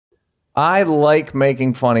I like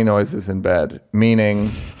making funny noises in bed, meaning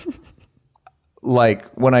like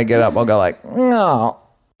when I get up, I'll go like, no.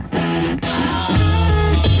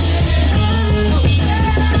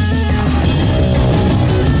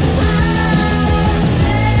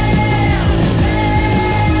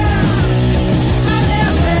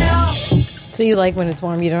 So you like when it's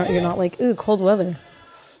warm? You're not like, ooh, cold weather.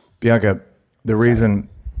 Bianca, the reason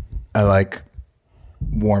I like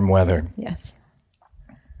warm weather, yes,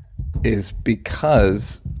 is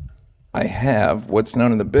because I have what's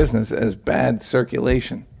known in the business as bad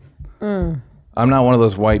circulation. I'm not one of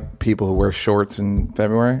those white people who wear shorts in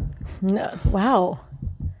February. No, wow.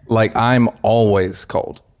 Like I'm always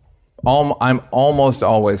cold. I'm almost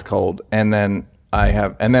always cold, and then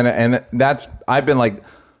I've been like,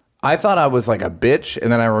 I thought I was like a bitch,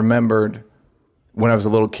 and then I remembered when I was a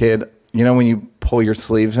little kid. You know when you pull your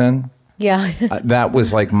sleeves in? Yeah. That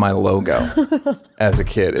was like my logo as a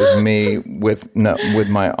kid, is me with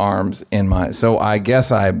my arms in my. So I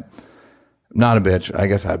guess I'm not a bitch. I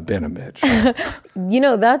guess I've been a bitch.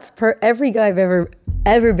 That's every guy I've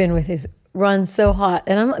ever been with is runs so hot,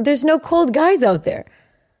 and there's no cold guys out there.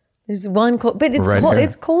 There's one cold, but it's right cold. Here.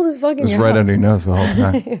 It's cold as fucking. It was right under your nose the whole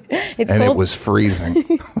time. It's and cold. It was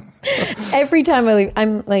freezing. Every time I leave,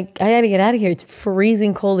 I'm like, I got to get out of here. It's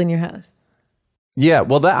freezing cold in your house. Yeah,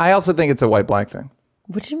 well, I also think it's a white-black thing.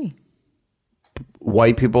 What do you mean?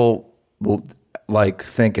 White people will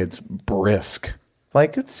think it's brisk.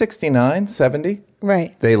 Like it's 69, 70.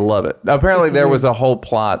 Right. They love it. Apparently there was a whole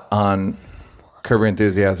plot on Curb Your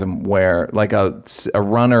Enthusiasm where like a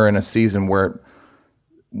runner in a season where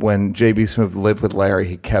when J.B. Smith lived with Larry,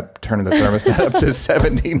 he kept turning the thermostat up to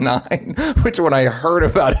 79, which when I heard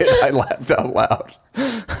about it, I laughed out loud.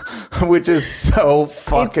 Which is so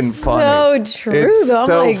fucking funny. So true, it's though.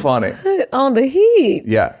 So funny. Put on the heat.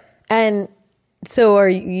 Yeah. And so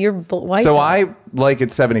you're white? So I like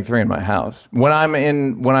it 73 in my house. When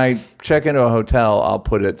I check into a hotel, I'll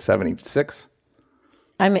put it at 76.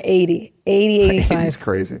 I'm 80, 85. 80 is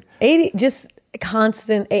crazy. 80, just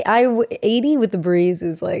constant. 80 with the breeze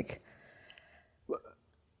is like.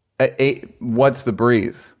 What's the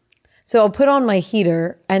breeze? So I'll put on my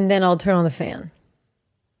heater and then I'll turn on the fan.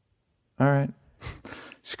 All right.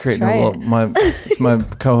 She's creating it's my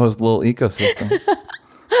co-host little ecosystem.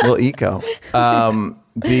 Little eco. I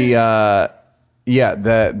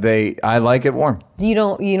like it warm. You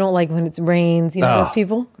don't like when it rains, those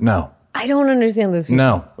people? No. I don't understand those people.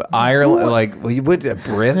 No. Ireland, you would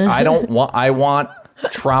brisk. I want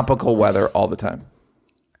tropical weather all the time.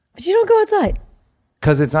 But you don't go outside.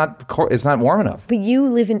 Because it's not warm enough. But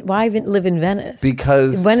why live in Venice?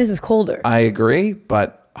 Because Venice is colder. I agree,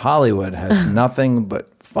 but Hollywood has nothing but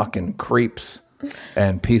fucking creeps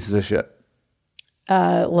and pieces of shit.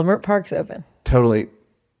 Leimert Park's open. Totally.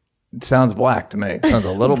 It sounds black to me. It sounds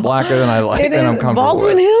a little blacker than I like, than I'm comfortable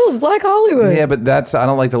Baldwin with. Hills, Black Hollywood. Yeah, but I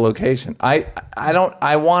don't like the location. I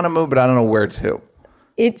want to move, but I don't know where to.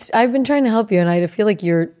 I've been trying to help you, and I feel like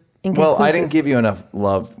you're inconclusive. Well, I didn't give you enough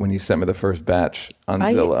love when you sent me the first batch on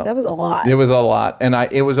Zillow. That was a lot. It was a lot, and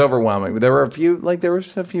it was overwhelming. There were a few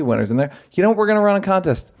winners in there. You know what? We're going to run a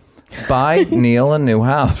contest. Buy Neil a new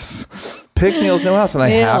house. Pick Neil's new house, and I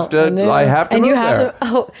have to and move you there. have to.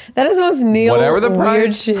 Oh, that is the most Neil Whatever the weird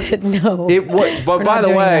price. shit. No, but by the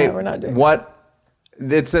way, we're not doing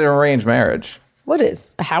it's an arranged marriage. What is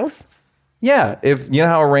a house? Yeah, if you know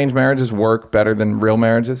how arranged marriages work better than real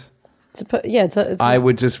marriages. I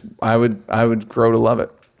would grow to love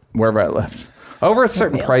it wherever I lived. Over a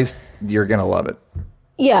certain price, you're gonna love it.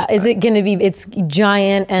 Yeah, is it gonna be? It's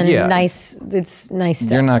giant and nice. It's nice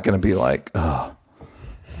stuff. You're not gonna be like, oh,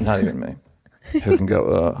 not even me. Who can go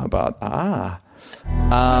about I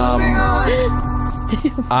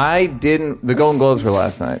didn't. The Golden Globes were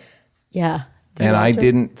last night. Yeah, and I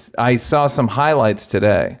didn't. I saw some highlights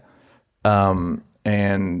today. And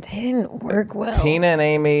they didn't work well. Tina and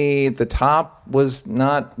Amy at the top was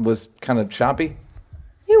kind of choppy.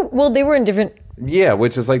 Yeah, well, they were in different. Yeah,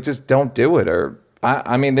 which is like just don't do it, or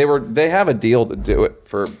I mean they have a deal to do it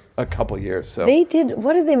for a couple years. So they did.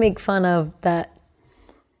 What did they make fun of that?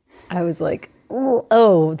 I was like,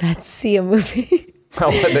 oh, that Sia movie. Oh,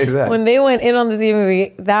 what did they say? When they went in on the Sia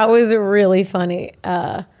movie, that was really funny.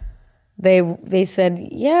 They said,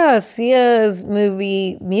 yeah, Sia's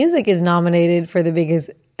movie music is nominated for the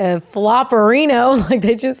biggest flopperino. Like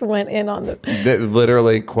they just went in on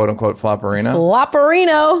literally quote unquote flopperino.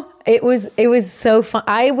 Flopperino. It was so fun.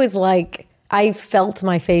 I was like, I felt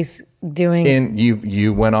my face doing. And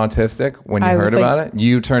you went autistic when you heard about it.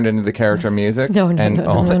 You turned into the character music. No, and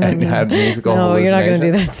had musical. No, you're not going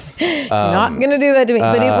to do that. You're not going to do that to me.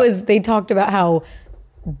 But they talked about how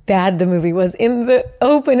bad the movie was in the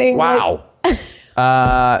opening. Wow.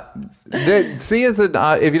 Sia's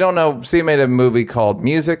if you don't know, Sia made a movie called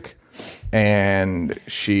Music, and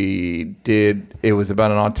it was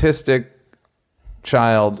about an autistic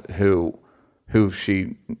child who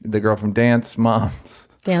the girl from Dance Moms.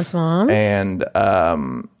 Dance Moms. And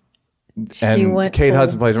Kate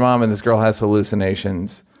Hudson plays her mom, and this girl has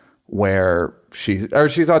hallucinations where she's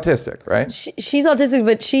autistic, right? She's autistic,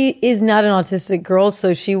 but she is not an autistic girl,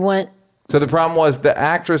 so she went. So the problem was the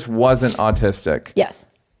actress wasn't autistic. Yes.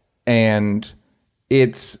 And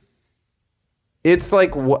it's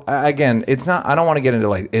like, again, it's not, I don't want to get into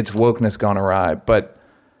like, it's wokeness gone awry, but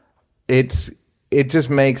it just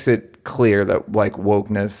makes it clear that like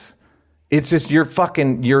wokeness, it's just, you're fucked.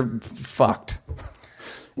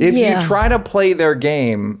 If you try to play their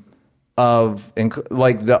game of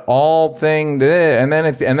like the all thing, and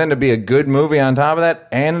then to be a good movie on top of that,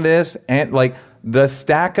 and this, and like the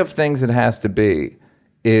stack of things it has to be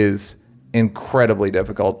is incredibly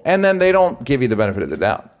difficult. And then they don't give you the benefit of the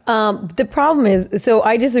doubt. The problem is, so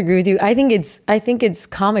I disagree with you. I think it's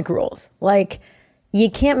comic rules. Like, you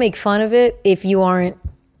can't make fun of it if you aren't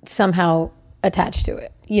somehow attached to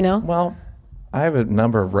it, you know? Well, I have a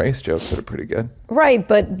number of race jokes that are pretty good. Right,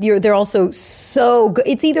 but they're also so good.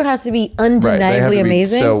 It either has to be undeniably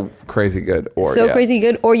amazing. So crazy good. Crazy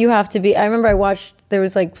good. Or you have to be, I remember I watched, there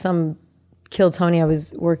was like some Kill Tony I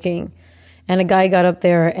was working, and a guy got up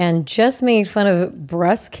there and just made fun of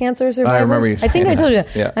breast cancer survivors. I remember you saying I think I told you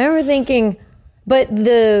that. Yeah. I remember thinking, but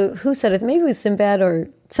who said it? Maybe it was Sinbad or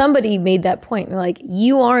somebody made that point. Like,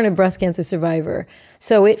 you aren't a breast cancer survivor.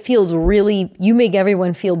 So it feels really, you make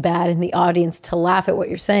everyone feel bad in the audience to laugh at what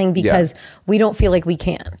you're saying because we don't feel like we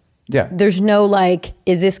can. Yeah. There's no like,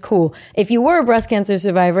 is this cool? If you were a breast cancer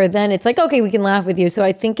survivor, then it's like, okay, we can laugh with you. So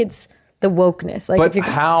I think it's the wokeness. Like, but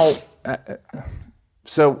how...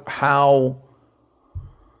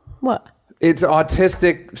 What? It's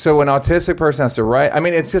autistic. So an autistic person has to write. I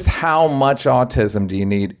mean, it's just how much autism do you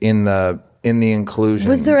need in the inclusion?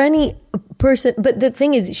 Was there any person? But the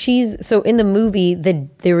thing is, so in the movie,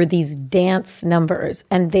 there were these dance numbers,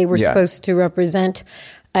 and they were supposed to represent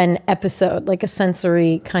an episode, like a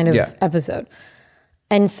sensory kind of episode.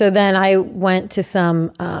 And so then I went to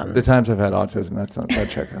some... the times I've had autism, that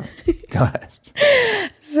checks out. Go ahead.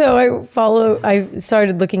 So I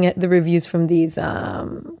started looking at the reviews from these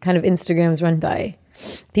kind of Instagrams run by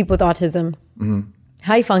people with autism,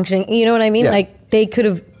 high functioning. You know what I mean? Yeah. Like, they could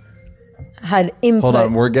have had input. Hold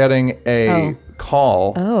on, we're getting a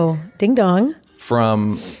call. Oh, ding dong.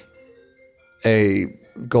 From a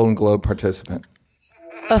Golden Globe participant.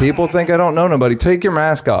 People think I don't know nobody. Take your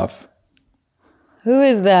mask off. Who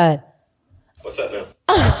is that? What's that now?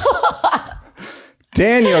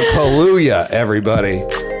 Daniel Kaluuya, everybody.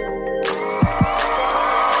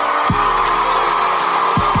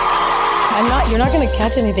 You're not going to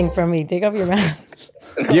catch anything from me. Take off your mask.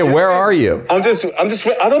 Yeah, where are you? I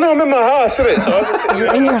don't know, I'm in my house, isn't it? So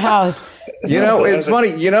You're in your house. You know, it's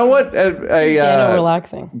funny. You know what? Daniel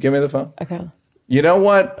relaxing. Give me the phone. Okay. You know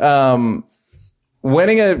what?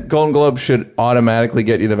 Winning a Golden Globe should automatically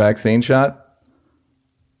get you the vaccine shot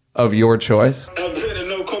of your choice.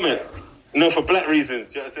 No comment. No, for black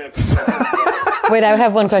reasons. You know what I'm saying? Wait, I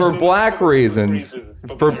have one question. For black reasons.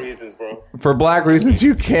 Bro. For black reasons,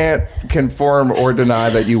 you can't confirm or deny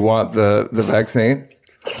that you want the vaccine.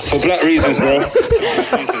 For black reasons, bro. All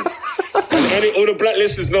the black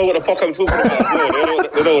listeners know what the fuck I'm talking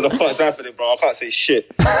about. They know what the fuck's happening, bro. I can't say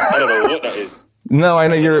shit. I don't know what that is. No, I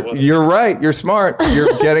know you're right. You're smart.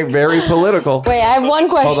 You're getting very political. Wait, I have one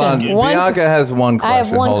question. Hold on. Bianca has one question. I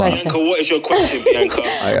have one question. Bianca, what is your question, Bianca?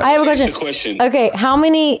 I have a question. Okay, how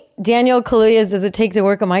many Daniel Kaluuyas does it take to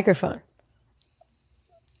work a microphone?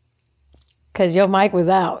 Because your mic was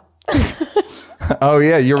out. Oh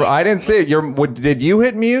yeah, I didn't see it. Did you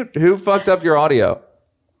hit mute? Who fucked up your audio?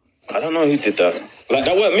 I don't know who did that. Like,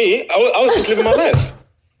 that weren't me. I was just living my life.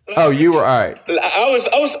 Oh, you were all right.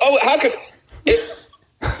 How could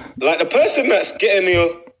like the person that's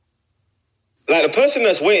the person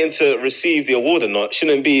that's waiting to receive the award or not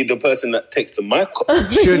shouldn't be the person that takes the mic.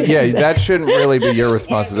 That shouldn't really be your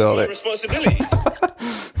responsibility. Responsibility.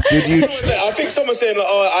 Did you? I think someone's saying like,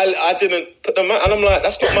 I didn't put the mic, and I'm like,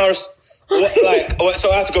 that's not my. So I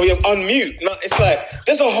had to go unmute. No, it's like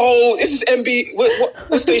there's a whole. This is MB.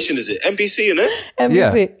 What station is it? NBC, innit?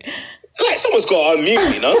 NBC. Yeah. Like, someone's got to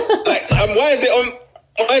unmute me, no? Like, why is it on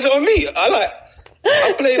me? I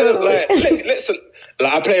played listen.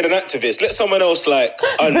 Like, I played an activist. Let someone else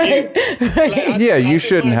unmute. Right. Like, you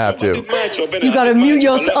shouldn't have to. I did my job, you got to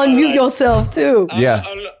unmute yourself too. Yeah.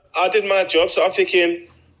 I did my job, so I'm thinking,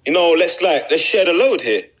 let's share the load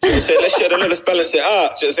here. You know what I'm saying? Let's share the load. Let's balance it out. You know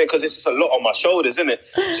what I'm saying? Because it's just a lot on my shoulders, isn't it?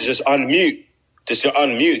 To just unmute.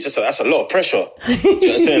 That's a lot of pressure. You know what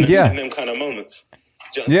I'm saying? Yeah. In them kind of moments.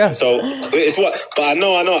 Yeah. So it's but I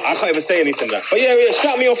know. I can't even say anything now. But yeah.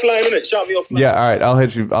 Shout me offline, innit? Shout me offline. Yeah. All right. I'll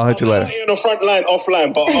hit you later. I'm on the front line,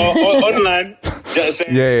 offline, but online. You know what I'm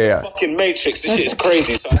saying? Yeah. Fucking Matrix. This shit is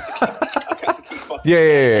crazy. So I have to keep fucking.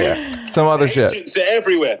 Yeah. Some other shit. Agents are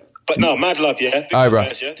everywhere. But no, mad love, yeah. All right, bro.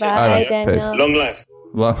 Guys, yeah? Bye, Daniel. Peace. Long life.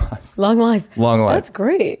 Long life. Long life. That's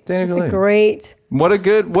great. Daniel That's a Lee. great. Wasn't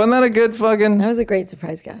that a good fucking? That was a great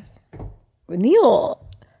surprise guest. Neil,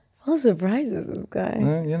 full of surprises, this guy.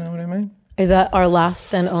 You know what I mean? Is that our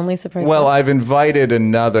last and only surprise Well, guest? I've invited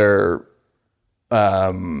another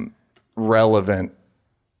relevant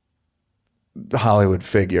Hollywood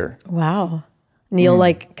figure. Wow.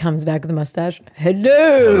 Neil comes back with a mustache.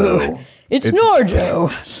 Hello. It's Nardo.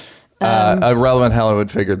 A relevant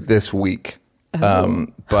Hollywood figure this week.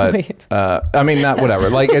 But Wait. I mean, not whatever.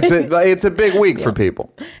 Like it's a big week for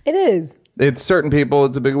people. It is. It's certain people.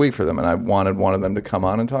 It's a big week for them, and I wanted one of them to come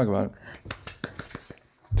on and talk about it.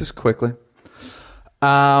 Just quickly.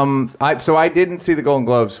 So I didn't see the Golden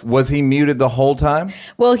Globes. Was he muted the whole time?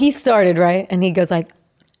 Well, he started, right? And he goes like,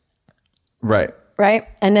 Right. right?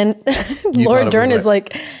 And then thought Laura it Dern was is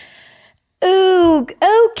like, ooh,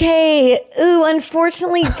 okay. Ooh,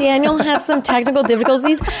 unfortunately, Daniel has some technical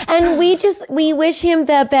difficulties, and we wish him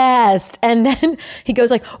the best. And then he goes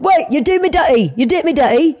like, wait, you did me dirty. You did me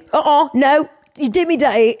dirty. No, you did me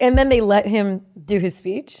dirty. And then they let him do his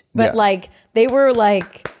speech. But Yeah. they were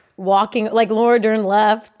walking, Laura Dern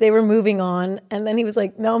left, they were moving on. And then he was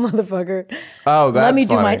like, no, motherfucker. Oh, that's let me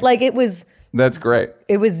do funny. That's great.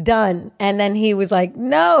 it was done. And then he was like,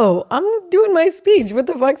 no, I'm doing my speech. What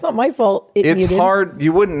the fuck? It's not my fault. It's muted. hard.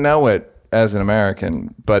 You wouldn't know it as an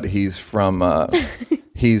American, but he's from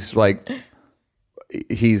he's like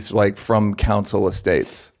from Council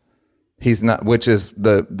Estates. He's not, which is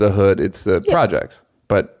the hood. It's the projects,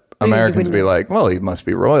 but Americans wouldn't be know. like, well, he must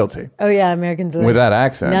be royalty Oh, yeah. Americans are with that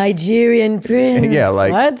accent. Nigerian prince. Yeah,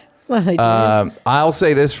 like- what? It's not Nigerian. I'll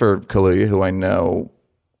say this for Kaluuya, who I know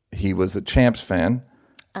he was a Champs fan,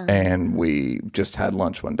 and we just had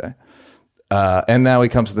lunch one day. And now he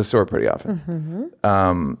comes to the store pretty often.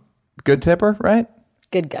 Good tipper, right?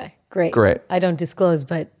 Good guy. Great. Great. I don't disclose,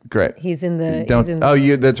 but Great. he's in the. Don't. he's in the, Oh,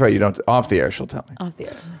 you. That's right. You don't. Off the air, she'll tell me. off the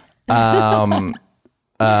air.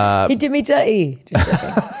 He did me dirty.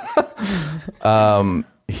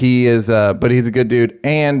 He is, but he's a good dude.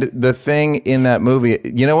 And the thing in that movie,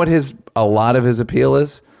 you know what a lot of his appeal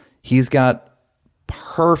is? He's got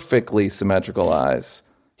perfectly symmetrical eyes.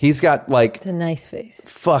 He's got It's a nice face.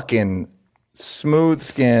 fucking smooth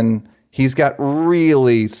skin. He's got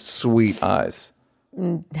really sweet eyes.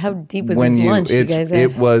 How deep was his lunch you guys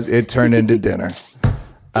had? It turned into dinner.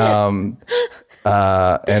 And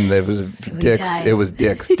it was Sweet dicks. eyes. It was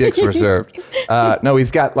dicks. Dicks were served. No,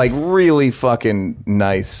 he's got really fucking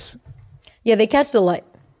nice. Yeah, they catch the light.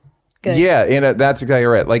 Good. Yeah, that's exactly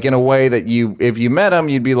right. Like in a way that if you met him,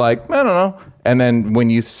 you'd be like, I don't know. And then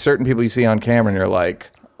when certain people you see on camera, and you're like,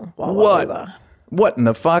 what in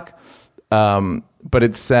the fuck? But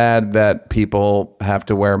it's sad that people have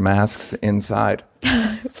to wear masks inside.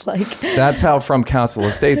 It's like That's how from Council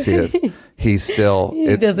Estates he is. He's still. he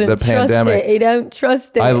It's doesn't the trust pandemic. it. He don't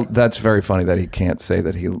trust it. That's very funny that he can't say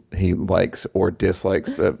that he likes or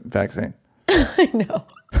dislikes the vaccine. I know.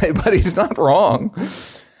 But he's not wrong.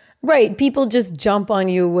 Right. People just jump on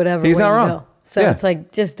you, whatever. He's way not you wrong. go. So Yeah. it's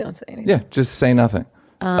like, just don't say anything. Yeah, just say nothing.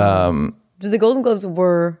 The Golden Globes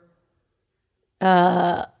were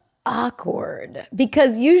awkward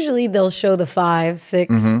because usually they'll show the 5,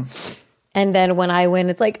 6, and then when I win,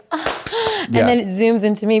 it's like, and Yeah. then it zooms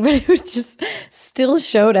into me, but it was just still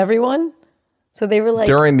showed everyone. So they were like,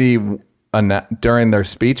 During their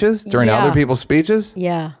speeches, during Yeah. other people's speeches,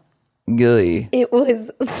 yeah. Gilly. It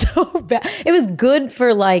was so bad. It was good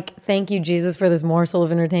for thank you, Jesus, for this morsel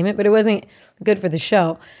of entertainment, but it wasn't good for the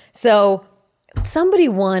show. So somebody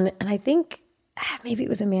won, and I think maybe it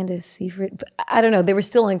was Amanda Seyfried, but I don't know. They were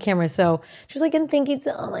still on camera. So she was like, and thank you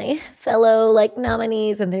to all my fellow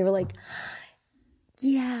nominees. And they were like,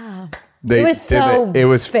 yeah. It was so It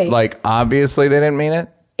was fake. obviously they didn't mean it.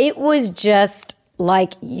 It was just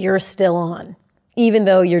like you're still on, even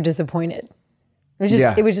though you're disappointed.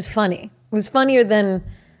 It was just funny. It was funnier than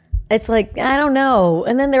it's like, I don't know.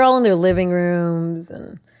 And then they're all in their living rooms.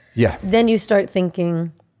 And Yeah. then you start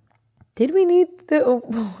thinking, did we need the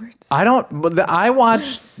awards? I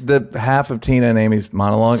watched the half of Tina and Amy's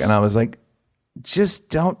monologue and I was like, just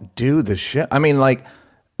don't do the shit. I mean,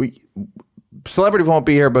 celebrities won't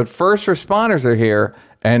be here, but first responders are here.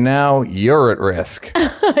 and now you're at risk.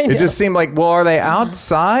 It just seemed like, well, are they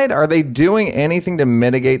outside? Are they doing anything to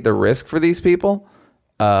mitigate the risk for these people?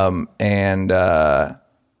 I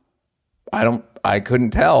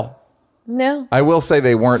couldn't tell. No. I will say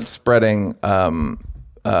they weren't spreading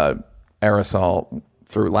aerosol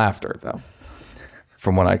through laughter, though,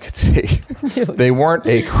 from what I could see. They weren't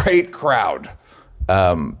a great crowd.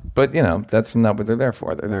 But, that's not what they're there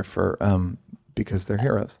for. They're there for because they're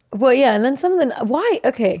heroes. Well, yeah, and then some of the... Why?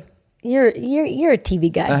 Okay, you're a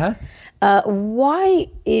TV guy. Uh-huh. Why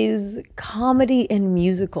is comedy and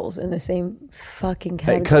musicals in the same fucking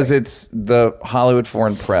category? Because it's the Hollywood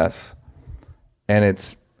Foreign Press, and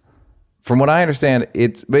it's... From what I understand,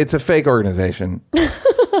 it's a fake organization.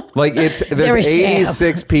 Like there's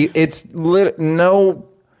 86 people.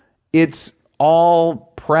 It's all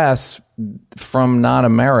press from not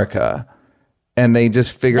America, and they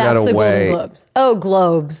just figured out a way. Golden Globes. Oh,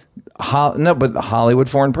 Globes. No, but the Hollywood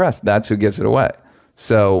Foreign Press. That's who gives it away.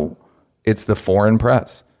 So it's the foreign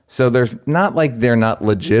press. So there's not like they're not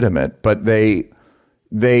legitimate, but they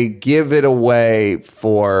give it away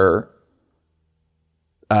for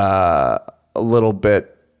a little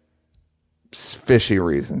bit fishy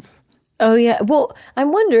reasons. Oh, yeah. Well,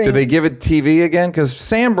 I'm wondering. Did they give it TV again? Because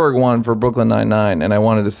Sandberg won for Brooklyn Nine-Nine, and I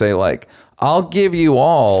wanted to say, like, I'll give you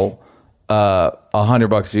all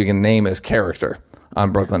 $100 if you can name his character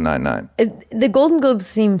on Brooklyn Nine-Nine. The Golden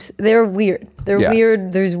Globes they're weird. They're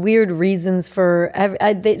weird. There's weird reasons for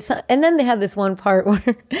and then they had this one part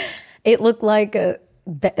where it looked like a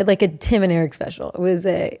Tim and Eric special. It was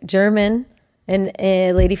a German and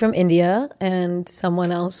a lady from India and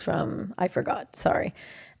someone else from, I forgot, sorry.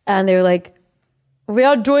 And they were like, we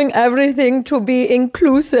are doing everything to be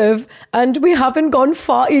inclusive and we haven't gone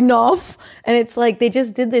far enough. And it's like they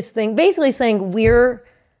just did this thing basically saying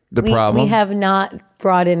problem. We have not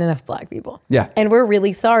brought in enough black people. Yeah. And we're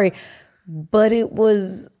really sorry. But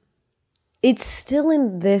it's still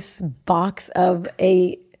in this box of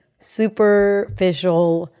a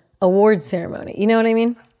superficial award ceremony. You know what I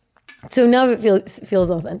mean? So none of it feels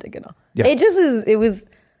authentic at all. Yeah. It just is. It was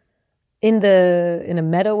in a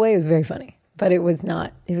meta way. It was very funny, but it was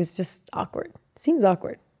not. It was just awkward. Seems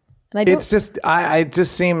awkward. And it's just. I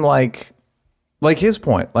just seem like his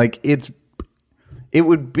point. Like it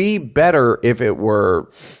would be better if it were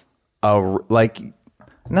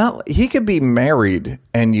not. He could be married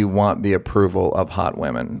and you want the approval of hot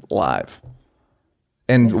women live,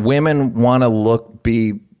 and women want to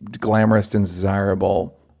be glamorous and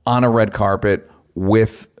desirable on a red carpet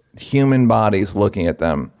with human bodies looking at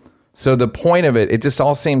them. So the point of it just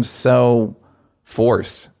all seems so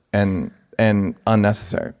forced and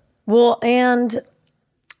unnecessary. Well, and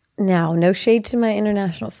now, no shade to my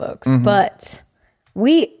international folks, but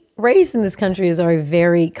race in this country is already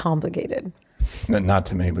very complicated. Not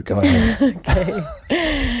to me, but go ahead. Okay.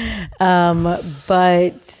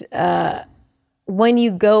 But when you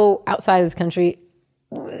go outside of this country,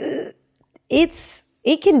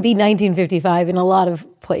 it can be 1955 in a lot of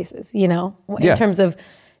places, in terms of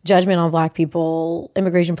judgment on black people,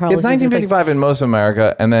 immigration policies. It's 1955 in most of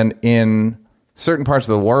America, and then in certain parts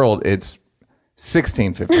of the world, it's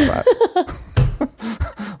 1655.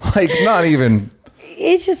 Like, not even.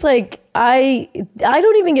 It's just like, I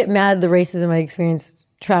don't even get mad at the racism I experienced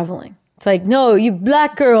traveling. It's like, no, you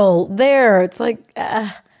black girl there. It's like,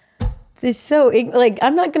 it's so, like,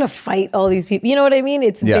 I'm not going to fight all these people. You know what I mean?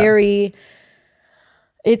 It's very...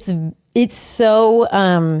 It's so,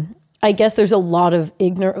 I guess there's a lot of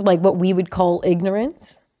like what we would call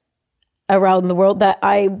ignorance around the world that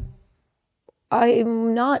I'm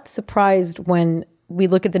not surprised when we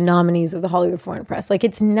look at the nominees of the Hollywood Foreign Press. Like,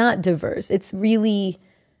 it's not diverse. It really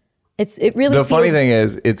The funny thing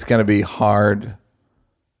is, it's going to be hard.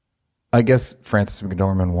 I guess Frances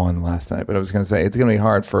McDormand won last night, but I was going to say it's going to be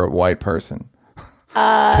hard for a white person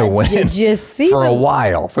to win for a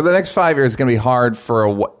while. For the next 5 years, it's going to be hard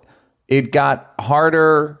it got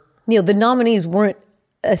harder. Neil, the nominees weren't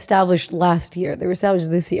established last year. They were established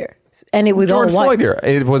this year. And it was George all white. Floyd here.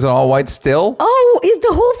 It was all white still? Oh,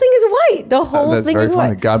 the whole thing is white. The whole thing is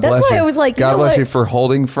white. God bless you. That's why I was like, God bless you for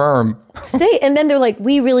holding firm. Stay. And then they're like,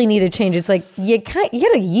 we really need a change. It's like, you got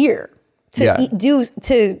a year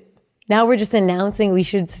to now we're just announcing we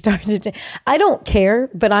should start to change. I don't care,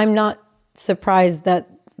 but I'm not surprised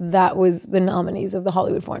that was the nominees of the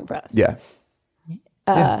Hollywood Foreign Press. Yeah.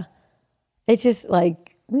 It's just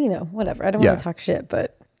like, whatever. I don't want to talk shit,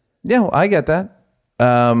 but. Yeah, well, I get that.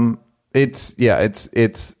 Well,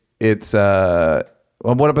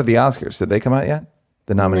 what about the Oscars? Did they come out yet?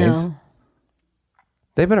 The nominees? No.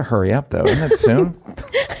 They better hurry up, though. Isn't it soon?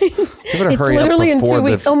 better It's hurry up literally in before 2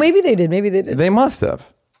 weeks. Oh, maybe they did. Maybe they did. They must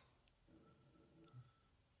have.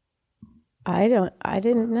 I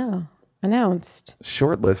didn't know. Announced.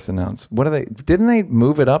 Shortlist announced. What are they? Didn't they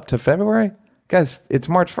move it up to February? Guys, it's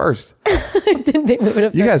March 1st. Didn't they move it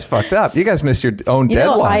up? You guys fucked up. You guys missed your own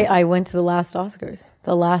deadline. I went to the last Oscars,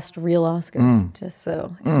 the last real Oscars, just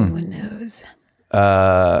so everyone knows.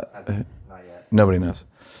 Nobody knows.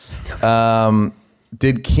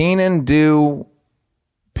 Did Keenan do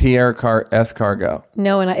Pierre Escargot?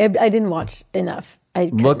 No, and I didn't watch enough.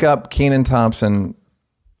 Look up Keenan Thompson,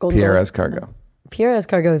 Golden Pierre Globe. Escargot. Pierre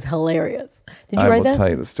Escargot is hilarious. Did you I write will that? tell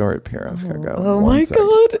you the story of Pierre Escargot. Oh my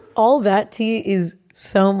God. All that tea is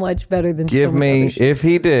so much better than Give so much me, other shit. if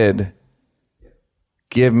he did,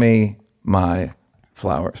 give me my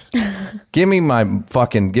flowers. give me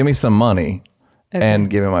some money and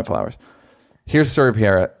give me my flowers. Here's the story of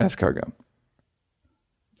Pierre Escargot.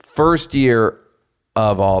 First year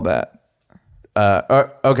of all that.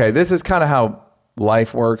 Okay, this is kind of how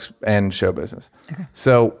life works and show business. Okay.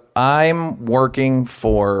 So I'm working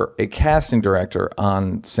for a casting director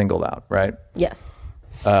on Singled Out, right? Yes.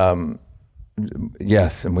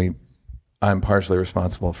 Yes, and I'm partially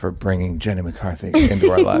responsible for bringing Jenny McCarthy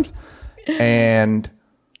into our lives. And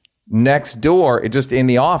next door, just in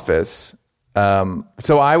the office,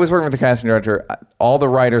 so I was working with the casting director. All the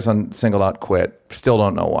writers on Singled Out quit. Still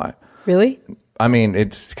don't know why. Really? I mean,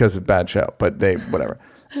 it's because of a bad show, but whatever.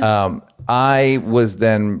 I was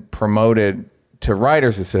then promoted to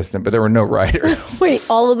writer's assistant, but there were no writers. Wait,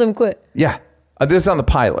 all of them quit? Yeah. This is on the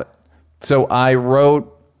pilot. So I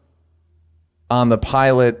wrote on the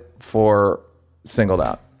pilot for Singled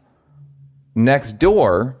Out. Next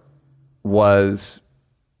door was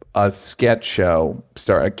a sketch show,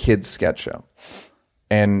 a kid's sketch show.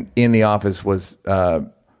 And in the office was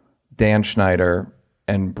Dan Schneider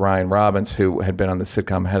and Brian Robbins, who had been on the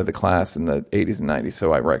sitcom Head of the Class in the 80s and 90s,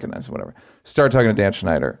 so I recognized whatever. Started talking to Dan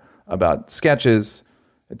Schneider about sketches.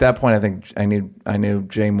 At that point, I think I knew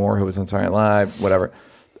Jay Moore, who was on Saturday Night Live, whatever.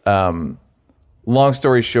 Long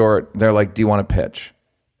story short, they're like, do you want to pitch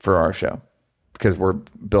for our show? Because we're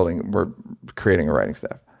creating a writing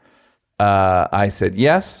staff. I said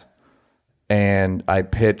yes, and I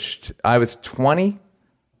pitched. I was 20,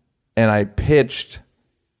 and I pitched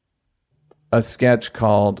a sketch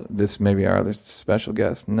called "This May Be Our Other Special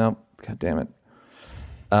Guest." Nope, God damn it.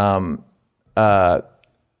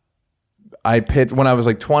 I pitched when I was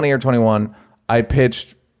like 20 or 21. I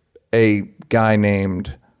pitched a guy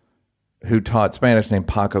who taught Spanish named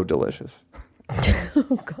Paco Delicious.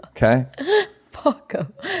 Oh God. Okay,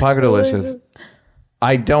 Paco Delicious.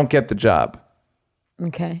 I don't get the job.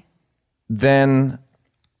 Okay. Then,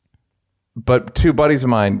 but two buddies of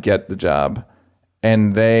mine get the job,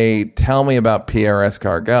 and they tell me about Pierre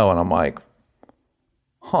Escargot, and I'm like,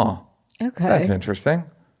 huh. Okay. That's interesting.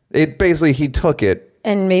 It basically, he took it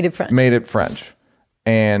and made it French.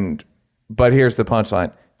 But here's the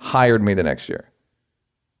punchline: hired me the next year.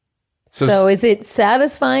 So is it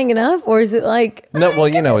satisfying enough, or is it like no? Well,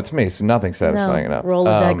 it's me, so nothing's satisfying enough.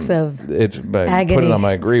 Rolodex of agony. Put it on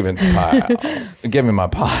my grievance pile. Give me my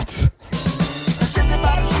pots.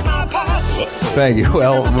 Thank you.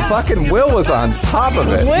 Well, fucking Will was on top of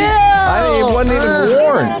it. Will! Wasn't even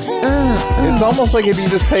warned. It's almost like if you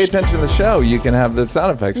just pay attention to the show, you can have the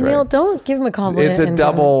sound effects right. Neil, don't give him a compliment. It's a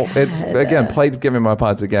double. Play Give Me My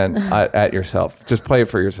Pots again at yourself. Just play it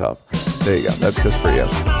for yourself. There you go. That's just for you.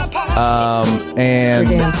 And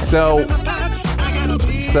so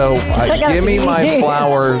give me my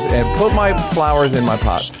flowers and put my flowers in my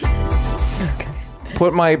pots. Okay.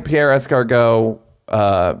 Put my Pierre Escargot.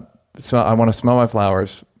 I want to smell my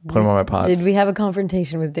flowers. Put them on my pots. Did we have a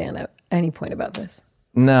confrontation with Dan at any point about this?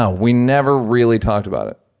 No, we never really talked about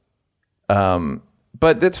it.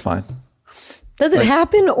 But it's fine. Does it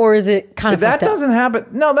happen, or is it kind of that fucked up? doesn't happen?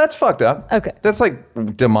 No, that's fucked up. Okay. That's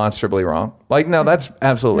like demonstrably wrong. Like, no, that's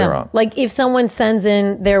absolutely wrong. Like if someone sends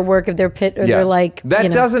in their work of their pit, or they're like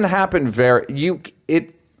that doesn't happen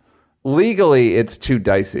legally it's too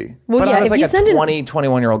dicey. Well, but yeah, I was if like you a send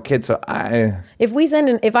 21-year-old kid, so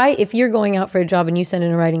if you're going out for a job and you send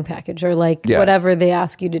in a writing package or whatever they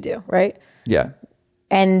ask you to do, right? Yeah.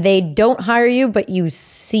 And they don't hire you, but you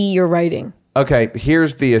see your writing. Okay,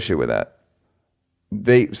 here's the issue with that.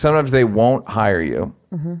 Sometimes they won't hire you,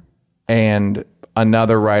 and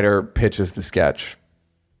another writer pitches the sketch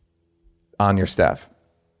on your staff.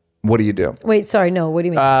 What do you do? Wait, sorry, no. What do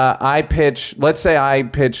you mean? Let's say I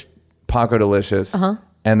pitched Paco Delicious,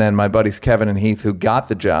 and then my buddies Kevin and Heath, who got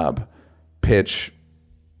the job, pitch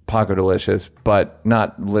Paco Delicious, but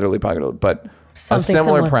not literally Paco Delicious, but a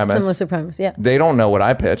similar premise. Similar premise, yeah. They don't know what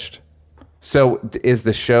I pitched. So is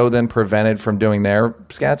the show then prevented from doing their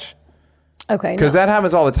sketch? Okay. Because that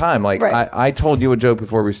happens all the time. Like Right. I told you a joke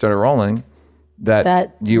before we started rolling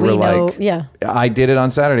that you were we know, like, yeah. I did it on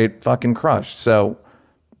Saturday, it fucking crushed. So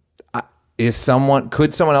could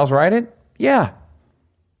someone else write it? Yeah.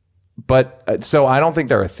 But so I don't think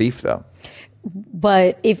they're a thief though.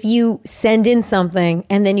 But if you send in something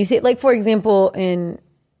and then you say, like, for example, in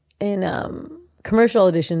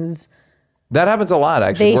commercial auditions, That happens a lot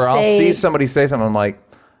actually, where I'll see somebody say something. I'm like,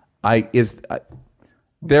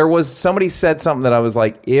 there was somebody said something that I was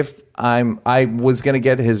like, I was going to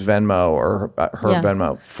get his Venmo or her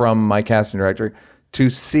Venmo from my casting director to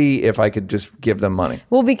see if I could just give them money.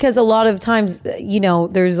 well, because a lot of times,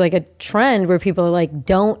 there's like a trend where people are like,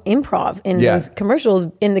 don't improv in those commercials,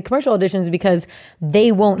 in the commercial auditions, because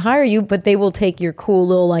they won't hire you, but they will take your cool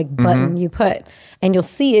little like button you put, and you'll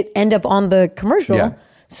see it end up on the commercial. Yeah.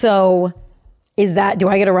 So do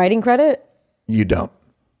I get a writing credit? You don't.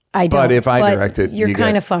 I don't. But if I direct it, you're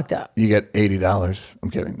kind of fucked up. You get $80. I'm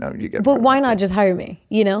kidding. No, you get. But why not just hire me?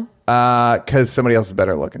 Because somebody else is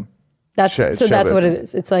better looking. That's Show what it business.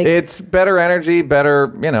 is. It's like it's better energy, better,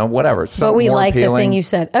 whatever. But we more like the appealing, thing you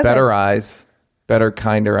said. Okay. Better eyes, better,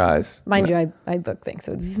 kinder eyes. Mind you, I book things,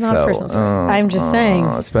 so this is not a personal story. I'm just saying.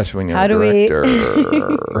 Especially when you're How a do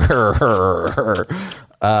director.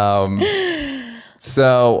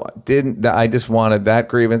 So I just wanted that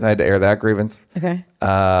grievance. I had to air that grievance. Okay.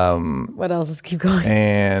 What else? Let's keep going.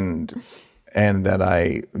 And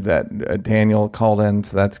that Daniel called in,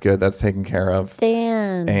 so that's good. That's taken care of.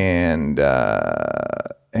 Dan.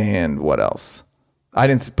 And what else? I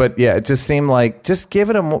didn't, but yeah, it just seemed like just give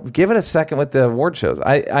it a second with the award shows.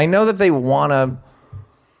 I know that they want to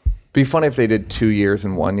be funny if they did 2 years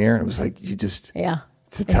in 1 year. It was like it's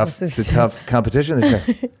a tough competition this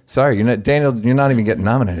year. Sorry, Daniel. You're not even getting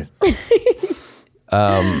nominated.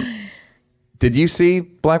 Did you see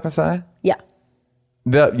Black Messiah? Yeah.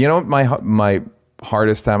 My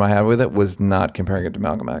hardest time I had with it was not comparing it to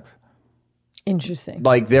Malcolm X. Interesting.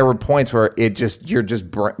 Like there were points where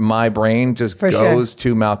my brain just goes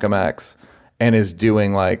to Malcolm X and is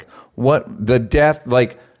doing like what the death,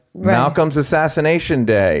 like Malcolm's assassination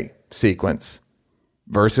day sequence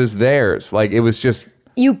versus theirs. Like it was just,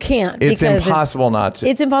 you can't. It's impossible not to.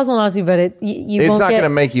 It's impossible not to, but it's not going to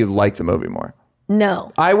make you like the movie more.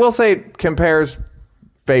 No. I will say it compares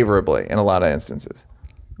favorably in a lot of instances.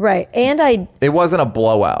 Right. And it wasn't a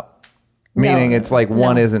blowout, meaning it's like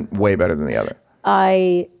one isn't way better than the other.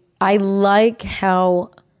 I like how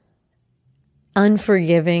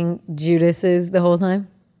unforgiving Judas is the whole time.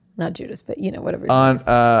 Not Judas, but whatever.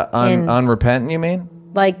 Unrepentant, you mean?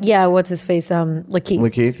 Like, yeah, what's his face? Lakeith.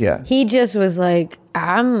 Lakeith, yeah. He just was like,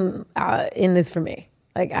 I'm in this for me.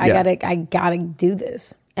 Like, I gotta do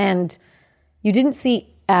this. And you didn't see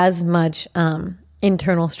as much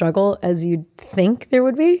internal struggle as you'd think there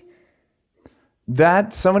would be.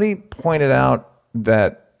 That somebody pointed out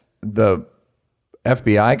that the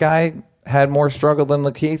FBI guy had more struggle than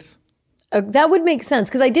Lakeith. That would make sense,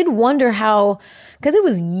 because I did wonder how, because it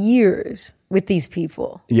was years with these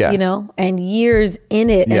people, and years in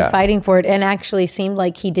it and fighting for it, and actually seemed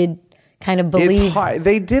like he did kind of believe. It's hard.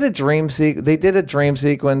 They did a dream sequence.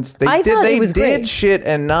 I thought it was did great. Shit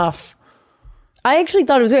enough. I actually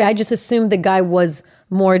thought it was great. I just assumed the guy was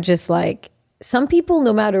more just like, some people,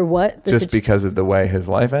 no matter what. Because of the way his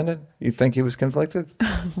life ended? You think he was conflicted?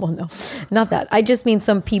 Well, no, not that. I just mean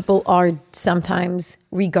some people are sometimes,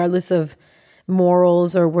 regardless of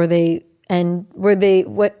morals or what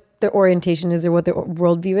their orientation is or what their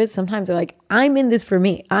worldview is, sometimes they're like, I'm in this for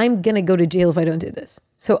me. I'm going to go to jail if I don't do this.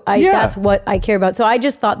 So that's what I care about. So I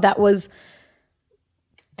just thought that was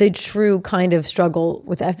the true kind of struggle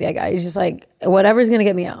with the FBI guy. He's just like, whatever's going to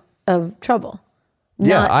get me out of trouble.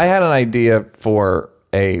 I had an idea for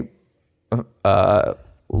a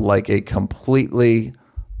completely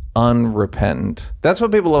unrepentant. That's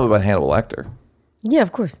what people love about Hannibal Lecter. Yeah,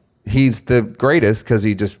 of course. He's the greatest because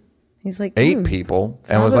he's like ate people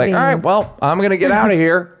and was like, all right, well, I'm going to get out of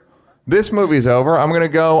here. This movie's over. I'm going to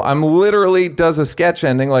go. Does a sketch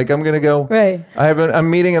ending. Like I'm going to go. Right. I'm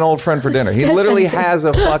meeting an old friend for dinner. He literally has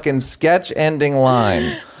a fucking sketch ending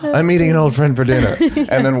line. I'm meeting an old friend for dinner,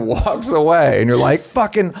 and then walks away, and you're like,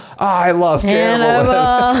 "Fucking, I love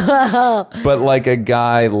Hannibal." But like a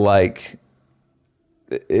guy, like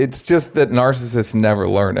it's just that narcissists never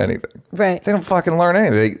learn anything. Right? They don't fucking learn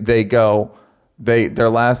anything. Their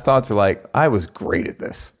last thoughts are like, "I was great at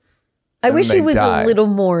this." I wish he was a little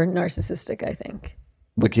more narcissistic. I think.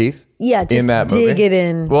 Lakeith? Yeah, just in that dig movie? It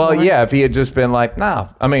in. Well, yeah, if he had just been like, nah,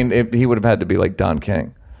 I mean, he would have had to be like Don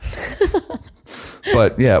King.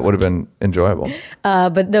 But yeah, it would have been enjoyable.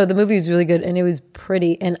 But no, the movie was really good and it was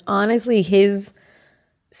pretty. And honestly, his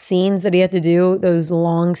scenes that he had to do, those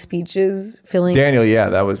long speeches, filling. Daniel,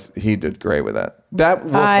 he did great with that. That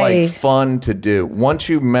looked like fun to do. Once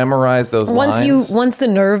you memorize those lines. Once the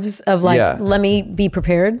nerves of let me be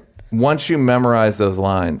prepared. Once you memorize those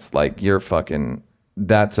lines, like you're fucking,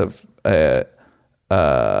 that's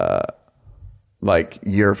like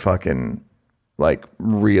you're fucking, like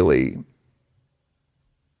really,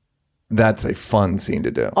 that's a fun scene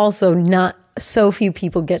to do. Also, not so few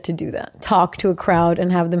people get to do that. Talk to a crowd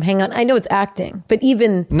and have them hang on. I know it's acting, but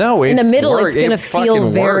even in the middle, it's going to feel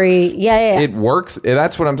very, works. Yeah. It works.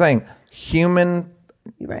 That's what I'm saying. Human,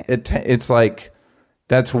 right. It's like,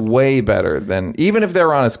 that's way better than, even if they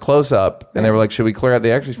were on us close up and they were like, should we clear out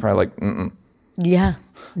the extras? Probably like, mm-mm. Yeah.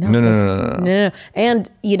 No. And,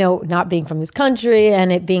 not being from this country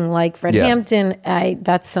and it being like Fred Hampton,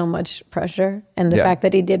 that's so much pressure. And the fact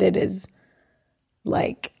that he did it is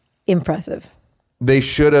like impressive. They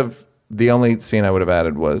should have, the only scene I would have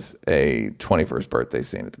added was a 21st birthday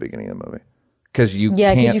scene at the beginning of the movie. Because you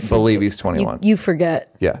can't believe he's 21. You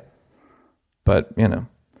forget. Yeah. But,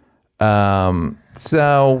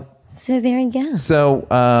 so there you go. So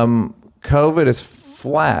COVID is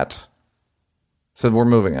flat. So we're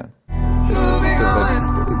moving on.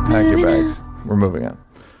 Pack your bags. We're moving on.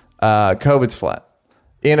 COVID's flat.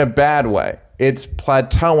 In a bad way. It's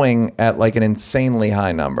plateauing at like an insanely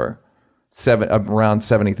high number. Around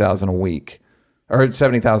 70,000 a week. Or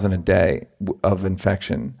 70,000 a day of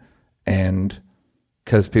infection. And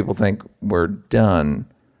because people think we're done.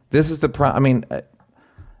 This is the problem.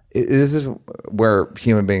 This is where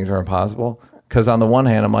human beings are impossible. Because on the one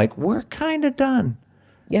hand, I'm like, we're kind of done.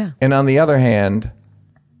 Yeah. And on the other hand,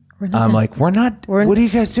 I'm like, we're not. What are you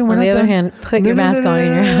guys doing? On the other hand, put your mask on in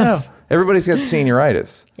your house. Everybody's got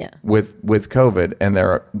senioritis. Yeah. With COVID, and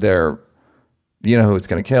they're, who it's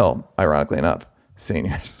going to kill? Ironically enough,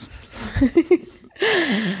 seniors.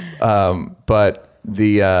 But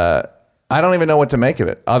I don't even know what to make of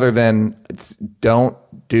it, other than don't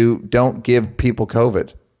give people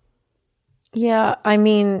COVID. Yeah,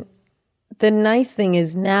 the nice thing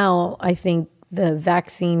is now I think the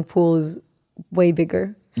vaccine pool is way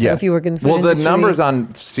bigger. So if you work in the food industry, the numbers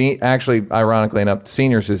on actually, ironically enough,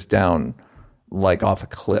 seniors is down like off a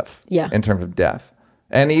cliff. Yeah. In terms of death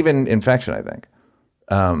and even infection, I think.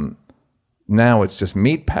 Now it's just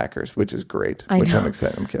meat packers, which is great. I'm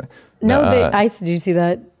excited. I'm kidding. No, did you see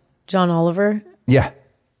that John Oliver? Yeah.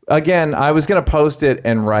 Again, I was gonna post it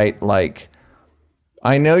and write like,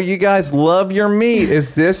 I know you guys love your meat.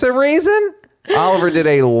 Is this a reason? Oliver did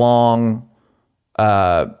a long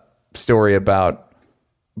story about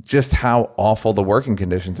just how awful the working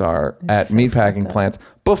conditions are at meatpacking plants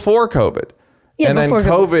before COVID. Yeah, and then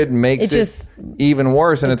COVID makes it even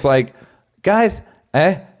worse. And it's like, guys,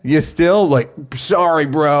 you still like, sorry,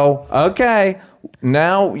 bro. Okay.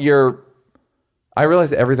 Now I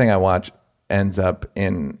realize everything I watch ends up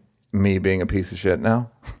in me being a piece of shit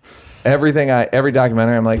now. Every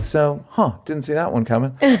documentary, I'm like, didn't see that one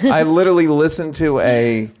coming. I literally listened to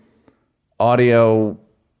a audio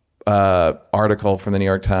article from the New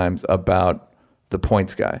York Times about the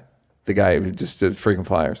points guy, the guy who just did freaking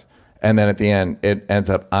flyers. And then at the end, it ends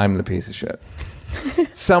up, I'm the piece of shit.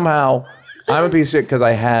 Somehow, I'm a piece of shit because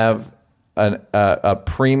I have a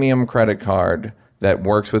premium credit card that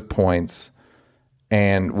works with points.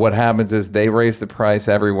 And what happens is they raise the price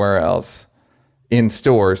everywhere else in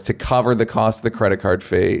stores to cover the cost of the credit card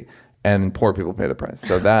fee, and poor people pay the price.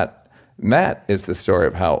 So that is the story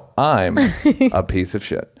of how I'm a piece of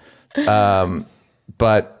shit.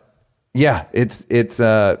 But yeah, it's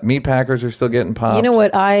meat packers are still getting popped. You know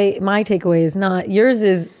what? My takeaway is not yours.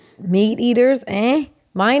 Is meat eaters?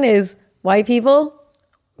 Mine is white people.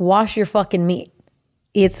 Wash your fucking meat.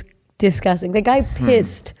 It's disgusting. The guy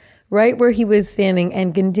pissed right where he was standing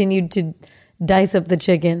and continued to dice up the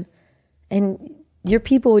chicken, and your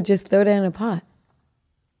people would just throw that in a pot.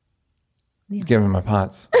 Yeah. Give me my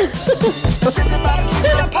pots. It's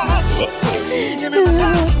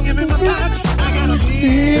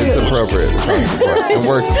appropriate. It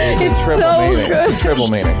works. It's triple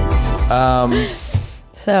meaning.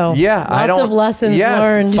 So yeah, lots of lessons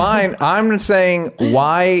learned. Fine. I'm saying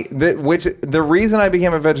the reason I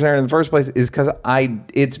became a vegetarian in the first place is because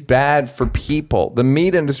it's bad for people. The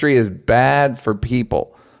meat industry is bad for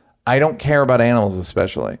people. I don't care about animals,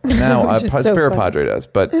 especially. Now, Spirit Padre does,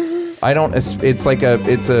 but I don't. It's like an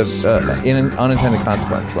unintended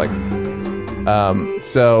consequence. Like,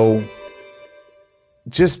 so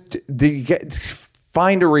just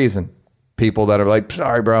find a reason. People that are like,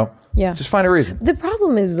 sorry, bro. Yeah. Just find a reason. The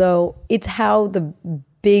problem is, though, it's how the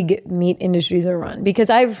big meat industries are run. Because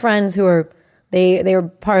I have friends who are, they are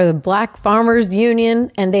part of the Black Farmers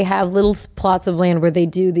Union, and they have little plots of land where they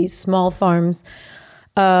do these small farms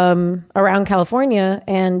around California,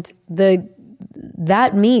 and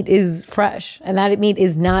that meat is fresh, and that meat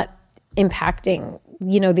is not impacting,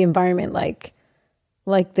 the environment like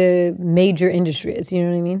the major industry is. You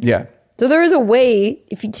know what I mean? Yeah. So there is a way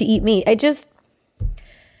to eat meat.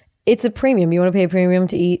 It's a premium. You want to pay a premium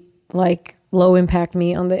to eat like low impact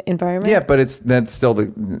meat on the environment? Yeah, but that's still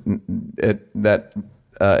that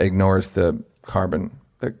ignores the carbon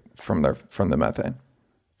from the methane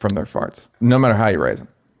from their farts. No matter how you raise them.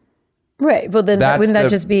 Right, but then wouldn't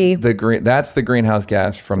that just be that's the greenhouse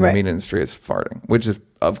gas from the meat industry is farting, which is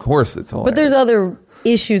of course it's hilarious. But there's other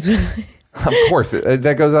issues with it. Of course,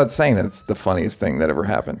 that goes without saying that it's the funniest thing that ever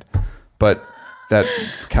happened. But that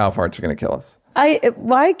cow farts are going to kill us.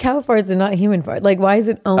 Why cow farts and not human farts? Like, why is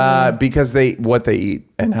it only? Because what they eat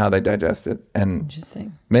and how they digest it, and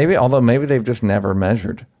interesting. Maybe they've just never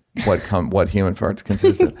measured what human farts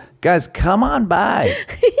consist of. Guys, come on by.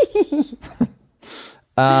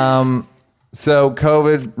 So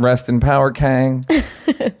COVID, rest in power, Kang.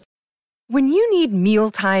 When you need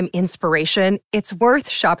mealtime inspiration, it's worth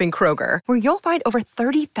shopping Kroger, where you'll find over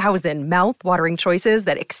 30,000 mouth-watering choices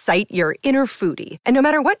that excite your inner foodie. And no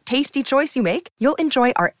matter what tasty choice you make, you'll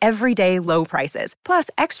enjoy our everyday low prices, plus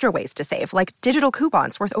extra ways to save, like digital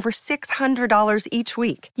coupons worth over $600 each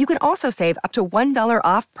week. You can also save up to $1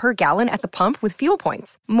 off per gallon at the pump with fuel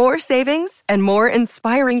points. More savings and more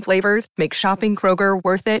inspiring flavors make shopping Kroger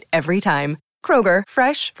worth it every time. Kroger,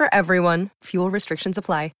 fresh for everyone. Fuel restrictions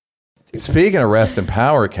apply. Speaking of rest in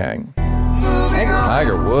power, Kang,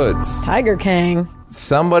 Tiger Woods. Tiger Kang.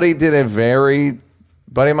 Buddy of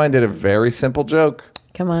mine did a very simple joke.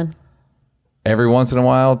 Come on. Every once in a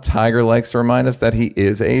while, Tiger likes to remind us that he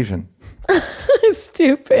is Asian.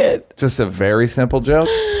 Stupid. Just a very simple joke.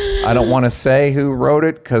 I don't want to say who wrote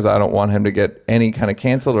it because I don't want him to get any kind of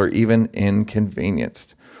canceled or even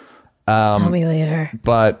inconvenienced. Tell me later.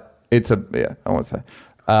 But I won't say.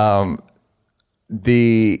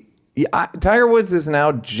 Tiger Woods is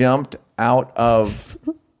now jumped out of.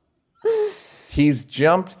 He's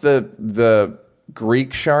jumped the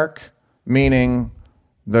Greek shark, meaning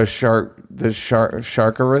the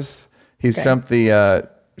Sharkarus. He's jumped the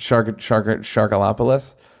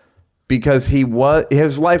Sharkalopolis because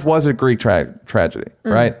his life was a Greek tragedy,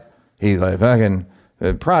 right? He's like fucking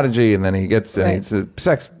a prodigy, and then he gets he's a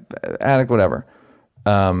sex addict, whatever.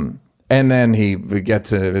 And then he gets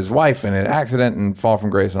his wife in an accident and fall from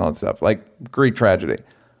grace and all that stuff. Like Greek tragedy.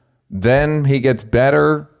 Then he gets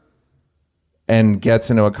better and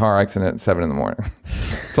gets into a car accident at 7 a.m.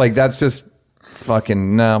 It's like, that's just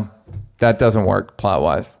fucking, no, that doesn't work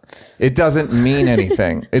plot-wise. It doesn't mean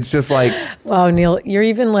anything. It's just like... Wow, Neil, you're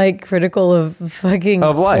even like critical of fucking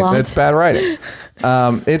of life. plot. It's bad writing.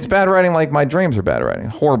 It's bad writing like my dreams are bad writing.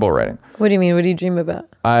 Horrible writing. What do you mean? What do you dream about?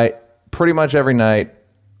 I pretty much every night...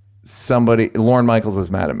 Lorne Michaels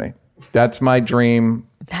is mad at me. That's my dream.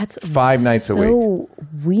 That's 5 nights a week. So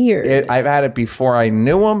weird. I've had it before I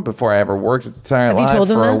knew him, before I ever worked at the Saturday Night Live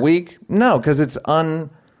for a week. No, because it's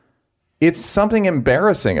something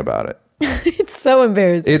embarrassing about it. It's so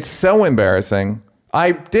embarrassing. It's so embarrassing.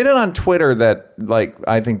 I did it on Twitter that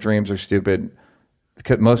I think dreams are stupid.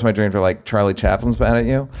 Most of my dreams are like Charlie Chaplin's mad at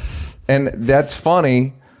you, and that's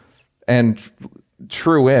funny and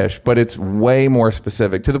true-ish, but it's way more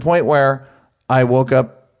specific to the point where I woke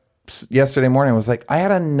up yesterday morning and was like, I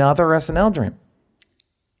had another SNL dream.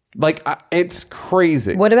 It's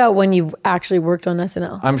crazy. What about when you've actually worked on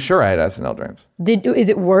SNL? I'm sure I had SNL dreams. Is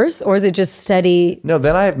it worse or is it just steady? No,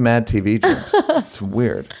 then I have Mad TV dreams. It's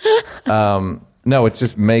weird. No, it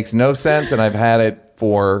just makes no sense, and I've had it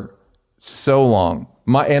for so long.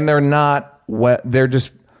 And they're not wet. They're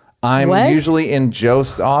just. I'm usually in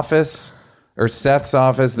Joe's office. Or Seth's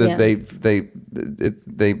office, they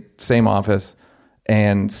same office,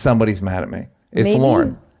 and somebody's mad at me. It's Maybe.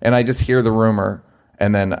 Lorne, and I just hear the rumor,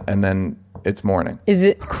 and then it's morning. Is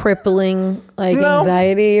it crippling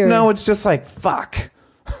anxiety? Or? No, it's just like fuck.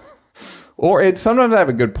 Or sometimes I have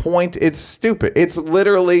a good point. It's stupid. It's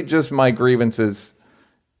literally just my grievances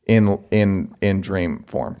in dream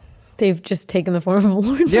form. They've just taken the form of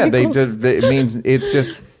Lorne. Yeah, Michaels. it means it's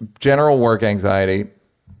just general work anxiety.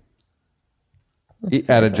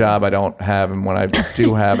 At a job I don't have, and when I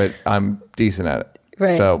do have it, I'm decent at it.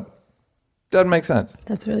 Right. So, doesn't make sense.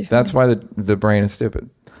 That's really funny. That's why the brain is stupid.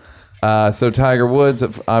 So Tiger Woods,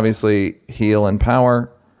 obviously, heel and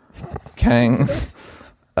power. Kang.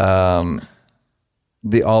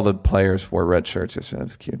 All the players wore red shirts yesterday. That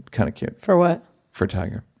was cute. Kind of cute. For what? For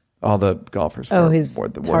Tiger. All the golfers wore his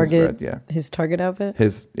red, yeah. His Target outfit?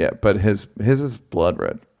 But his is blood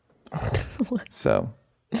red. So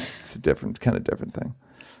it's a kind of different thing.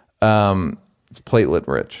 It's platelet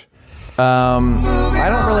rich. I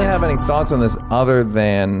don't really have any thoughts on this other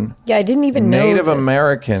than I didn't even know Native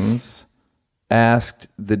Americans asked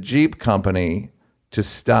the Jeep company to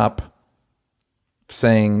stop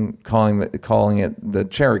calling it the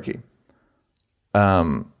Cherokee,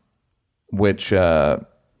 which I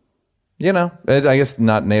guess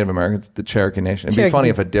not Native Americans, the Cherokee Nation. It'd be funny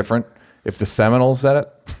if the Seminoles said it.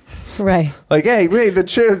 Right. Like, hey, the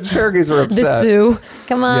Cherokees are upset. The Sioux.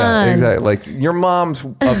 Come on. Yeah, exactly. Like, your mom's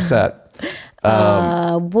upset.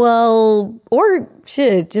 Or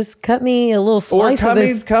shit, just cut me a little slice of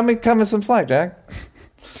this. Cut me some slack, Jack.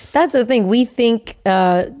 That's the thing. We think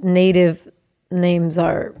native names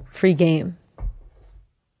are free game.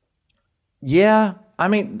 Yeah. I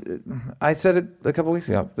mean, I said it a couple weeks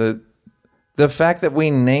ago. The fact that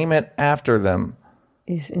we name it after them,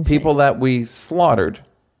 is insane. People that we slaughtered,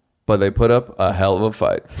 but they put up a hell of a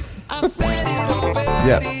fight.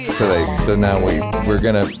 Yeah. So now we're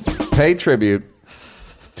gonna pay tribute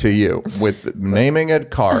to you with naming a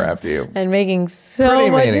car after you and making so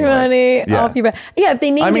much money off your back. Yeah, if they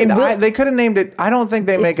named it, they could have named it. I don't think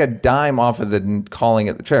they make a dime off of calling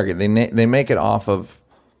it the Cherokee. They make it off of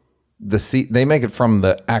the seat. They make it from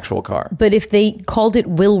the actual car. But if they called it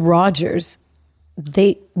Will Rogers,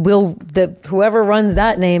 whoever runs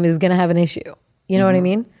that name is going to have an issue. You know what I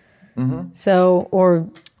mean? Mm-hmm. So,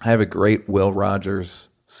 I have a great Will Rogers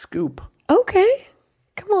scoop. Okay.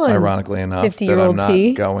 Come on. Ironically enough, 50-year-old that I'm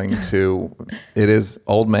not going to. It is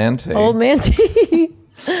Old Man Tea. Old Man Tea.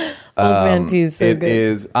 Old Man Tea is so it good. It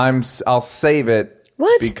is. I'll save it.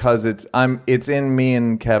 What? Because it's in me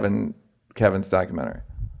and Kevin's documentary.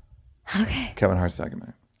 Okay. Kevin Hart's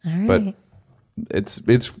documentary. All right. But it's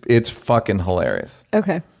fucking hilarious.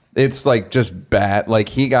 Okay. It's like just bad. Like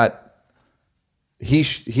he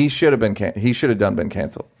should have been been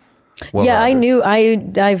canceled. Will Rogers. I knew.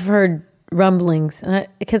 I've heard rumblings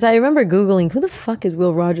because I remember Googling who the fuck is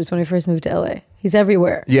Will Rogers when I first moved to LA. He's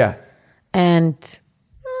everywhere. Yeah. And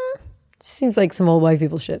seems like some old white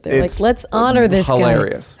people shit. They're like, let's honor this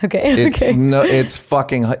hilarious. Guy. Okay. It's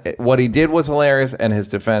fucking. What he did was hilarious, and his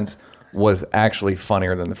defense was actually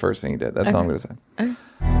funnier than the first thing he did. That's all I'm going to say. Okay.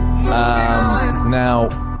 Now,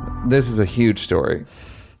 this is a huge story.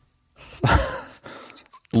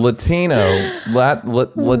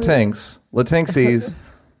 Latinxies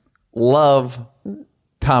love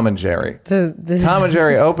Tom and Jerry. Tom and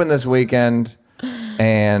Jerry opened this weekend,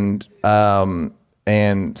 and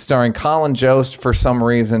starring Colin Jost for some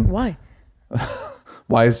reason. Why?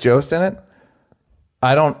 Why is Jost in it?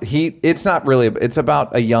 It's not really. It's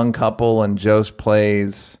about a young couple, and Jost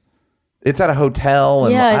plays. It's at a hotel,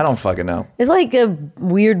 and I don't fucking know. It's like a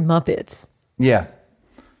weird Muppets. Yeah.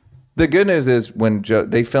 The good news is when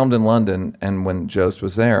they filmed in London, and when Jost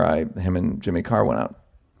was there, him and Jimmy Carr went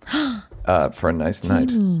out for a nice night.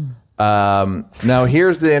 Now,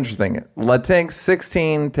 here's the interesting thing. Latinx,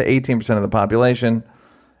 16 to 18% of the population,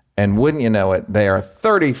 and wouldn't you know it, they are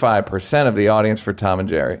 35% of the audience for Tom and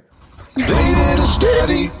Jerry.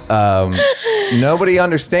 Nobody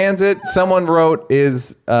understands it. Someone wrote,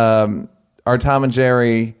 "Is our Tom and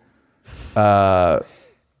Jerry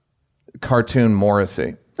cartoon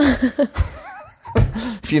Morrissey?"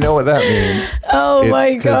 If you know what that means. Oh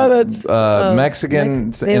my God, that's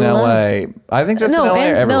Mexicans in LA. I think just in LA,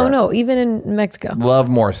 everywhere. No, even in Mexico. Love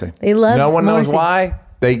Morrissey. They love No one Morrissey. knows why.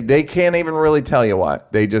 They can't even really tell you why.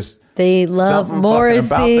 They love Morrissey.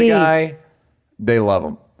 About the guy, they love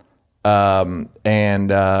him.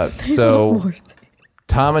 So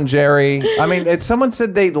Tom and Jerry. I mean, someone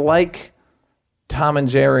said they like Tom and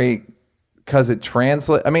Jerry because it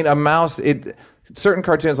translates. I mean, a mouse. Certain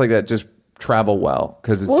cartoons like that just travel well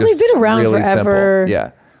because it's just they've been around really forever. Simple.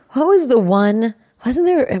 Yeah. What was the one? Wasn't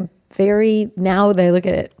there a very, now that I look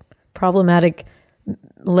at it, problematic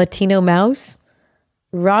Latino mouse?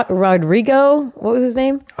 Rodrigo, what was his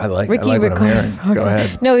name? I like what I'm hearing. Go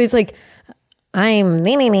ahead. No, he's like, I'm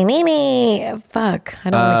nee. Fuck. I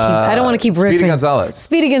don't want to keep riffing.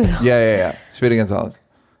 Speedy Gonzalez. Yeah. Speedy Gonzalez.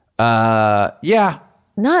 Yeah.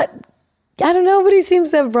 I don't know, but he seems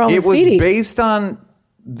to have a problem with Speedy. It was based on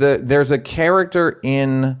there's a character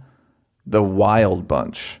in the Wild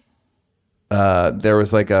Bunch. There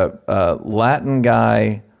was like a Latin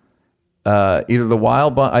guy, either the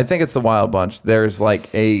Wild Bunch. I think it's the Wild Bunch. There's like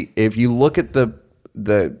if you look at the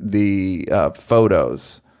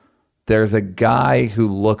photos, there's a guy who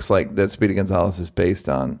looks like that Speedy Gonzalez is based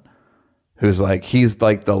on, who's like, he's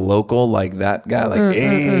like the local, like that guy, like,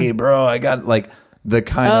 hey, bro, I got like the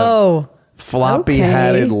kind of floppy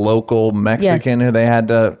hatted local Mexican who they had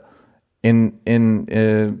to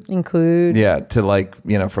include. Yeah, to like,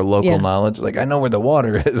 for local knowledge. Like, I know where the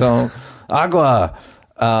water is. Agua.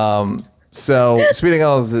 So Speedy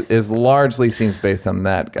Gonzalez is largely seems based on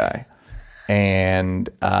that guy. And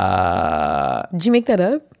did you make that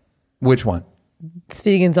up? Which one?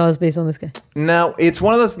 Speedy Gonzalez based on this guy. No, it's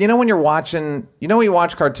one of those, when you're watching, when you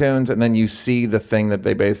watch cartoons and then you see the thing that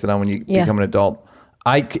they based it on when you become an adult.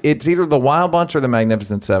 It's either the Wild Bunch or the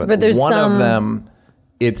Magnificent Seven. But there's one of them.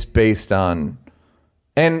 It's based on,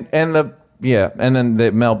 and then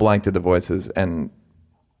the Mel Blanc did the voices and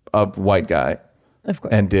a white guy, of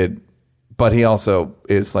course, but he also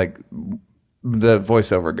is like the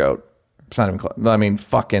voiceover goat. It's not even close. I mean,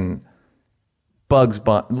 fucking Bugs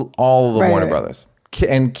Bunny, all the Warner Brothers,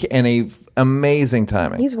 and a amazing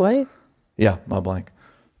timing. He's white. Yeah, Mel Blanc.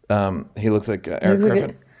 He looks like Eric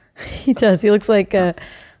Griffin. He does. He looks like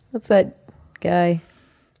what's that guy?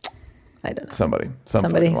 I don't know. Somebody.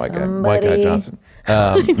 White guy Johnson.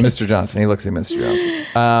 Mr. Johnson. He looks like Mr.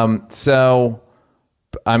 Johnson. So,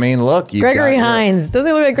 I mean, look, Gregory Hines. Doesn't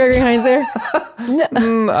he look like Gregory Hines there?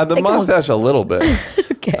 No. The mustache a little bit.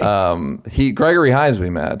 Okay. Gregory Hines would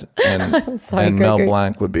be mad, and I'm sorry, and Mel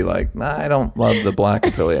Blanc would be like, nah, I don't love the black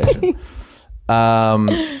affiliation.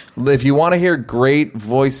 If you want to hear great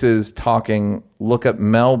voices talking, look up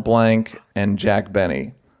Mel Blanc and Jack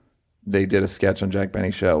Benny. They did a sketch on Jack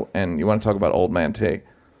Benny's show, and you want to talk about Old Man T.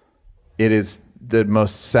 It is the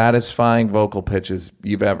most satisfying vocal pitches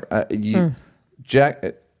you've ever. Jack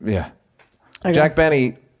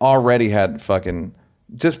Benny already had fucking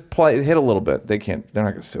just hit a little bit. They're not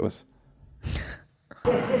going to sue us.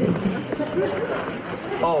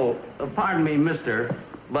 Oh, pardon me, mister,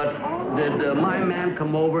 but did my man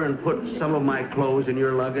come over and put some of my clothes in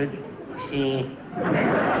your luggage? See.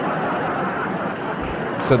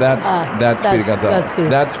 So that's Speedy Gonzalez.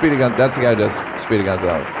 That's Speedy Gonzalez. That's the guy who does Speedy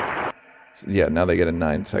Gonzalez. Yeah, now they get a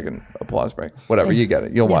 9-second applause break. Whatever, you get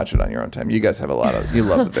it. You'll watch it on your own time. You guys have you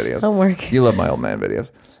love the videos. Homework. You love my old man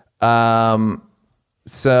videos.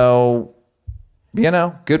 So,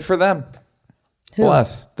 good for them. Who?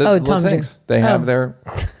 Bless. Tom and Jerry. They have their,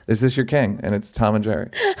 is this your king? And it's Tom and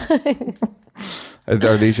Jerry.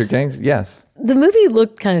 Are these your kings? Yes. The movie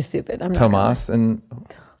looked kind of stupid. I'm not Tomas and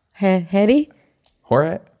Hetty?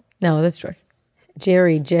 Jorge? No, that's George.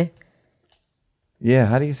 Jerry, J. Yeah,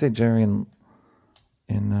 how do you say Jerry in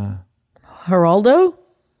Geraldo?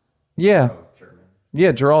 Yeah.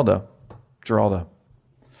 Yeah, Geraldo.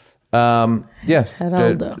 Yes.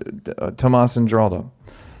 Geraldo. Tomas and Geraldo.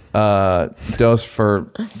 Dos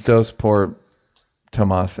por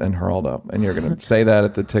Tomas and Geraldo. And you're going to say that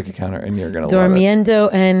at the ticket counter and you're going to love it. Dormiendo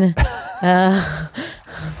and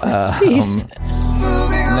what's peace?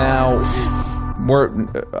 Now, we're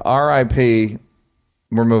RIP.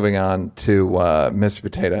 We're moving on to Mr.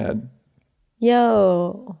 Potato Head.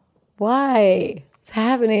 Yo, why? What's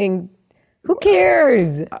happening? Who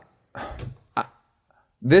cares?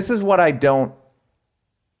 This is what I don't.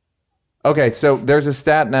 Okay, so there's a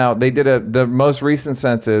stat now. They did the most recent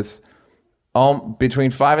census.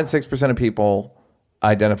 Between 5 and 6% of people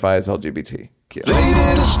identify as LGBTQ.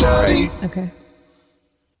 Right? Okay.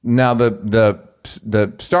 Now the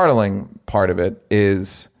startling part of it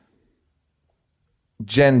is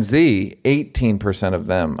Gen Z. 18% of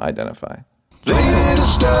them identify.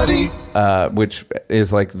 Which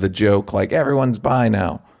is like the joke, like everyone's bi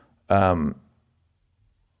now.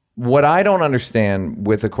 What I don't understand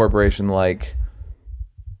with a corporation like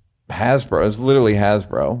Hasbro, is literally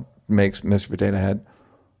Hasbro makes Mr. Potato Head.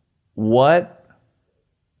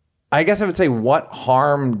 I guess I would say, what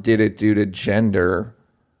harm did it do to gender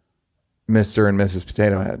Mr. and Mrs.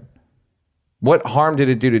 Potato Head? What harm did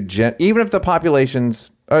it do to even if the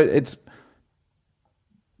population's, let's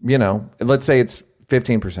say it's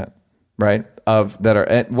 15%, right? Of that are,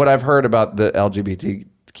 and what I've heard about the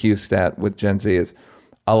LGBTQ stat with Gen Z is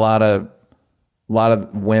a lot of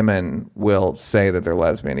women will say that they're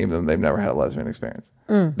lesbian, even though they've never had a lesbian experience.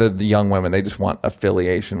 The young women, they just want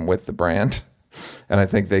affiliation with the brand. And I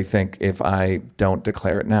think they think if I don't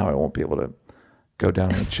declare it now, I won't be able to go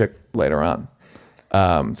down on a chick later on.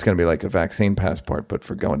 It's going to be like a vaccine passport, but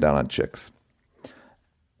for going down on chicks.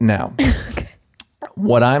 Now,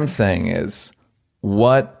 what I'm saying is,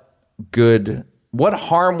 what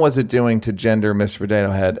harm was it doing to gender Mr.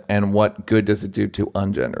 Potato Head, and what good does it do to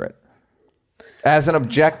ungender it? As an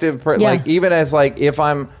objective, like even as like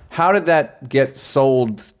how did that get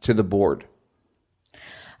sold to the board?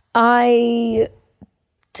 I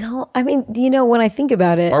when I think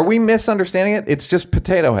about it, Are we misunderstanding it? It's just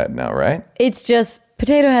Potato Head now, right? it's just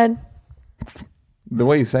Potato Head. The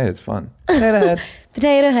way you say it's fun. Potato Head.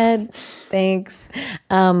 Potato Head. Thanks.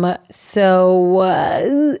 The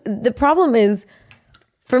problem is,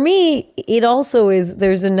 for me, it also is,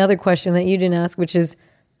 there's another question that you didn't ask, which is,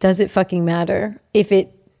 does it fucking matter if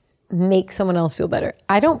it makes someone else feel better?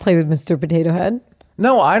 I don't play with Mr. Potato Head.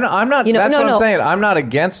 No, I'm not. That's what I'm saying. I'm not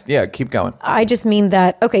against. Yeah, keep going. I just mean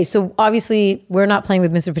that, okay, so obviously we're not playing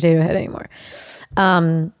with Mr. Potato Head anymore.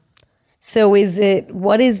 So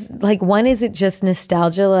when is it just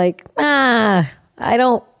nostalgia? Like, why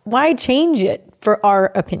change it for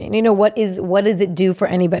our opinion? What does it do for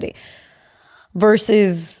anybody?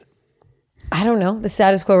 Versus, I don't know, the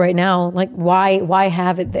status quo right now, like why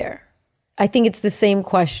have it there? I think it's the same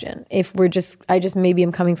question. If maybe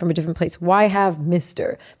I'm coming from a different place. Why have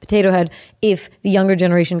Mr. Potato Head if the younger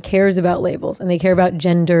generation cares about labels and they care about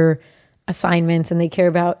gender assignments and they care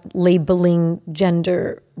about labeling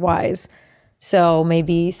gender wise? So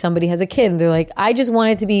maybe somebody has a kid and they're like, I just want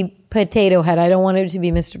it to be Potato Head. I don't want it to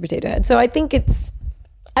be Mr. Potato Head. So I think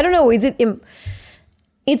I don't know.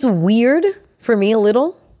 It's weird for me a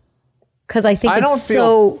little. Because I think I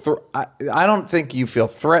don't think you feel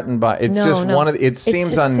threatened by it. It's it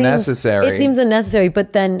seems unnecessary. It seems unnecessary,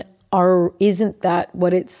 but then isn't that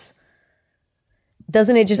what it's?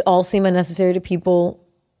 Doesn't it just all seem unnecessary to people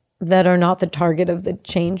that are not the target of the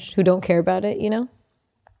change, who don't care about it?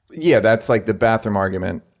 Yeah, that's like the bathroom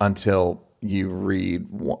argument until you read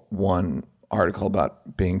one article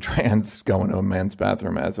about being trans, going to a men's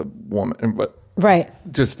bathroom as a woman, but. Right.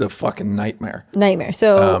 Just a fucking nightmare.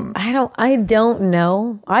 So I don't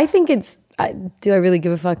know. I think do I really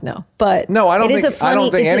give a fuck? No. But no, I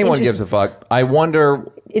don't think anyone gives a fuck. I wonder.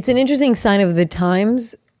 It's an interesting sign of the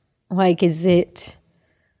times. Like, is it?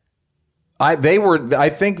 I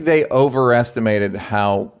think they overestimated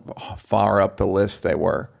how far up the list they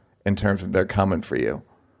were in terms of they're coming for you.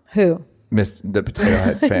 Who? The Potato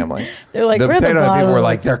Head family. They're like, the we're Potato the Head people were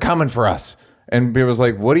like, they're coming for us. And people was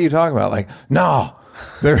like, what are you talking about? Like, no,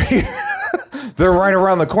 they're here. They're right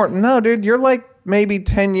around the corner. No, dude, you're like maybe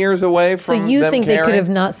 10 years away from So you them think caring. They could have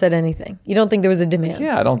not said anything? You don't think there was a demand?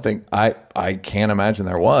 Yeah, I don't think, I can't imagine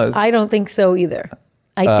there was. I don't think so either.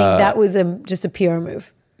 I think that was just a PR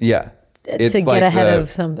move. Yeah. It's to get ahead of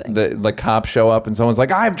something. The cops show up and someone's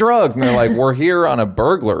like, I have drugs. And they're like, we're here on a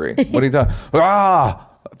burglary. What are you talking?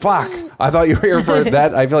 Fuck. I thought you were here for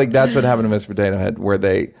that. I feel like that's what happened to Mr. Potato Head, where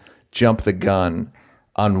they jump the gun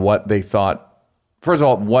on what they thought. First of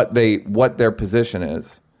all, what their position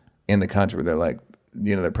is in the country. They're like,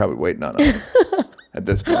 they're probably waiting on us at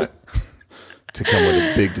this point to come with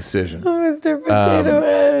a big decision. Mr. Potato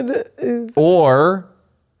Head is. Or,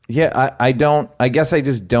 yeah, I guess I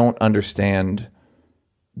just don't understand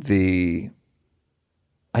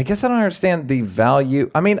I guess I don't understand the value.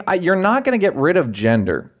 I mean, you're not going to get rid of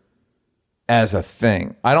gender as a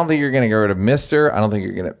thing. I don't think you're going to get rid of Mr. I don't think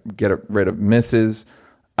you're going to get rid of Mrs.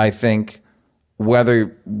 I think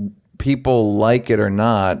whether people like it or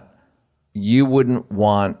not, you wouldn't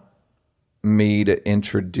want me to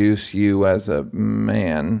introduce you as a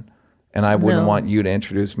man, and I wouldn't want you to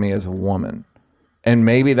introduce me as a woman. And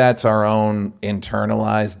maybe that's our own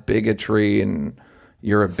internalized bigotry, and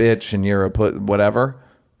you're a bitch and you're a whatever.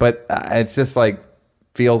 But it's just like,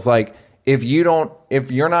 feels like if you're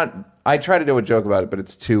not, I try to do a joke about it, but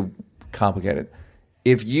it's too complicated.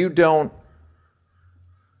 If you don't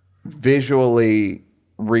visually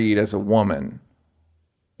read as a woman,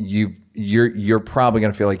 you're probably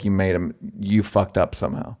going to feel like you fucked up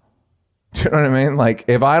somehow. Do you know what I mean? Like,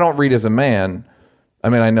 if I don't read as a man, I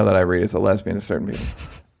mean, I know that I read as a lesbian to certain people.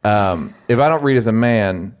 If I don't read as a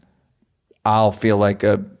man, I'll feel like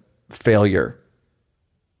a failure.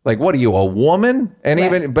 Like, what are you, a woman? And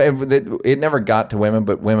even, but it never got to women,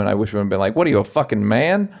 but women, I wish women had been like, what are you, a fucking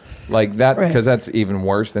man? Like that, because that's even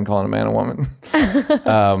worse than calling a man a woman.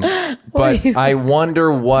 But I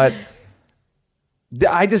wonder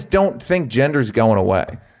I just don't think gender's going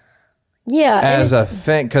away. Yeah. As a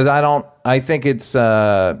thing, because I think it's,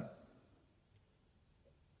 I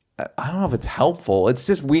don't know if it's helpful. It's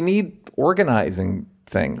just, we need organizing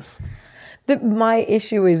things. My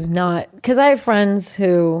issue is not, because I have friends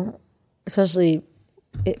who, especially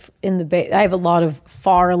in the Bay, I have a lot of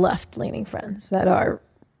far left leaning friends that are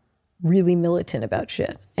really militant about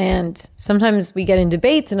shit. And sometimes we get in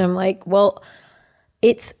debates and I'm like, well,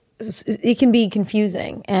 it can be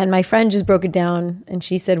confusing. And my friend just broke it down and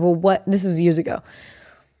she said, well, this was years ago.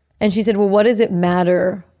 And she said, well, what does it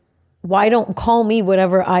matter why don't call me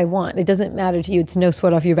whatever I want? It doesn't matter to you. It's no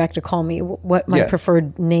sweat off your back to call me what my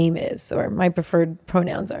preferred name is or my preferred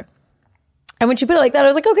pronouns are. And when she put it like that, I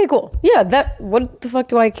was like, okay, cool. Yeah, what the fuck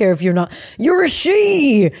do I care if you're a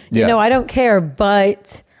she? You know, I don't care.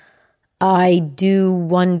 But I do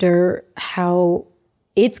wonder how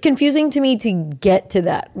it's confusing to me to get to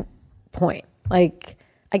that point. Like,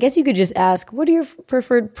 I guess you could just ask, what are your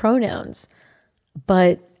preferred pronouns?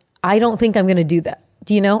 But I don't think I'm going to do that.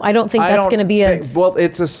 Do you know? I don't think that's going to be well,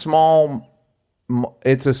 it's a small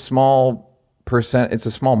percent. It's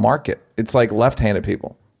a small market. It's like left-handed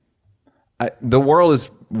people. The world is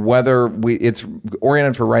it's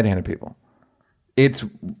oriented for right-handed people. It's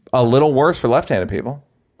a little worse for left-handed people.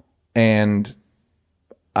 And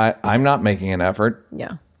I'm not making an effort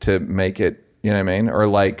to make it, you know what I mean? Or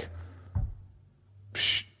like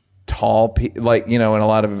tall people, like, you know, and a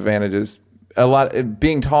lot of advantages.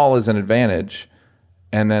 Being tall is an advantage.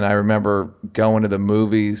 And then I remember going to the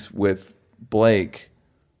movies with Blake,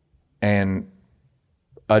 and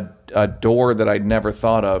a door that I'd never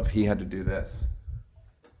thought of, he had to do this.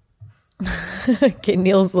 Okay,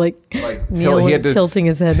 Neil's he had to tilting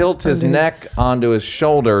his head, tilt his neck onto his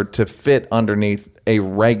shoulder to fit underneath a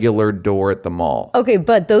regular door at the mall. Okay,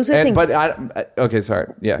 but those are things. But okay,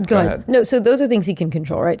 sorry. Yeah, go ahead. No, so those are things he can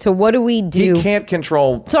control, right? So what do we do? He can't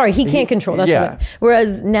control. Sorry, he can't control. That's what I mean.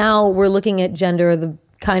 Whereas now we're looking at gender. The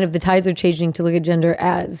tides are changing to look at gender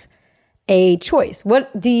as a choice.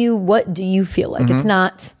 What do you feel like? It's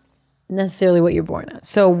not necessarily what you're born as.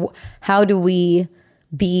 So how do we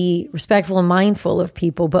be respectful and mindful of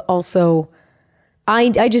people, but also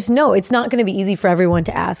I just know it's not going to be easy for everyone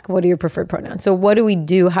to ask, what are your preferred pronouns? So what do we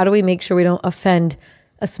do? How do we make sure we don't offend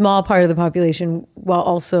a small part of the population while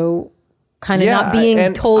also kind of not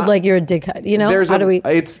being told like you're a dickhead? You know,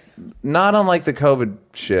 it's not unlike the COVID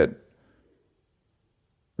shit.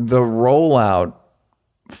 The rollout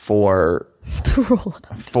for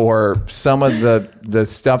some of the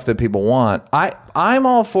stuff that people want, I'm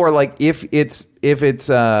all for, like, if it's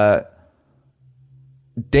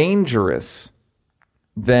dangerous,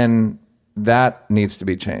 then that needs to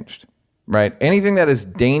be changed, right? Anything that is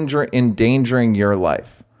endangering your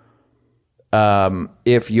life,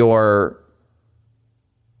 if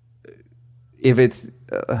it's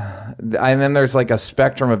and then there's like a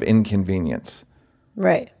spectrum of inconvenience,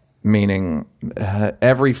 right? Meaning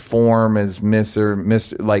every form is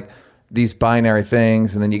Mr. Like these binary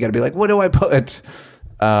things, and then you got to be like, what do I put?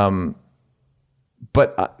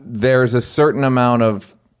 But there's a certain amount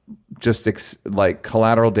of just like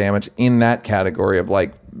collateral damage in that category of,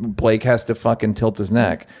 like, Blake has to fucking tilt his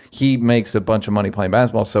neck. He makes a bunch of money playing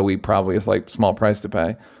basketball, so he probably is like small price to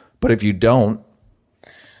pay. But if you don't,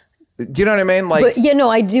 do you know what I mean? Like,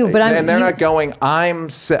 I do. But they're not going, I'm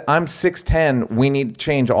 6'10", we need to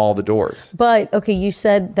change all the doors. But okay, you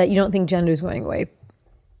said that you don't think gender is going away.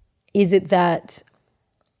 Is it that?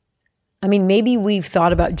 I mean, maybe we've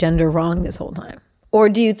thought about gender wrong this whole time. Or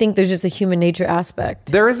do you think there's just a human nature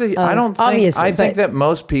aspect? There is I think that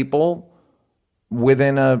most people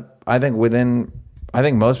I think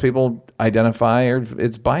most people identify, or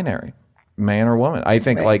it's binary, man or woman. I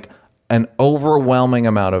think like an overwhelming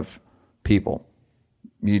amount of people,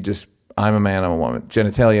 I'm a man, I'm a woman.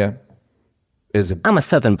 Genitalia I'm a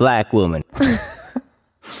Southern black woman.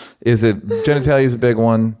 Genitalia is a big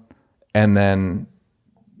one, and then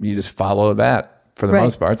you just follow that. For the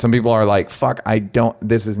most part, some people are like, "Fuck,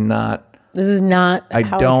 this is not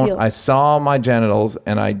I saw my genitals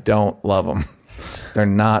and I don't love them. They're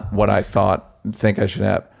not what I think I should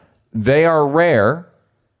have." They are rare,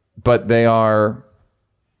 but they are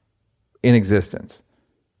in existence.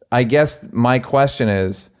 I guess my question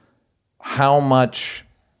is, how much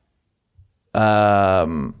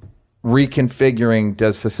reconfiguring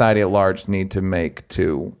does society at large need to make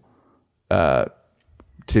to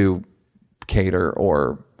cater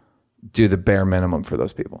or do the bare minimum for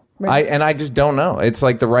those people? Right. I just don't know. It's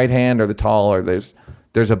like the right hand or the tall, or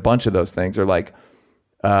there's a bunch of those things. Or like,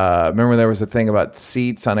 remember there was a thing about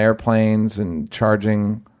seats on airplanes and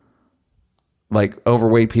charging, like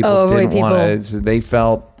overweight people didn't want it. They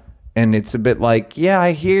felt, and it's a bit like, yeah,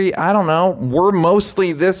 I hear you. I don't know. We're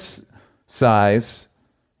mostly this size.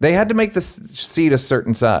 They had to make the seat a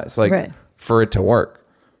certain size, like for it to work.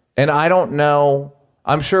 And I don't know.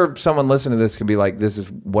 I'm sure someone listening to this could be like, this is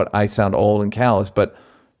what I sound old and callous, but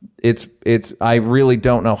I really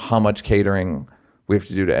don't know how much catering we have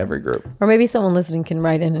to do to every group. Or maybe someone listening can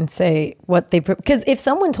write in and say what they, because if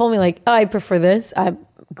someone told me like, oh, I prefer this,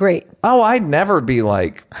 great. Oh, I'd never be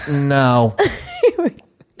like, no.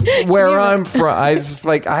 Where I'm from, I just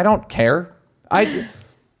like, I don't care.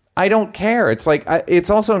 I don't care. It's like, it's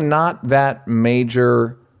also not that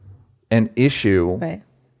major an issue. Right.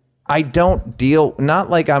 I don't deal, not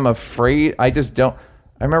like I'm afraid. I just don't.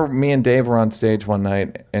 I remember me and Dave were on stage one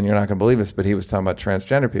night, and you're not going to believe this, but he was talking about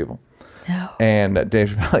transgender people. No. And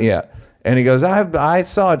Dave Chappelle, yeah. And he goes, I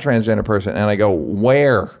saw a transgender person. And I go,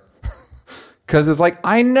 where? Because it's like,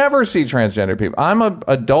 I never see transgender people. I'm an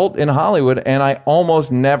adult in Hollywood, and I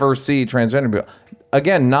almost never see transgender people.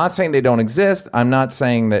 Again, not saying they don't exist. I'm not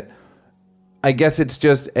saying that. I guess it's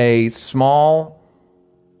just a small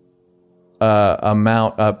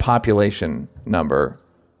population number.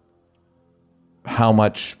 How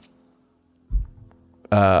much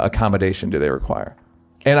accommodation do they require?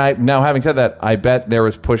 And now, having said that, I bet there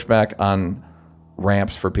was pushback on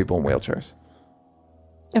ramps for people in wheelchairs.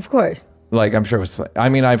 Of course. Like, I'm sure it was. I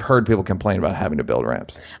mean, I've heard people complain about having to build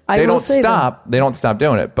ramps. They don't stop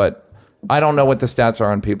doing it, but I don't know what the stats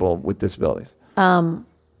are on people with disabilities.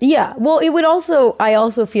 Yeah. Well, it would also, I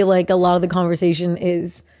also feel like a lot of the conversation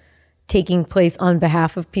is taking place on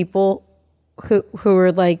behalf of people who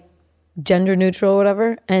are like gender neutral or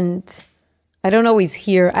whatever. And I don't always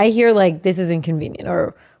I hear like, this is inconvenient,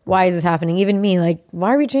 or why is this happening? Even me, like,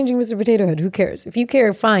 why are we changing Mr. Potato Head? Who cares? If you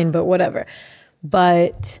care, fine, but whatever.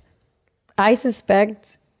 But I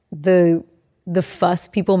suspect the fuss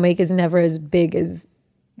people make is never as big as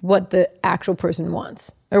what the actual person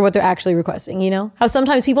wants or what they're actually requesting. You know how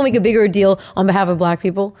sometimes people make a bigger deal on behalf of Black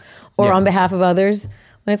people or on behalf of others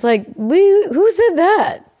when it's like, who said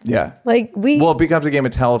that? Yeah, like well, it becomes a game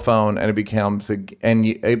of telephone, and it becomes a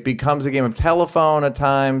game of telephone at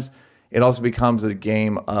times. It also becomes a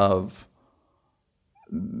game of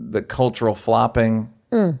the cultural flopping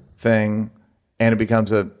thing, and it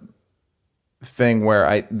becomes a thing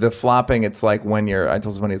where the flopping, it's like when I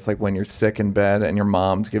told somebody, it's like when you're sick in bed and your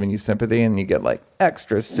mom's giving you sympathy and you get like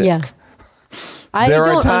extra sick. Yeah. I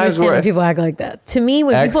don't understand when people act like that. To me,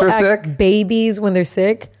 when people act sick? Babies when they're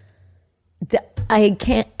sick,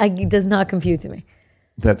 it does not compute to me.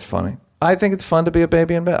 That's funny. I think it's fun to be a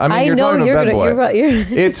baby in bed. I mean, You're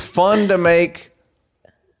it's fun to make.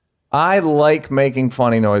 I like making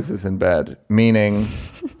funny noises in bed, meaning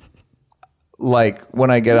like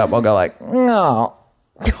when I get up, I'll go like, no.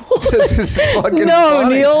 This is fucking no,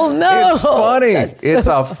 funny. Neil, no. It's funny. It's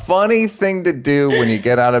a funny thing to do when you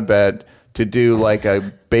get out of bed, to do like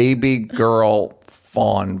a baby girl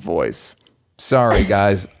fawn voice. Sorry,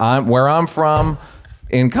 guys. Where I'm from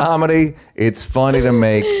in comedy, it's funny to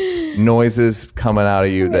make noises coming out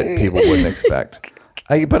of you that people wouldn't expect.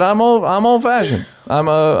 But I'm old fashioned. I'm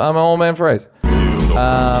an old man phrase.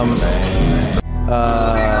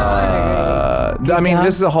 I mean,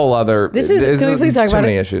 this is a whole other. Can we please talk about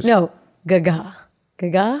many it? Issues. No, Gaga.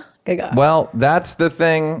 Well, that's the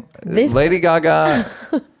thing. Lady Gaga.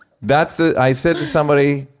 I said to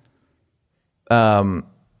somebody.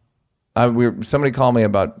 Somebody called me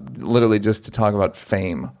about literally just to talk about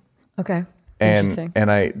fame. Okay.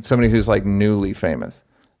 And somebody who's like newly famous,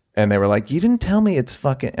 and they were like, "You didn't tell me it's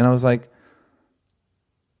fucking," and I was like,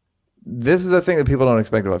 "This is the thing that people don't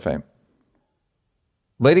expect about fame."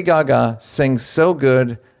 Lady Gaga sings so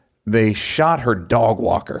good, they shot her dog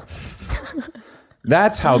walker.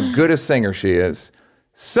 That's how good a singer she is.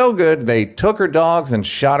 So good, they took her dogs and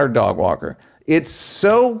shot her dog walker. It's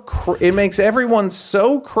so it makes everyone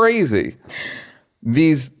so crazy.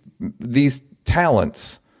 These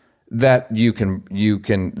talents that you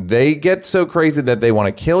can they get so crazy that they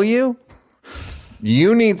want to kill you.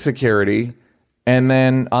 You need security. And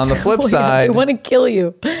then on the flip side, they want to kill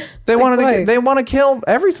you. They want to kill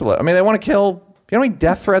every celebrity. I mean, they want to kill. You know how many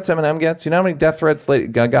death threats Eminem gets? You know how many death threats Lady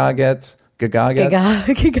Gaga gets? Gaga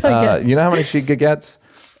gets. You know how many she gets?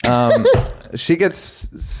 She gets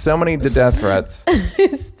so many death threats.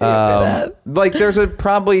 Like there's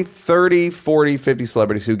probably 30, 40, 50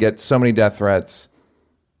 celebrities who get so many death threats.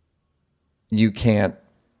 You can't.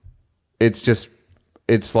 It's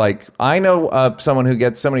like, I know someone who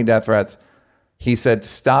gets so many death threats. He said,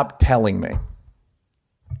 "Stop telling me.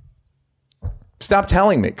 Stop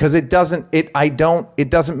telling me, because it doesn't make.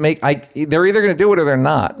 They're either going to do it or they're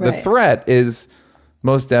not." Right. The threat is,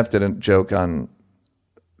 Mos Def did a joke on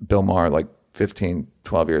Bill Maher like 15,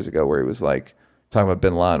 12 years ago where he was like talking about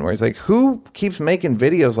Bin Laden, where he's like, "Who keeps making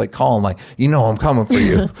videos like calling like, I'm coming for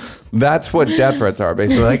you?" That's what death threats are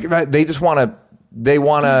basically. Like they just want to.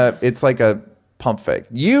 It's like a pump fake.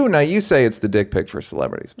 You say it's the dick pic for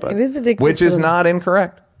celebrities, but it is the dick pic, which is not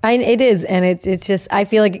incorrect. It is, and it's just, I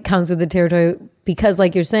feel like it comes with the territory because,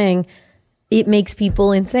 like you're saying, it makes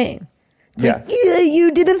people insane. It's like, yeah,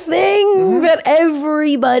 you did a thing that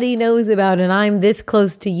everybody knows about, and I'm this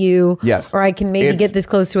close to you. Yes. Or I can maybe get this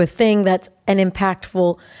close to a thing that's an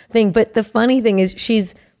impactful thing. But the funny thing is,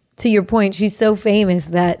 she's, to your point, she's so famous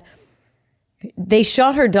that they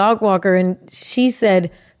shot her dog walker, and she said,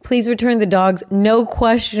 please return the dogs, no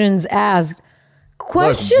questions asked.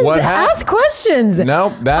 Questions? Look, ask questions.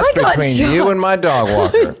 No, that's between you and my dog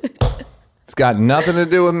walker. It's got nothing to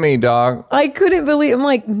do with me, dog. I couldn't believe. I'm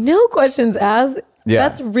like, no questions asked. Yeah.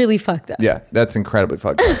 That's really fucked up. Yeah, that's incredibly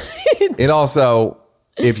fucked up. It also,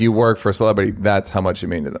 if you work for a celebrity, that's how much you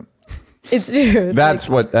mean to them. It's true. It's That's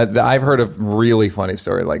what I've heard of. Really funny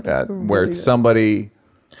story like that, really where good. somebody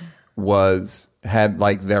had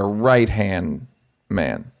like their right hand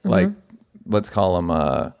man, like let's call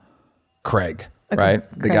him Craig, right?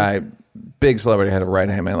 The Craig. guy, big celebrity, had a right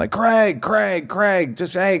hand man, like Craig.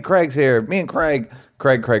 Just hey, Craig's here. Me and Craig.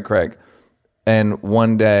 And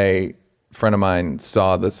one day, a friend of mine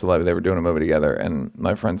saw the celebrity. They were doing a movie together, and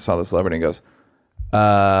my friend saw the celebrity and goes,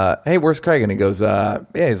 hey, where's Craig? And he goes, yeah,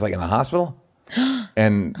 he's like in the hospital.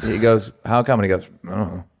 And he goes, how come? And he goes, I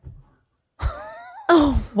don't know.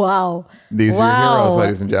 wow. These are your heroes,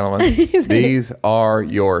 ladies and gentlemen. These are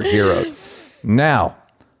your heroes. Now,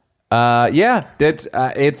 yeah, it's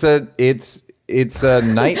a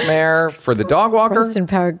nightmare for the dog walker. Rest in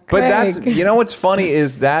power, But that's, Craig. you know what's funny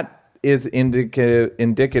is that is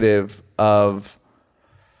indicative of,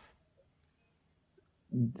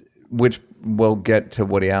 which we'll get to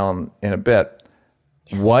Woody Allen in a bit,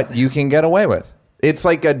 what you can get away with. It's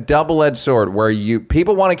like a double-edged sword where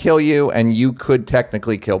people want to kill you, and you could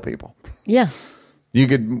technically kill people. Yeah. You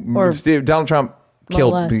could. Donald Trump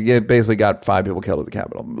killed. Molest. Basically, got 5 people killed at the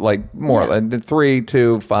Capitol. Like more, like 3,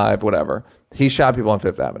 2, 5, whatever. He shot people on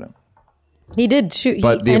Fifth Avenue. He did shoot.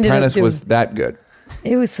 But The Apprentice was that good.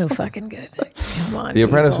 It was so fucking good. Come on. The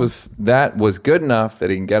Apprentice was good enough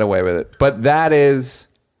that he can get away with it. But that's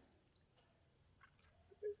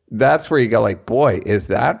where you go like, boy,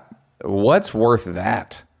 what's worth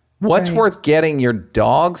that? What's Right. worth getting your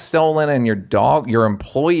dog stolen and your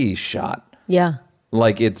employee shot? Yeah.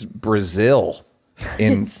 Like it's Brazil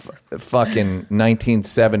in fucking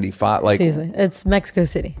 1975. Like, Seriously. It's Mexico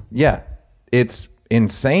City. yeah, it's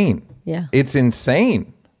insane. Yeah. It's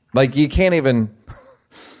insane. Like you can't even.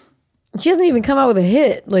 She hasn't even come out with a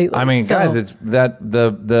hit lately. I mean, so- guys, it's that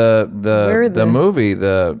the movie,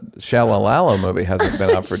 the Shalalala movie hasn't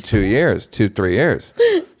been out for 3 years.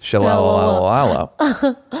 Shalalala.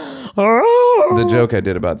 The joke I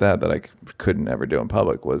did about that I couldn't ever do in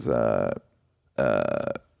public was I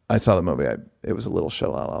saw the movie. It was a little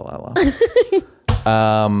shalalala.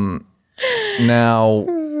 Now,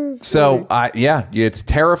 so it's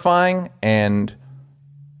terrifying, and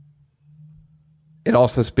it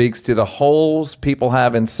also speaks to the holes people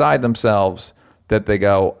have inside themselves that they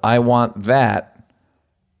go, I want that,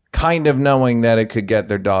 kind of knowing that it could get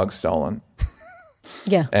their dog stolen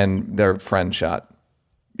Yeah. and their friend shot.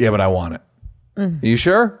 Yeah, but I want it. You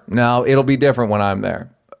sure? No, it'll be different when I'm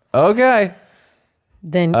there. Okay.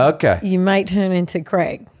 Then you might turn into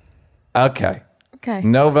Craig. Okay. Okay.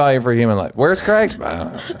 No value for human life. Where's Craig? I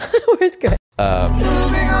don't know. Where's Craig?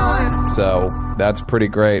 So that's pretty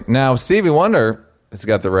great. Now, Stevie Wonder has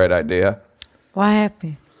got the right idea. Why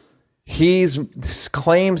happy? He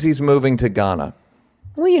claims he's moving to Ghana.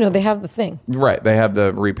 Well, they have the thing. Right. They have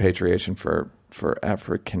the repatriation for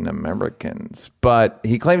African Americans. But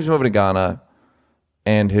he claims he's moving to Ghana,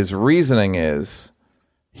 and his reasoning is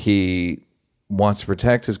he wants to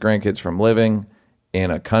protect his grandkids from living in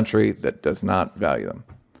a country that does not value them.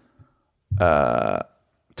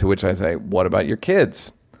 To which I say, what about your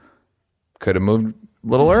kids? Could have moved a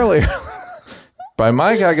little earlier. By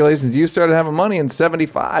my calculations, you started having money in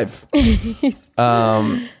 75.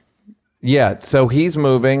 Yeah, so he's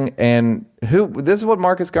moving, and this is what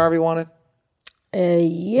Marcus Garvey wanted?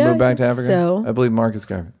 Yeah. Move back to Africa? So I believe Marcus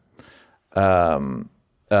Garvey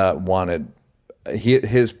wanted,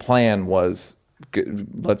 his plan was,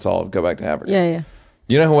 let's all go back to Africa. yeah.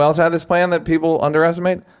 You know who else had this plan that people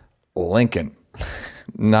underestimate? Lincoln.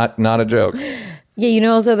 Not a joke. Yeah,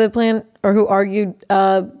 also the plan, or who argued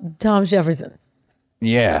Thomas Jefferson.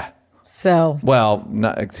 Yeah. So Well,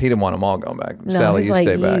 he didn't want them all going back. No, Sally, he's you like,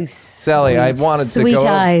 stay you back. Sally, I wanted to sweet go.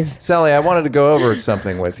 eyes. Sally, I wanted to go over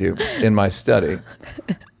something with you in my study.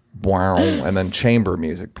 Wow, and then chamber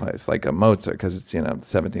music plays like a Mozart because it's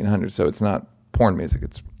 1700, so it's not porn music.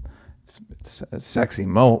 It's a sexy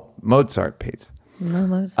Mozart piece.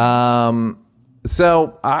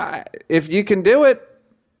 So if you can do it,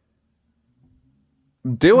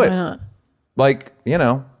 do it. why not? Like,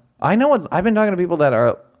 I know I've been talking to people that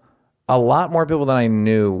are a lot more people than I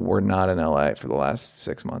knew were not in LA for the last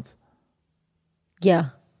 6 months. Yeah.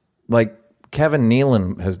 Like Kevin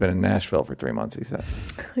Nealon has been in Nashville for 3 months, he said.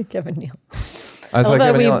 Kevin Neal. I was I like,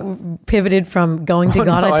 love that Kevin we pivoted from going to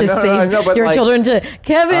Ghana no, to I know, save but your like, children to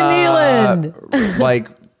Kevin Nealon. like,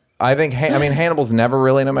 I think, Hannibal's never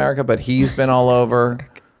really in America, but he's been all over.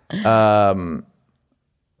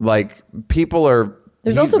 Like, people are...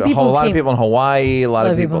 There's also people a who lot of came- people in Hawaii, a lot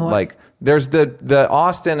of people in Hawaii. like... There's the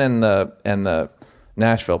Austin and the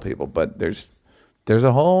Nashville people, but there's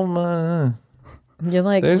a whole... You're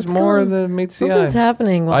like, There's what's more going- than meets the eye. Something's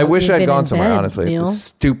happening. While I wish you've I'd been gone in somewhere, bed, honestly, Neil. if this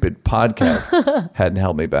stupid podcast hadn't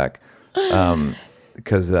held me back.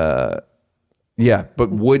 Because, yeah,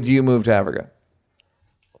 but would you move to Africa?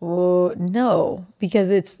 Well, no,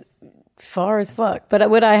 because it's far as fuck. But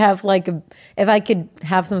would I have if I could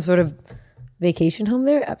have some sort of vacation home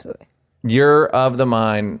there? Absolutely. You're of the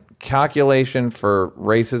mind, calculation for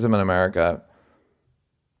racism in America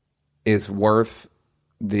is worth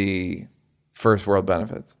the first world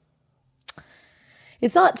benefits.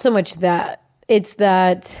 It's not so much that. It's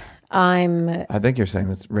that I think you're saying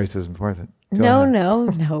that racism's worth it.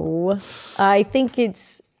 No. I think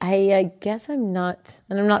it's, I guess I'm not,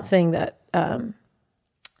 and I'm not saying that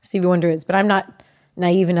Stevie Wonder is, but I'm not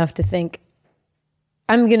naive enough to think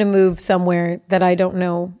I'm going to move somewhere that I don't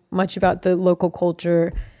know much about the local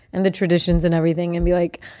culture and the traditions and everything and be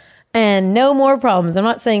like, and no more problems. I'm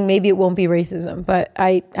not saying maybe it won't be racism, but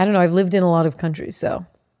I don't know. I've lived in a lot of countries, so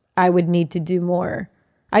I would need to do more.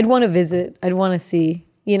 I'd want to visit. I'd want to see,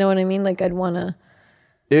 you know what I mean? Like I'd want to.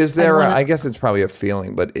 Is there, I guess it's probably a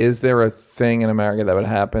feeling, but is there a thing in America that would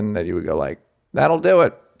happen that you would go like, that'll do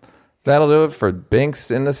it. That'll do it for Binks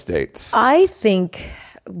in the States. I think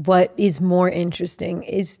what is more interesting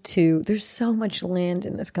is there's so much land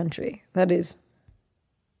in this country that is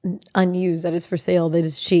unused, that is for sale, that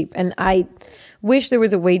is cheap. And I wish there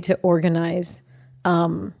was a way to organize,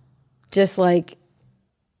 just like,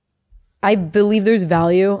 I believe there's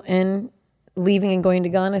value in leaving and going to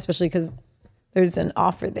Ghana, especially because there's an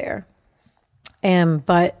offer there.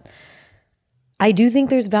 But I do think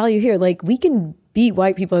there's value here. Like we can beat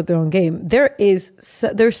white people at their own game. There's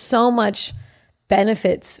so much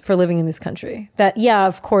benefits for living in this country that, yeah,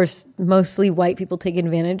 of course, mostly white people take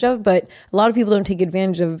advantage of, but a lot of people don't take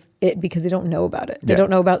advantage of it because they don't know about it. They don't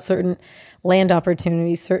know about certain land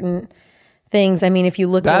opportunities, certain things. I mean, if you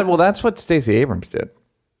look at... Well, that's what Stacey Abrams did.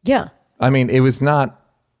 Yeah. I mean, it was not...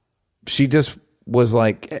 She just was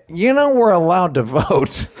like, we're allowed to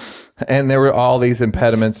vote. And there were all these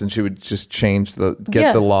impediments and she would just get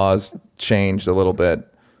the laws changed a little bit.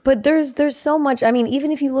 But there's so much. I mean,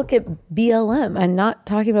 even if you look at BLM, I'm not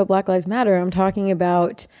talking about Black Lives Matter. I'm talking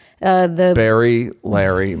about the Barry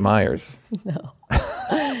Larry Myers. No.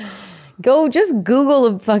 Go just Google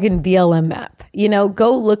a fucking BLM map.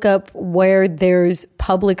 Go look up where there's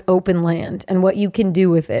public open land and what you can do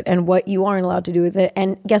with it and what you aren't allowed to do with it.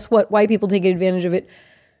 And guess what? White people take advantage of it.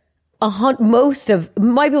 White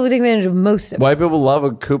people take advantage of most of it. White people love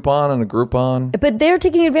a coupon and a Groupon. But they're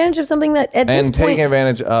taking advantage of something that at this point... And taking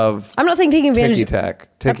advantage of... I'm not saying taking advantage...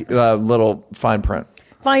 Ticky-tack. Little fine print.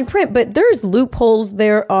 Fine print, but there's loopholes.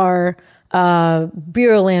 There are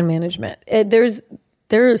Bureau of Land Management. There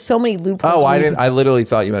are so many loopholes. Oh, I literally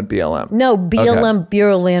thought you meant BLM. No, BLM, Okay.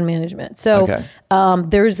 Bureau of Land Management. So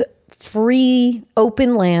there's free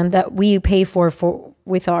open land that we pay for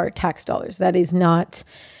with our tax dollars. That is not...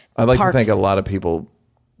 I'd like parks. to think a lot of people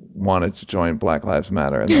wanted to join Black Lives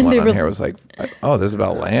Matter, and the one on here was like, "Oh, this is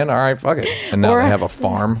about land. All right, fuck it." And now they have a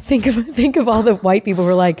farm. Think of all the white people who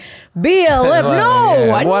were like, BLM.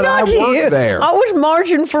 Yeah, what, not I worked here. there. I was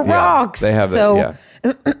marching for rocks. They have so.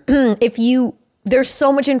 Yeah. There's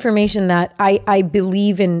so much information that I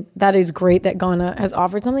believe in. That is great that Ghana has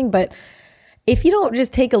offered something, but if you don't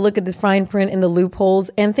just take a look at this fine print and the loopholes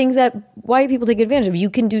and things that white people take advantage of, you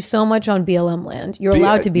can do so much on BLM land. You're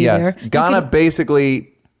allowed to be there. Ghana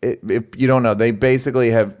basically, if you don't know, they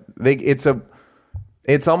basically have,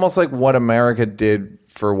 it's almost like what America did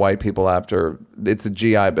for white people after it's a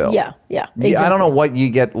GI Bill. Yeah. Exactly. I don't know what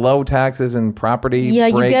you get, low taxes and property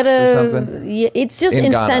breaks you get or something. Yeah, it's just in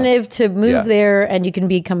incentive Ghana. to move there and you can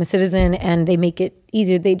become a citizen and they make it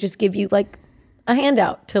easier. They just give you like a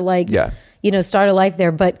handout to start a life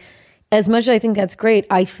there. But as much as I think that's great,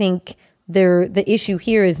 I think the issue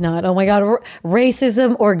here is not, oh my God,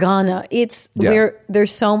 racism or Ghana. It's where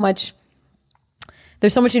there's so much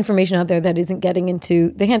information out there that isn't getting into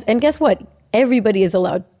the hands. And guess what? Everybody is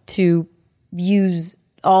allowed to use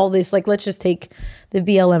all this. Like, let's just take the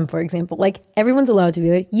BLM, for example. Like, everyone's allowed to be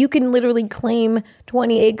there. You can literally claim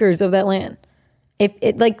 20 acres of that land. If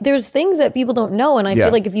it, like, there's things that people don't know, and I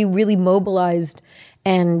feel like if you really mobilized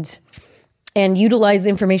and utilize the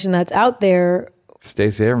information that's out there.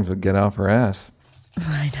 Stacey Abrams would get off her ass.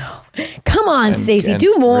 I know. Come on, Stacey,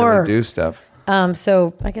 do more. Really do stuff.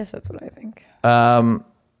 So I guess that's what I think. All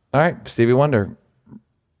right, Stevie Wonder,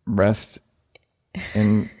 rest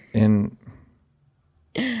in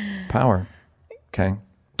power. Okay.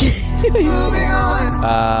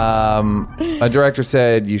 A director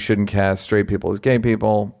said you shouldn't cast straight people as gay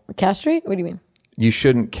people. Castrate? What do you mean? You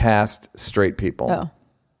shouldn't cast straight people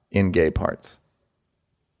in gay parts.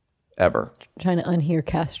 Ever. I'm trying to unhear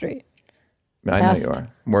castrate. I know you are.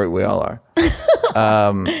 We all are.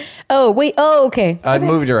 Okay. A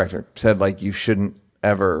movie director said, like, you shouldn't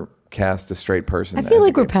ever cast a straight person. I feel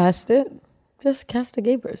like we're past it. Just cast a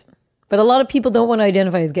gay person. But a lot of people don't want to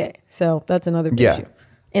identify as gay. So that's another issue.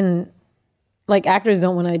 And like actors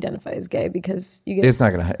don't want to identify as gay because you get... It's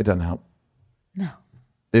not going to... It doesn't help. No.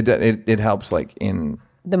 It helps like in...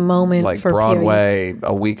 The moment like for Broadway,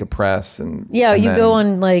 a week of press. And you then, go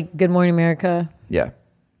on like Good Morning America. Yeah.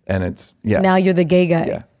 And it's... Now you're the gay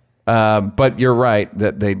guy. Yeah. But you're right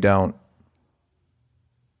that they don't...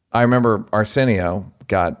 I remember Arsenio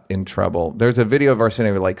got in trouble. There's a video of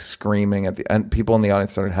Arsenio like screaming at and people in the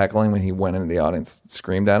audience started heckling when he went into the audience,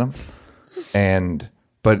 screamed at him.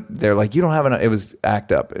 But they're like, you don't have enough. It was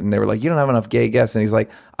ACT UP. And they were like, you don't have enough gay guests. And he's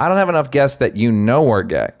like, I don't have enough guests that you know are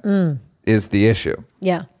gay is the issue.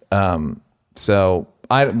 Yeah. So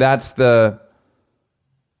that's the...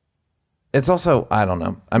 It's also, I don't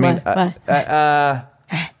know. I mean,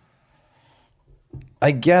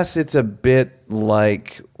 I guess it's a bit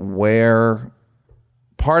like where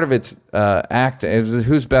part of it's acting is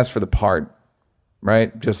who's best for the part,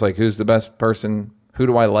 right? Just like who's the best person, who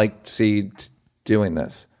do I like to see doing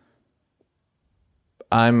this?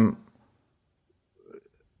 If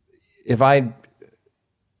I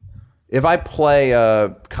play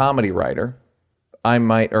a comedy writer, I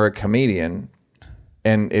might, or a comedian,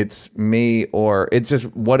 and it's me, or it's just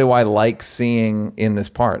what do I like seeing in this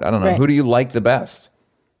part? I don't know. Right. Who do you like the best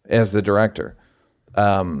as the director?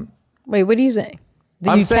 Wait, what are you saying?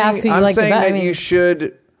 I'm saying that you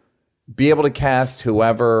should be able to cast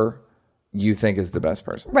whoever you think is the best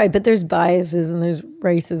person. Right, but there's biases and there's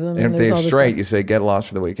racism. And if there's they're all straight, this you say, get lost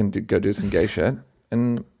for the weekend, go do some gay shit,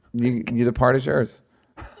 and the part is yours.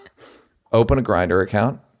 Open a Grindr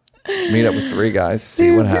account, meet up with 3 guys, see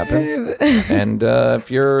what happens, and if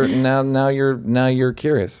you're now you're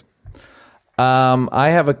curious. I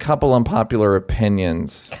have a couple unpopular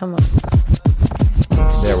opinions. Come on.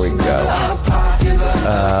 There we go.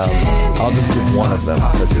 I'll just do one of them.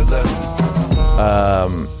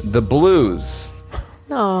 The blues.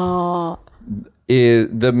 Aww. Is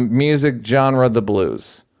the music genre the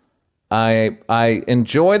blues. I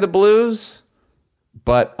enjoy the blues,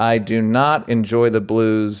 but I do not enjoy the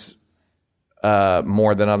blues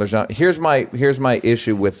more than other genres. Here's my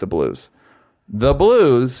issue with the blues. The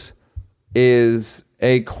blues is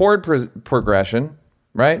a chord progression,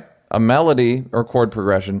 right? A melody or chord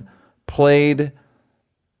progression played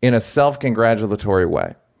in a self-congratulatory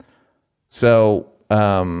way. So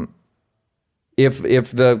if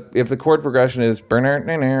the chord progression is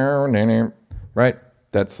right,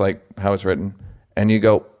 that's like how it's written, and you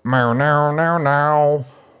go now,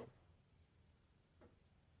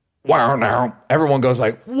 wow, now everyone goes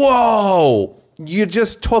like, whoa, you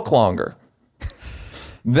just took longer.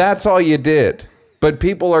 That's all you did. But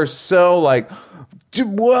people are so like,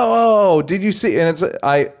 whoa, did you see? And it's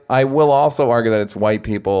I will also argue that it's white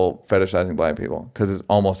people fetishizing black people, because it's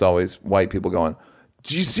almost always white people going,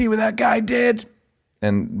 did you see what that guy did?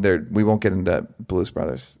 And we won't get into Blues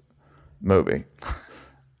Brothers movie.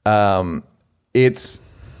 It's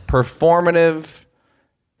performative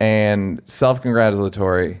and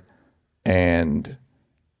self-congratulatory, and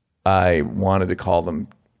I wanted to call them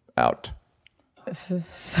out.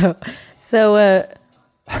 So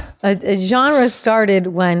a genre started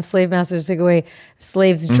when slave masters took away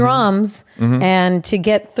slaves' drums, and to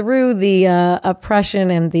get through the oppression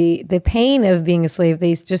and the pain of being a slave,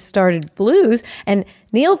 they just started blues. And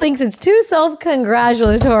Neil thinks it's too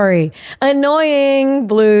self-congratulatory. Annoying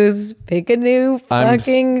blues. Pick a new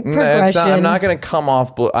fucking progression. I'm not going to come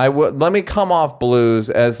off blues. Let me come off blues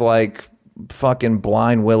as like fucking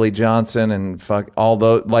Blind Willie Johnson and fuck all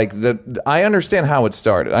those. Like I understand how it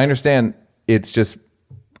started. I understand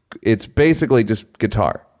it's basically just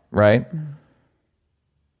guitar, right?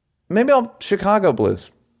 Maybe Chicago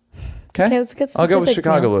blues. Okay, let's get specific. I'll go with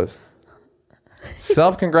Chicago blues.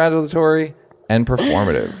 Self-congratulatory and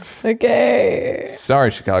performative. Okay. Sorry,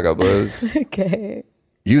 Chicago blues. Okay.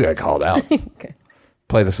 You got called out. Okay.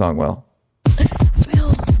 Play the song well.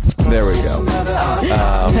 There we go.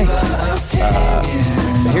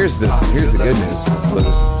 Here's the good news,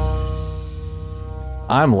 Liz.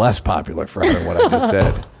 I'm less popular for having what I just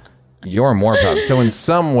said. You're more popular. So in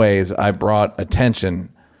some ways, I brought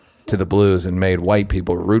attention to the blues and made white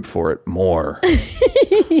people root for it more.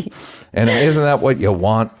 And isn't that what you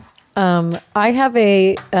want? I have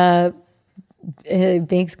a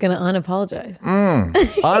Bank's gonna unapologize. An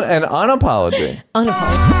unapology.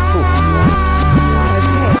 Unapologize.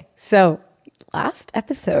 Okay. So last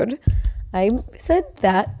episode, I said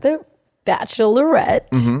that the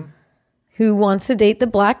Bachelorette, who wants to date the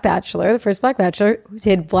Black Bachelor, the first Black Bachelor, who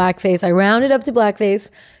did blackface. I rounded up to blackface.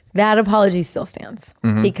 That apology still stands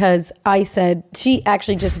because I said she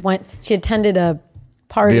actually just went. She attended a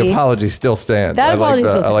party. The apology still stands. I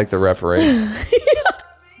like the referee.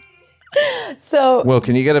 So, Will,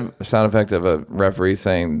 can you get a sound effect of a referee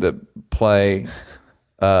saying the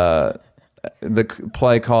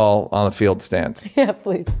play call on the field stands? yeah,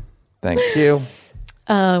 please. Thank you.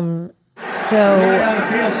 So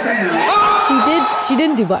she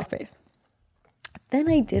didn't do blackface. Then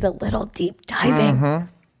I did a little deep diving,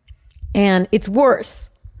 and it's worse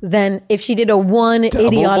than if she did a one Double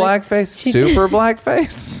idiotic blackface, super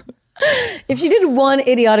blackface. If she did one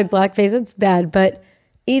idiotic blackface, it's bad. But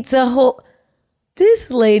it's a whole. This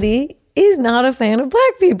lady is not a fan of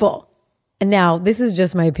black people. And now this is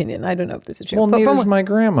just my opinion. I don't know if this is true. Well, but neither's my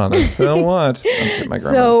grandmother. So what?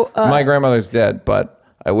 My grandmother's dead, but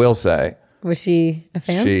I will say, was she a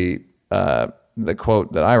fan? The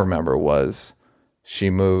quote that I remember was, she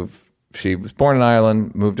was born in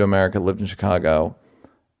Ireland, moved to America, lived in Chicago,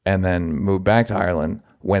 and then moved back to Ireland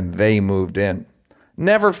when they moved in.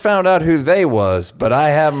 Never found out who they was, but I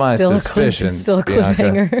have my suspicions. Still a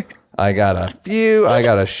cliffhanger. I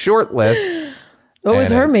got a short list. What was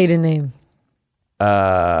her maiden name? Do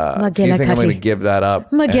you think I'm going to give that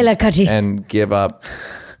up? McGillicuddy. And give up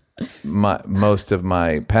most of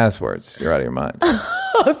my passwords? You're out of your mind.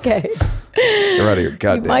 Okay. You're out of your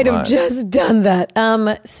goddamn mind. You might have just done that.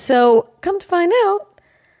 So come to find out,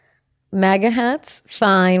 MAGA hats,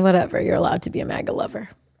 fine, whatever. You're allowed to be a MAGA lover.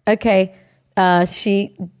 Okay.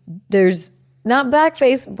 There's not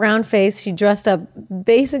blackface, brown face. She dressed up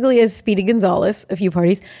basically as Speedy Gonzalez a few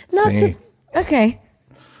parties.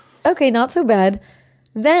 Okay, not so bad.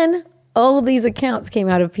 Then all these accounts came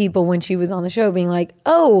out of people when she was on the show being like,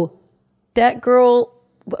 oh, that girl,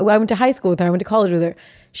 I went to high school with her, I went to college with her.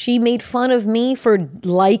 She made fun of me for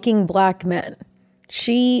liking black men.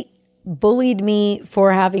 She bullied me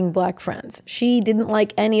for having black friends. She didn't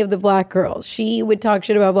like any of the black girls. She would talk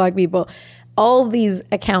shit about black people. All these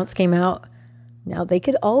accounts came out. Now, they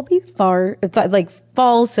could all be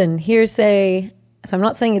false and hearsay. So I'm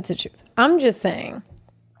not saying it's the truth. I'm just saying,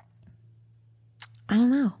 I don't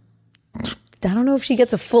know. I don't know if she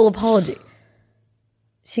gets a full apology.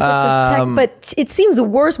 She gets a tech, but it seems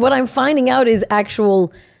worse. What I'm finding out is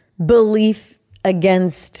actual belief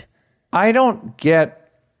against. I don't get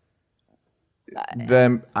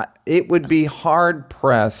them. It would be hard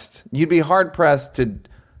pressed. You'd be hard pressed to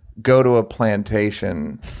go to a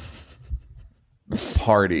plantation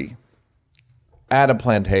party at a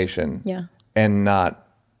plantation, and not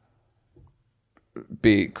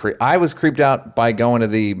be. I was creeped out by going to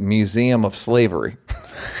the Museum of Slavery.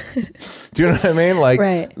 Do you know what I mean? Like,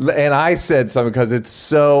 right. And I said something because it's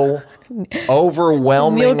so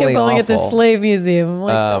overwhelmingly Neil kept calling awful. It the Slave Museum.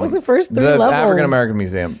 Like, that was the first three levels. The African American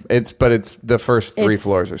Museum. It's the first three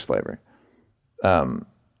floors are slavery.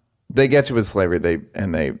 They get you with slavery.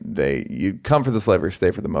 You come for the slavery,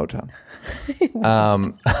 stay for the Motown.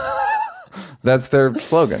 That's their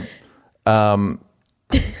slogan.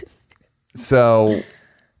 So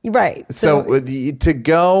right. So to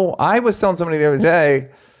go, I was telling somebody the other day,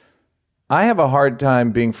 I have a hard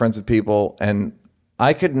time being friends with people, and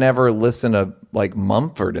I could never listen to like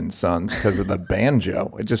Mumford and Sons because of the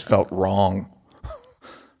banjo. It just felt wrong.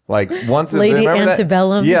 Like once, Lady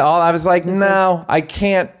Antebellum. Yeah, I was like, no, I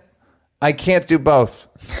can't do both.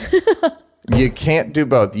 You can't do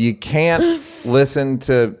both. You can't listen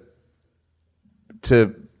to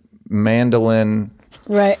mandolin.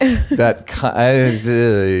 Right. You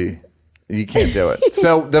can't do it.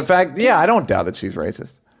 So the fact, I don't doubt that she's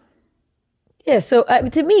racist. Yeah. So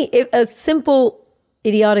to me, a simple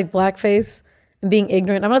idiotic blackface and being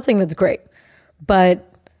ignorant, I'm not saying that's great,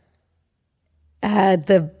 but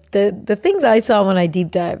the things I saw when I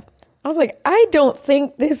deep dived, I was like, I don't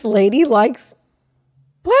think this lady likes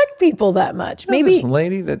black people that much. Maybe this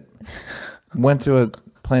lady that went to a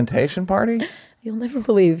plantation party. You'll never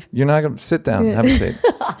believe. You're not gonna sit down, have a seat.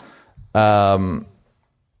 I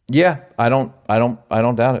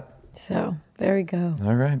don't doubt it. So there we go.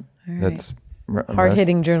 All right. That's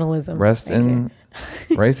hard-hitting journalism. Rest in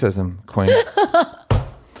racism, queen.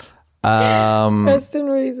 Rest in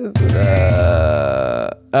racism.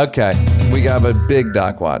 Okay, we got a big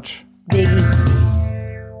doc watch.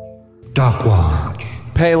 Biggie. Doc watch.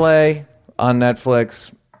 Pele on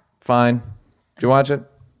Netflix. Fine. Did you watch it?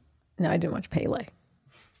 No, I didn't watch Pele.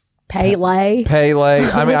 Pele.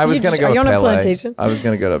 I mean, I was going to go Are with you on Pele. a plantation? I was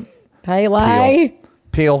going to go to Pele.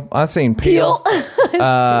 Peel. I've seen Peel.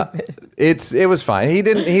 It was fine.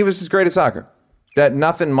 He was as great at soccer. That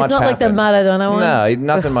nothing much It's not happened. like the Maradona one? No,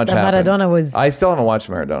 nothing much the happened. Maradona was... I still haven't watched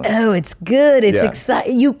Maradona. Oh, it's good. It's Yeah.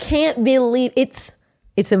 exciting. You can't believe... It's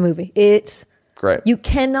a movie. It's... Great. You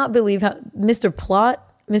cannot believe how... Mr. Plot,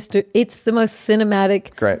 it's the most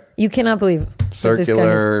cinematic... Great. You cannot believe... what this guy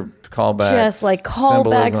Circular callbacks. just like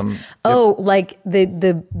callbacks. Symbolism. Oh, like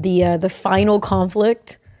the final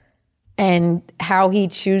conflict and how he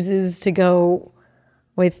chooses to go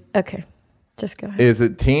with. Okay, just go ahead. Is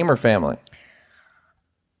it team or family?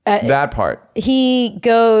 That part. He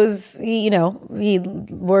goes. He's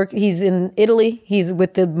in Italy. He's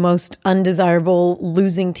with the most undesirable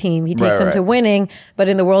losing team. He takes them to winning, but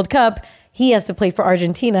in the World Cup, he has to play for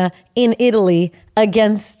Argentina in Italy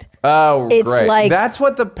against. Oh, It's great. like- That's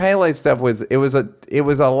what the Pele stuff was. It was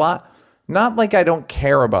a lot. Not like I don't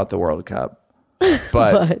care about the World Cup,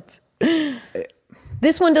 but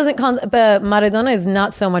This one doesn't. But Maradona is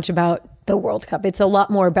not so much about the World Cup. It's a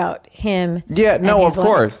lot more about him. yeah, and no, his of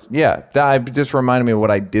course, yeah. That just reminded me of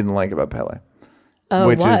what I didn't like about Pele,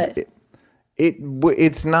 which what? is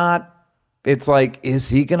it's not. It's like, is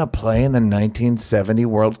he gonna play in the 1970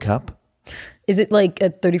 World Cup? Is it like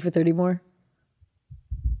a 30 for 30 more?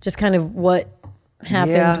 Just kind of what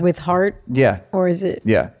happened Yeah. with Hart? Yeah, Or is it?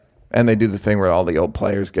 yeah. And they do the thing where all the old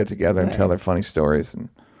players get together and tell their funny stories, and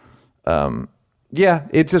yeah,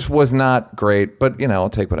 it just was not great. But I'll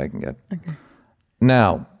take what I can get. Okay.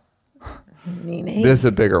 Now, Nee. this is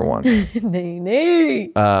a bigger one.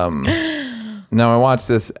 Nee. Now I watched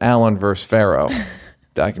this Alan vs. Pharaoh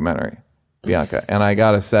documentary, Bianca, and I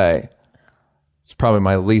gotta say, it's probably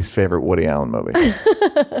my least favorite Woody Allen movie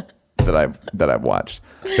that I've watched.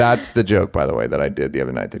 That's the joke, by the way, that I did the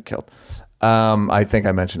other night that killed. I think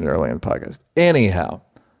I mentioned it earlier in the podcast. Anyhow,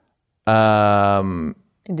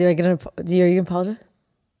 Do you apologize?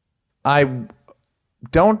 I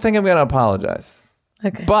don't think I'm going to apologize,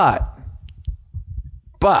 Okay. but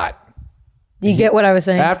You get what I was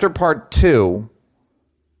saying? after part 2,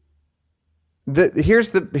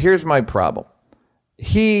 here's my problem.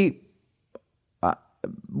 He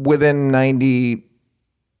within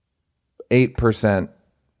 98%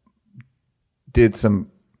 did some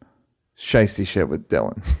shiesty shit with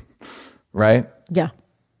Dylan, right? Yeah.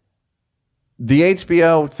 The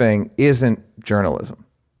HBO thing isn't journalism.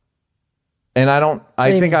 And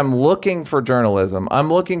I think I'm looking for journalism.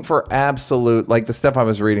 I'm looking for absolute, like the stuff I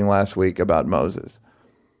was reading last week about Moses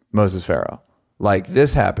Pharaoh. Like,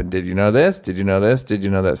 this happened. Did you know this? Did you know this? Did you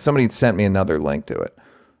know that? Somebody sent me another link to it.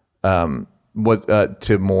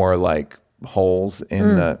 To more like holes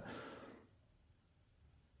in the.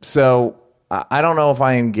 So I don't know if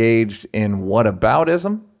I engaged in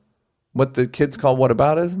whataboutism, what the kids call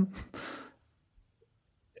whataboutism.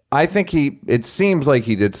 I think it seems like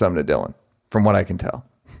he did something to Dylan, from what I can tell.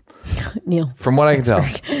 Neil. From what I can tell,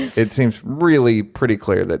 it seems really pretty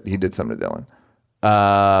clear that he did something to Dylan.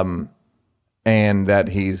 And that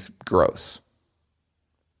he's gross.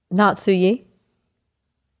 Not Suyi?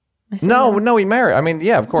 No, he married. I mean,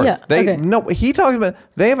 yeah, of course. Yeah, okay. He talks about,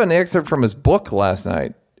 they have an excerpt from his book last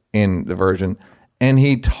night in the version, and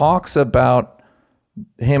he talks about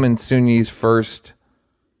him and Sunyi's first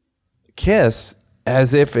kiss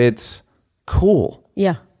as if it's cool.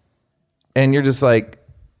 Yeah. And you're just like,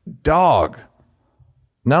 dog,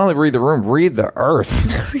 not only read the room, read the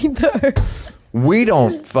earth. Read the earth. We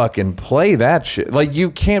don't fucking play that shit. Like, you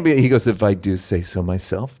can't be, he goes, if I do say so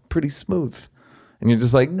myself, pretty smooth. And you're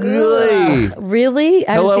just like, "Ugh. Really?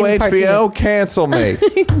 I haven't Hello, seen part two HBO, yet. cancel me."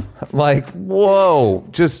 Like, whoa,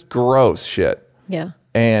 just gross shit. Yeah.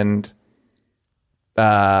 And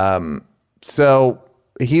so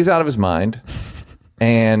he's out of his mind.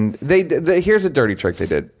 And here's a dirty trick they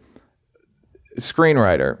did.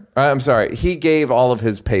 Screenwriter, I'm sorry, he gave all of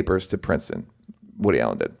his papers to Princeton. Woody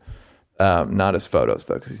Allen did. Not his photos,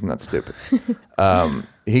 though, because he's not stupid.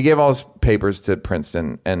 He gave all his papers to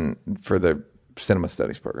Princeton and for the cinema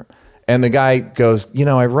studies program. And the guy goes,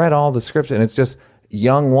 I read all the scripts, and it's just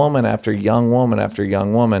young woman after young woman after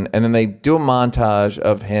young woman. And then they do a montage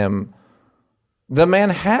of him. The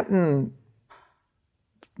Manhattan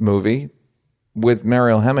movie with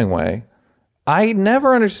Mariel Hemingway, I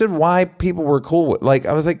never understood why people were cool with. Like,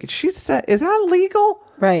 I was like, is that legal?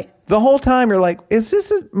 Right. The whole time you're like, is this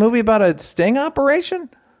a movie about a sting operation?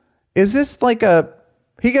 Is this like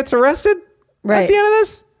he gets arrested right. at the end of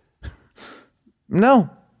this? No,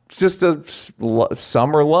 it's just a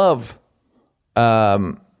summer love.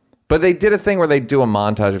 But they did a thing where they do a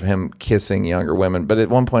montage of him kissing younger women. But at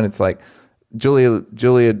one point it's like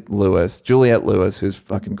Juliette Lewis, who's a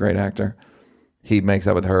fucking great actor. He makes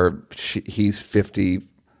out with her. He's 50.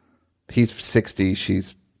 He's 60.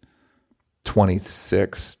 She's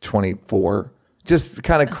 26, 24. Just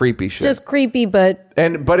kind of creepy shit. Just creepy, but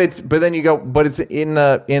then you go, but it's in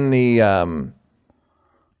the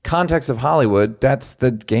context of Hollywood. That's the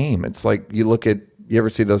game. It's like you ever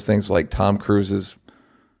see those things like Tom Cruise's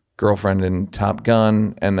girlfriend in Top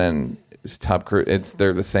Gun, and then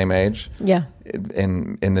they're the same age. Yeah.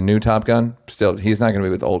 In the new Top Gun, still he's not going to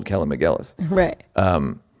be with old Kelly McGillis. Right.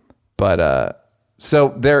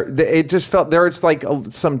 So it just felt it's like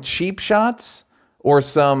some cheap shots or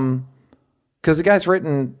some, because the guy's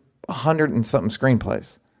written 100 and something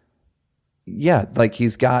screenplays. Yeah, like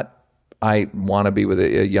he's got, I want to be with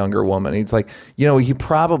a younger woman. He's like, he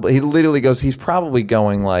literally goes, he's probably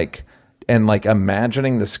going like, and like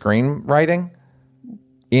imagining the screenwriting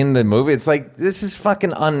in the movie. It's like, this is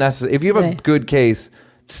fucking unnecessary. If you have a good case,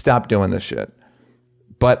 stop doing this shit.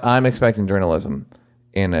 But I'm expecting journalism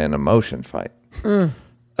in an emotion fight. So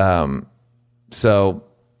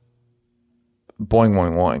boing,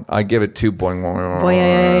 boing, boing. I give it 2 boing, boing,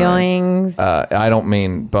 boings. I don't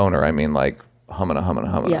mean boner. I mean like humana.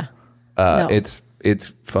 Yeah. No.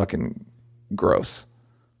 It's fucking gross.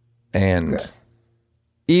 And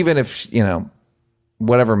even if,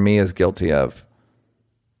 whatever Mia's guilty of,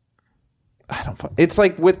 it's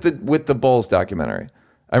like with the Bulls documentary.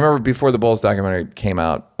 I remember before the Bulls documentary came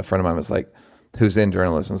out, a friend of mine was like, who's in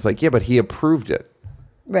journalism, was like, yeah, but he approved it.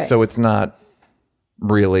 Right. So it's not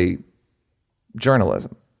really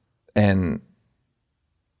journalism. And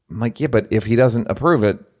I'm like, yeah, but if he doesn't approve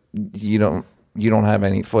it, you don't have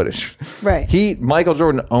any footage. Right. Michael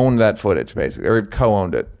Jordan owned that footage basically, or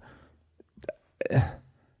co-owned it.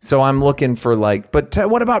 So I'm looking for like, but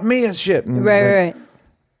what about Mia's shit? And right.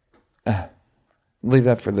 Leave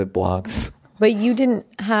that for the blogs. But you didn't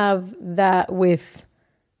have that with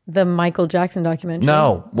the Michael Jackson documentary.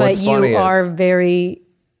 No. But you are very,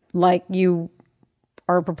 like, you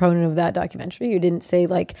are a proponent of that documentary. You didn't say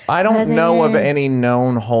like, I don't know of any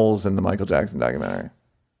known holes in the Michael Jackson documentary.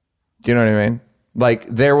 Do you know what I mean? Like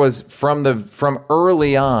there was from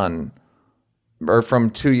early on, or from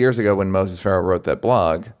 2 years ago when Moses Farrow wrote that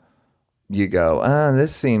blog, you go,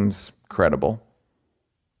 this seems credible.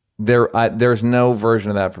 There's no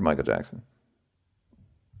version of that for Michael Jackson.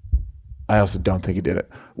 I also don't think he did it.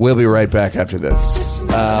 We'll be right back after this.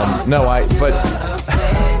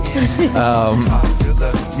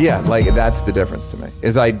 Yeah, like that's the difference to me,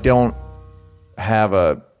 is I don't have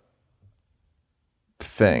a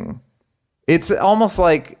thing. It's almost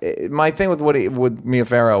like my thing with Mia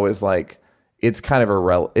Farrow is like, it's kind of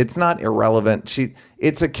irrelevant. It's not irrelevant.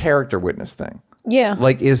 It's a character witness thing. Yeah.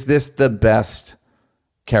 Like, is this the best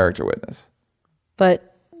character witness?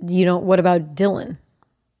 But what about Dylan?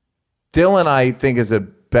 Dylan, I think, is a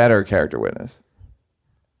better character witness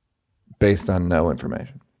based on no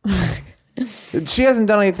information. She hasn't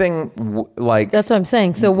done anything like... That's what I'm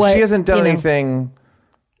saying. So what... She hasn't done anything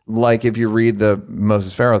like if you read the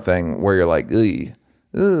Moses Farrow thing where you're like,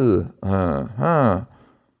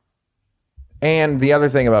 And the other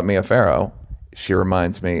thing about Mia Farrow, she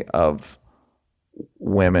reminds me of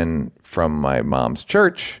women from my mom's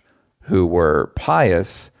church who were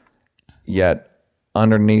pious, yet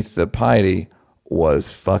underneath the piety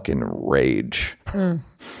was fucking rage. And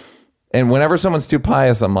whenever someone's too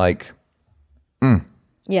pious, I'm like,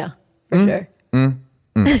 yeah, for sure.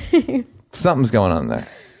 Something's going on there.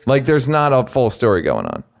 Like there's not a full story going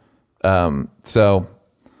on. So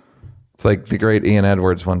it's like the great Ian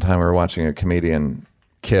Edwards. One time we were watching a comedian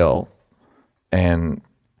kill, and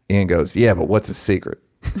Ian goes, yeah, but what's his secret?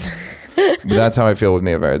 That's how I feel with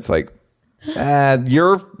Mia Farrow. It's like,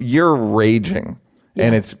 you're raging. Yeah.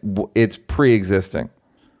 And it's pre-existing,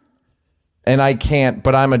 and I can't.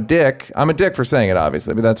 But I'm a dick. I'm a dick for saying it,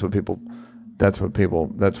 obviously. But that's why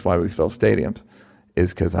we fill stadiums,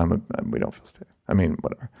 is because we don't fill stadiums. I mean,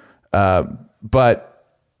 whatever. But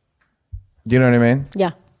do you know what I mean?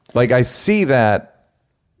 Yeah. Like I see that,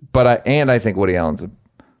 but I think Woody Allen's a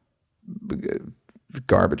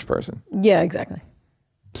garbage person. Yeah, exactly.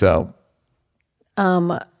 So,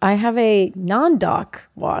 I have a non-doc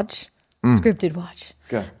watch. Scripted watch.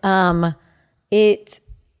 Okay. It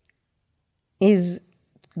is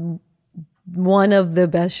one of the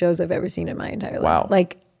best shows I've ever seen in my entire life. Wow.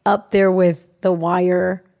 Like up there with The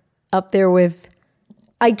Wire, up there with,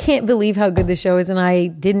 I can't believe how good the show is, and I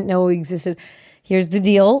didn't know it existed. Here's the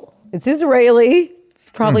deal. It's Israeli. It's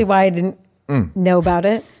probably why I didn't know about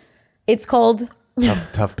it. It's called...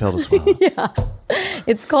 Tough pill to swallow. Yeah.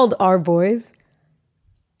 It's called Our Boys.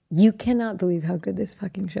 You cannot believe how good this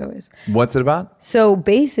fucking show is. What's it about? So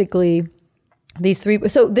basically, these three...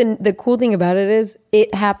 So then the cool thing about it is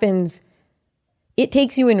it happens... It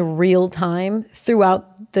takes you in real time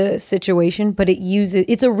throughout the situation, but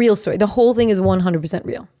it's a real story. The whole thing is 100%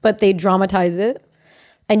 real, but they dramatize it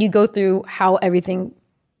and you go through how everything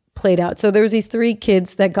played out. So there was these three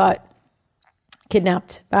kids that got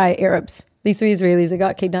kidnapped by Arabs. These three Israelis that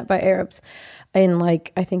got kidnapped by Arabs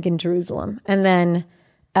I think in Jerusalem. And then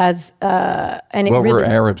what were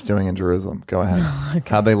Arabs doing in Jerusalem? Go ahead.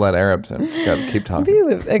 How'd they let Arabs in? Keep talking.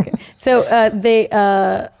 Okay. So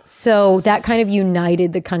so that kind of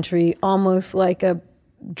united the country, almost like a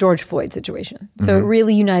George Floyd situation. So it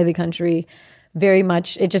really united the country very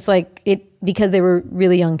much. It just because they were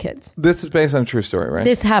really young kids. This is based on a true story, right?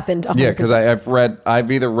 This happened. 100%. Yeah, because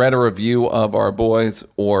I've either read a review of Our Boys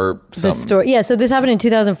or the story. Yeah, so this happened in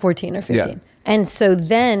 2014 or 15. Yeah. And so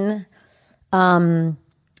then,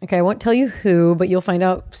 okay, I won't tell you who, but you'll find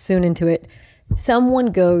out soon into it. Someone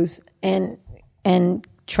goes and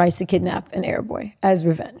tries to kidnap an Arab boy as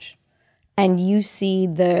revenge. And you see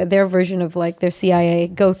their version of like their CIA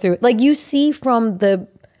go through it. Like you see from the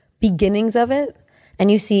beginnings of it and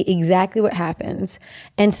you see exactly what happens.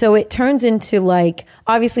 And so it turns into like,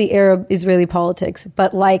 obviously Arab-Israeli politics,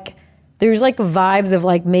 but like there's like vibes of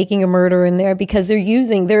like making a murder in there because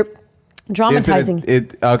they're dramatizing.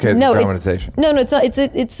 It's dramatization. No, it's not. It's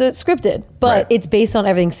scripted, but it's based on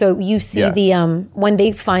everything. So you see when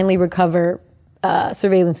they finally recover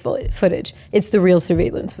surveillance footage, it's the real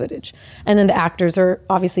surveillance footage. And then the actors are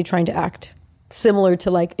obviously trying to act similar to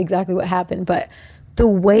like exactly what happened. But the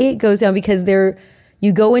way it goes down, because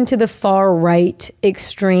you go into the far right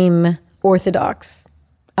extreme Orthodox.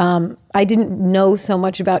 I didn't know so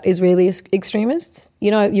much about Israeli extremists. You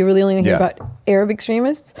know, you really only hear about Arab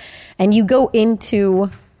extremists. And you go into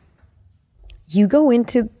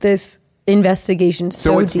this investigation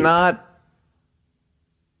so it's deep.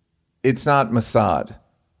 It's not Mossad.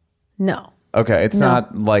 No. Okay, it's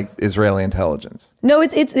not like Israeli intelligence. No,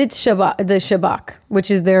 it's Shabak, the Shabak, which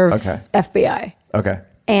is their FBI. Okay.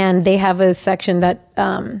 And they have a section that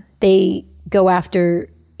they go after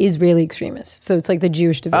Israeli extremists. So it's like the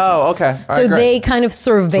Jewish division. Oh, okay. All so right, they kind of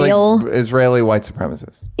surveil like Israeli white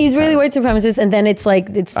supremacists. White supremacists, and then it's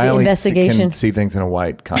the investigation. I can see things in a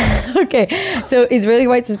white context. Okay, so Israeli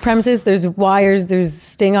white supremacists. There's wires. There's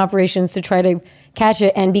sting operations to try to catch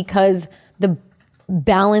it, and because the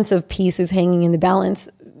balance of peace is hanging in the balance.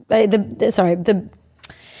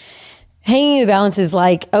 Hanging in the balance is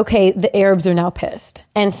like, okay, the Arabs are now pissed,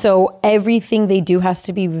 and so everything they do has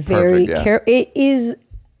to be very careful.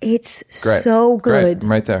 It's Great. so good. Great.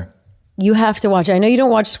 I'm right there. You have to watch it. I know you don't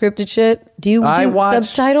watch scripted shit. Do you do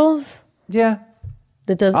subtitles? Yeah.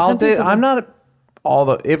 That doesn't. I'm not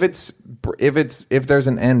if there's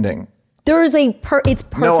an ending. There's it's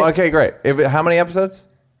perfect. No, okay, great. How many episodes?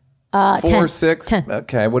 4 or 6? 10.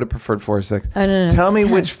 Okay, I would have preferred 4 or 6. No, Tell me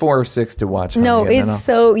 10. which 4 or 6 to watch. Honey, no, it's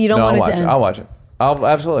so you don't want it to end. I'll watch it. I'll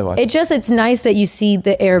absolutely watch it. It's nice that you see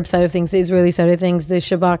the Arab side of things, the Israeli side of things, the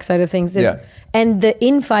Shabak side of things, and the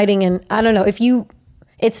infighting. And I don't know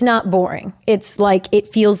it's not boring. It's like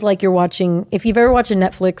it feels like you're watching. If you've ever watched a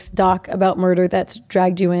Netflix doc about murder that's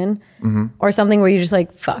dragged you in, or something where you're just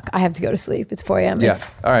like, "Fuck, I have to go to sleep. It's 4 a.m." Yeah.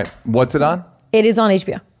 All right. What's it on? It is on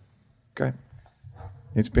HBO. Great.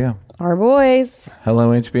 HBO. Our Boys.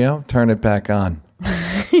 Hello, HBO. Turn it back on.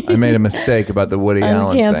 I made a mistake about the Woody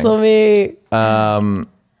Allen thing. Cancel me.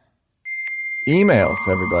 Emails,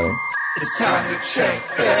 everybody. It's time to check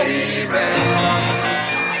that email.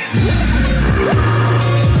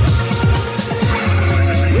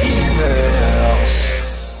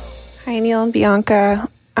 Hi, Neil and Bianca.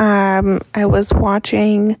 I was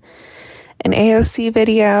watching an AOC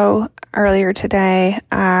video earlier today,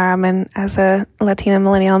 and as a Latina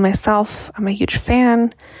millennial myself, I'm a huge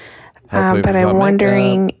fan. But I'm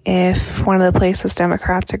wondering if one of the places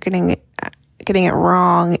Democrats are getting it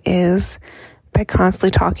wrong is by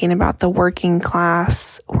constantly talking about the working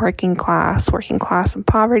class and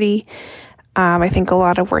poverty. I think a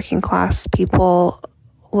lot of working class people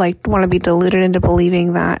want to be deluded into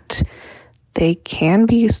believing that they can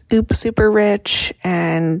be super rich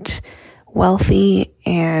and wealthy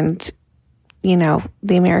and,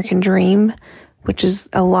 the American dream, which is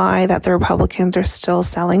a lie that the Republicans are still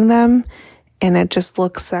selling them. and it just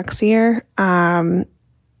looks sexier.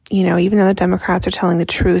 You know, even though the Democrats are telling the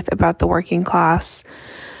truth about the working class,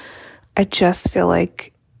 I just feel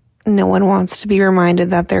like no one wants to be reminded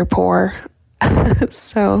that they're poor.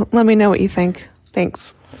 So let me know what you think.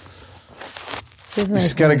 Thanks.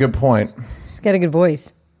 She's got a good point. She's got a good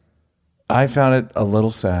voice. I found it a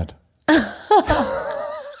little sad.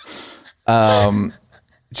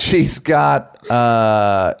 She's got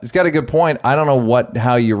a good point. I don't know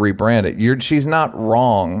how you rebrand it. She's not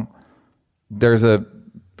wrong. There's a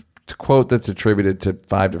quote that's attributed to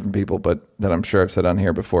 5 different people, but that I'm sure I've said on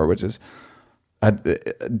here before, which is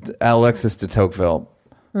Alexis de Tocqueville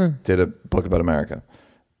did a book about America.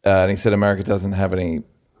 And he said America doesn't have any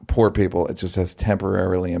poor people. It just has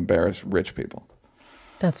temporarily embarrassed rich people.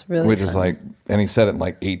 That's really Which funny. is like, and he said it in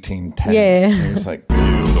like 1810. Yeah. He was like,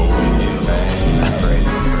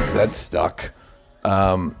 that stuck.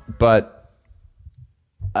 But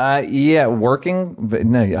yeah, working. But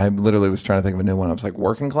no, I literally was trying to think of a new one. I was like,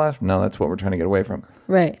 working class? No, that's what we're trying to get away from.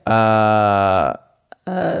 Right.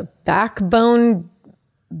 Backbone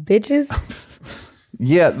bitches?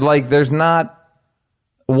 Yeah, like there's not.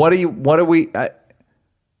 What are we?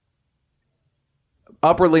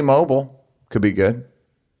 Upwardly mobile could be good.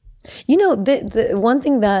 You know, the one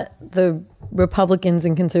thing that the Republicans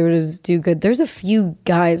and conservatives do good, there's a few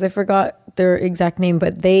guys, I forgot their exact name,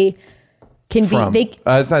 but they can Frum. be,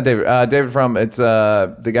 it's not David. David Frum. It's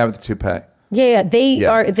the guy with the toupee. Yeah,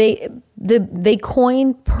 they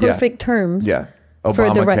coin perfect terms. Yeah. for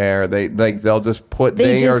the Obamacare. They'll just put.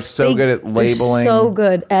 They are so good at labeling. They're so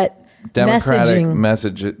good at Democratic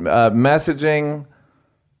messaging. Messaging,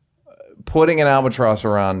 putting an albatross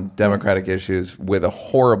around Democratic issues with a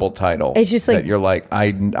horrible title. It's just like, that you're like,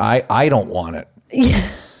 I don't want it. Yeah.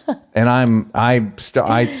 And I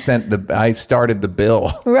started the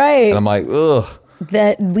bill. Right. And I'm like, ugh.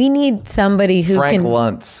 That we need somebody who Frank can.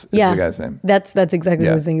 Luntz is the guy's name. That's exactly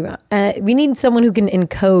what I was thinking about. We need someone who can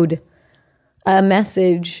encode a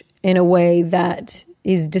message in a way that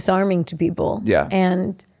is disarming to people. Yeah.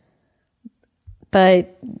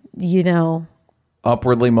 But you know,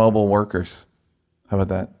 upwardly mobile workers. How about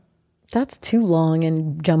that? That's too long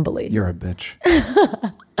and jumbly. You're a bitch.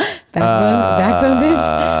 Backbone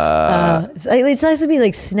bitch. It's nice to be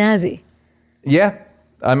like snazzy. Yeah.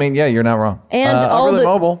 I mean, yeah, you're not wrong. And upwardly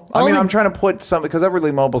mobile. I'm trying to put some, because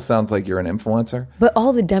upwardly mobile sounds like you're an influencer. But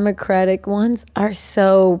all the Democratic ones are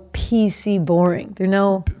so PC boring. They're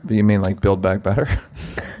no. You mean like Build Back Better?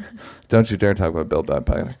 Don't you dare talk about Build Back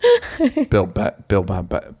Better. Bill Bach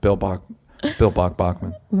Bachman.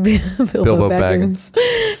 Bilbo Baggins.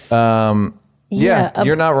 Yeah,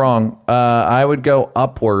 you're not wrong. I would go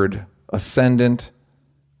upward, ascendant,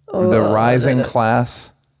 the rising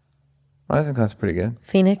class. Rising class is pretty good.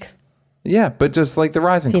 Phoenix. Yeah, but just like the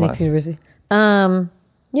rising Phoenix class. University.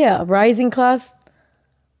 Yeah, rising class.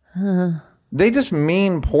 They just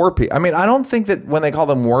mean poor people. I mean, I don't think that when they call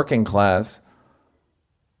them working class,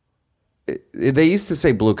 they used to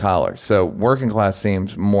say blue collar. So working class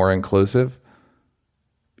seems more inclusive.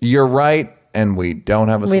 You're right, and we don't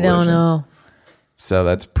have a solution. We don't know. So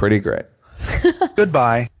that's pretty great.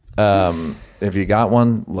 Goodbye. If you got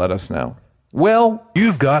one, let us know. Will,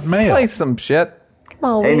 you've got mail. Play some shit. Come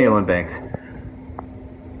on, hey, Neil and Banks.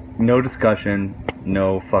 No discussion,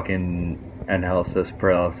 no fucking analysis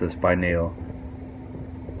paralysis by Neil.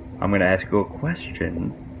 I'm going to ask you a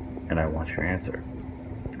question, and I want your answer.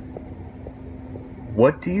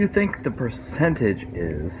 What do you think the percentage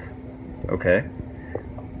is, okay,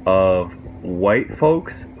 of white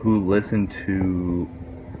folks who listen to,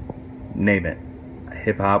 name it,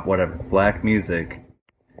 hip-hop, whatever, black music,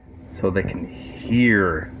 so they can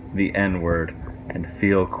hear the N-word and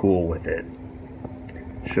feel cool with it?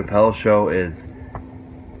 Chappelle's show is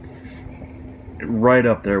right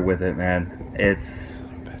up there with it, man. It's,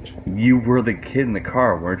 you were the kid in the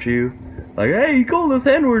car, weren't you? Like, hey, you call us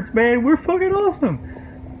N-words, man, we're fucking awesome.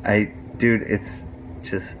 Dude, it's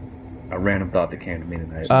just a random thought that came to me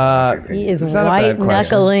tonight. He is white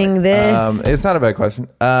knuckling this. It's not a bad question.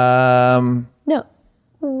 No.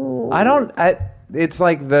 It's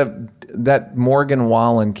like that Morgan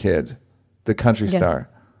Wallen kid, the country star.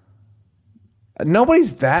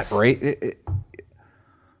 Nobody's that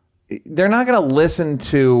they're not going to listen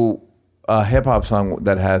to a hip hop song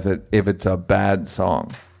that has it if it's a bad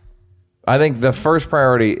song. I think the first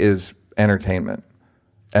priority is entertainment.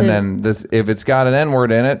 And then if it's got an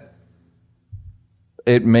N-word in it,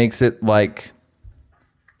 it makes it like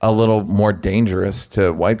a little more dangerous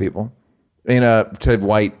to white people. To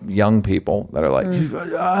white young people that are like,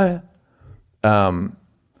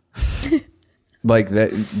 like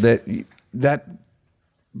that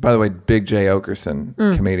by the way, Big J. Okerson,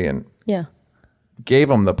 comedian, Yeah. gave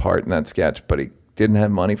him the part in that sketch, but he didn't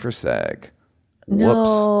have money for SAG.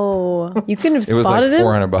 No. Whoops. You couldn't have It was spotted like him?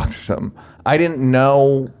 $400 or something. I didn't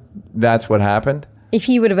know that's what happened. If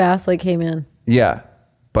he would have asked, like, hey, man. Yeah,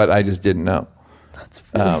 but I just didn't know. That's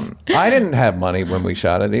really I didn't have money when we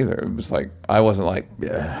shot it either. It was like, I wasn't like,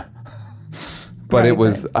 yeah. But it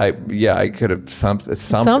was, I could have something.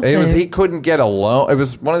 It was, he couldn't get a loan. It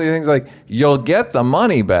was one of the things like, you'll get the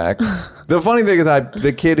money back. The funny thing is,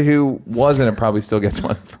 the kid who was in it probably still gets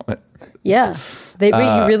money from it. Yeah. But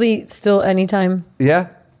you really still, anytime. Yeah.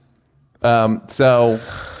 So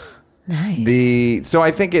Nice. so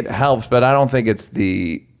I think it helps, but I don't think it's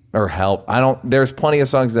there's plenty of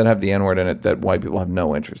songs that have the N-word in it that white people have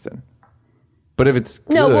no interest in. But if it's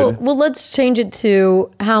good. No, well, let's change it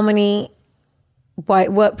to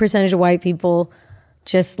what percentage of white people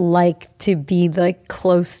just like to be like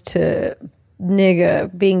close to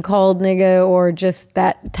nigga, being called nigga, or just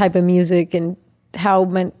that type of music, and how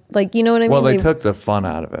like, you know what I mean? Well, they took the fun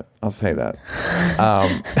out of it. I'll say that.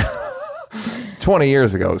 20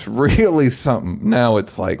 years ago, it was really something. Now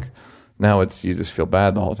it's you just feel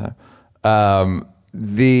bad the whole time.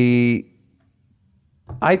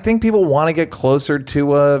 I think people want to get closer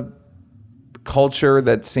to a culture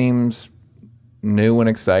that seems new and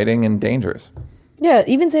exciting and dangerous. Yeah,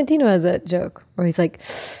 even Santino has that joke where he's like,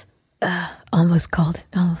 almost said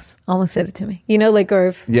it to me. You know, like, or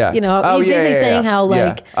if, Yeah. you know, he's basically saying how,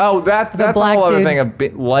 like, that's a black whole other dude- thing of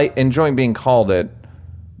enjoying being called it.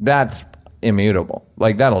 That's immutable.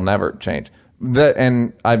 Like, that'll never change.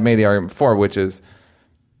 And I've made the argument before, which is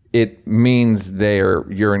it means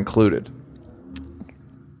you're included,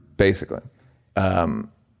 basically. And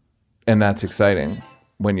that's exciting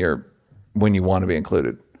when you want to be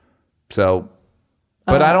included. So,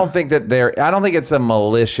 but I don't think it's a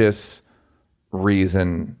malicious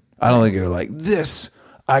reason. I don't think you're like,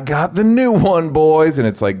 I got the new one, boys. And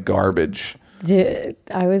it's like garbage. Dude,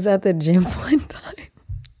 I was at the gym one time.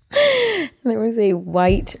 And there was a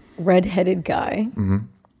white, red-headed guy. Mm-hmm.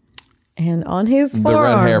 And on his forearm... The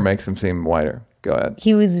red hair makes him seem whiter. Go ahead.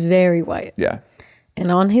 He was very white. Yeah.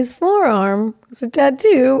 And on his forearm was a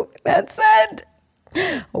tattoo that said,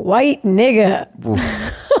 white nigga.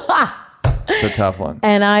 It's a tough one.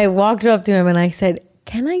 And I walked up to him and I said,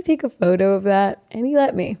 can I take a photo of that? And he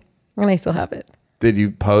let me. And I still have it. Did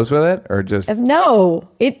you pose with it or just... No.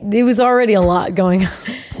 It was already a lot going on.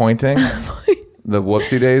 Pointing? The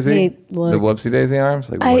whoopsie daisy? Hey, look. The whoopsie daisy arms?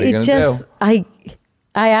 Like, what are you going to do?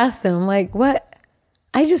 I asked him, like, what?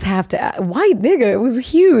 I just have to... White nigga. It was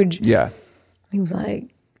huge. Yeah. He was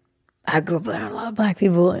like, I grew up around a lot of black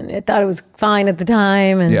people and I thought it was fine at the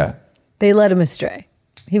time. And they led him astray.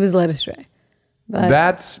 He was led astray. But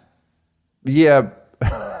That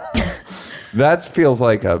feels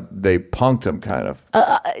like they punked him, kind of.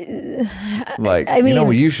 Like, I mean, you know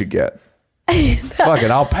what you should get? Fuck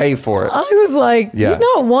it, I'll pay for it. I was like, you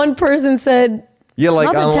know, one person said, Yeah, like,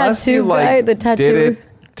 not the unless tattoo you guy, the tattoo did was- it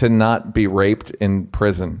to not be raped in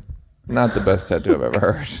prison. Not the best tattoo I've ever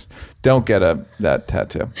heard. Don't get that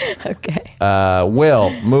tattoo. Okay. Will,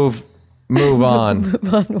 move on.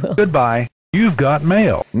 Move on, Will. Goodbye. You've got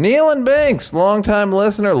mail. Neil and Banks, longtime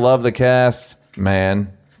listener, love the cast,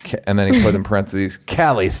 man. And then he put in parentheses,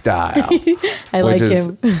 Cali style. I like which is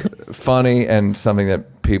him. funny and something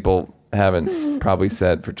that people haven't probably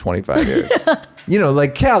said for 25 years. You know,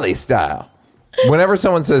 like Cali style. Whenever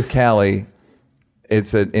someone says Cali,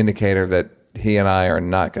 it's an indicator that he and I are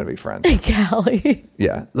not going to be friends. Cali.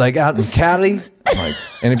 Yeah. Like out in Cali. Like,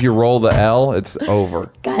 and if you roll the L, it's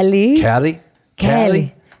over. Cali. Cali?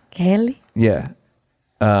 Cali. Cali. Yeah.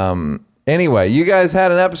 Anyway, you guys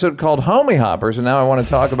had an episode called Homie Hoppers, and now I want to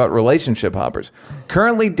talk about relationship hoppers.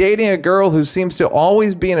 Currently dating a girl who seems to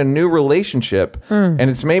always be in a new relationship, and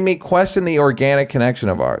it's made me question the organic connection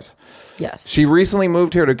of ours. Yes. She recently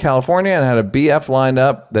moved here to California and had a BF lined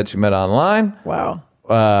up that she met online. Wow.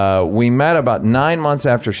 We met about 9 months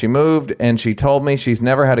after she moved, and she told me she's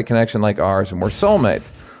never had a connection like ours, and we're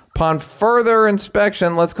soulmates. Upon further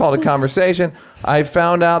inspection, let's call it a conversation, I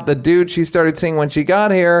found out the dude she started seeing when she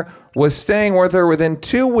got here was staying with her within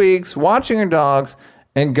 2 weeks, watching her dogs,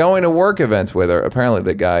 and going to work events with her. Apparently,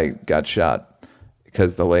 the guy got shot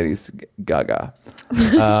because the lady's gaga.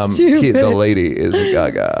 The lady is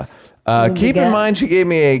gaga. Keep in mind, she gave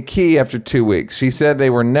me a key after 2 weeks. She said they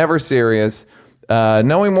were never serious.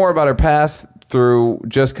 Knowing more about her past through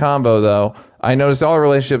Just Combo, though, I noticed all her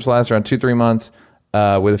relationships last around 2-3 months,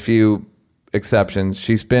 with a few exceptions.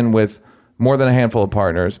 She's been with more than a handful of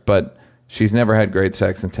partners, but she's never had great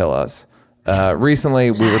sex until us.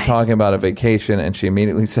 Recently, we were talking about a vacation, and she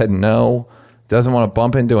immediately said no Doesn't want to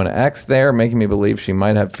bump into an ex there, making me believe she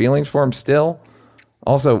might have feelings for him still.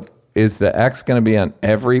 Also, is the ex going to be on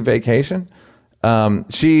every vacation?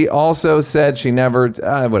 She also said she never,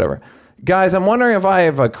 whatever. Guys, I'm wondering if I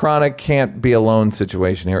have a chronic can't be alone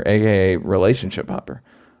situation here, aka relationship hopper.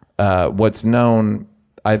 What's known,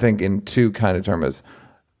 I think, in two kind of terms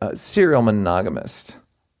as serial monogamist.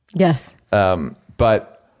 Yes.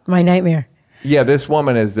 But my nightmare. Yeah, this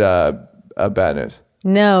woman is bad news.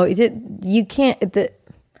 No, you can't.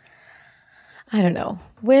 I don't know.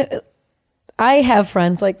 I have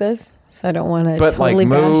friends like this, so I don't want to totally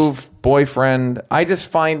move, boyfriend. I just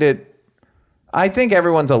find it. I think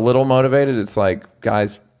everyone's a little motivated. It's like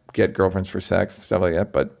guys get girlfriends for sex and stuff like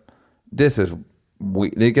that. But this is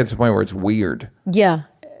it gets to the point where it's weird. Yeah,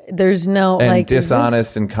 there's no and like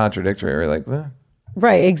dishonest and contradictory. We're like,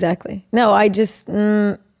 right, exactly. No, I just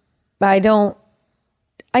I don't.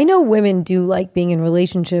 I know women do like being in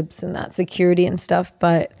relationships and that security and stuff,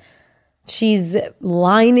 but she's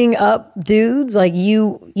lining up dudes like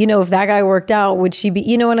you know, if that guy worked out, would she be,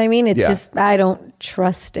 you know what I mean? It's just, I don't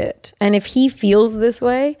trust it. And if he feels this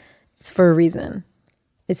way, it's for a reason.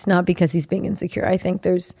 It's not because he's being insecure. I think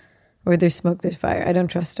where there's smoke, there's fire. I don't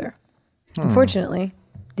trust her. Unfortunately.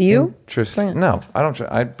 Do you? Interesting. No, I don't.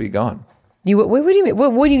 I'd be gone. What do you mean?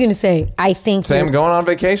 What are you going to say? I think I'm going on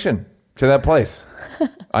vacation to that place.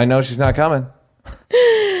 I know she's not coming.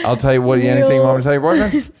 I'll tell you anything you want me to tell your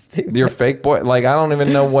boyfriend? Your fake boy. Like, I don't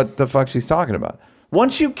even know what the fuck she's talking about.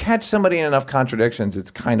 Once you catch somebody in enough contradictions, it's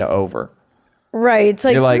kind of over. Right. It's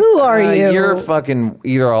like, who are you? You're fucking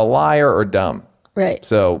either a liar or dumb. Right.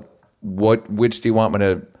 So which do you want me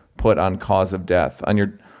to put on cause of death?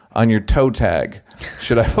 On your toe tag,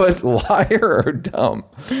 should I put liar or dumb?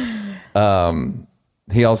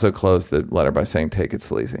 He also closed the letter by saying, "Take it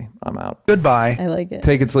sleazy. I'm out." Goodbye. I like it.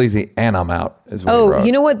 Take it sleazy and I'm out is what he wrote.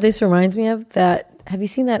 You know what this reminds me of? Have you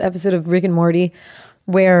seen that episode of Rick and Morty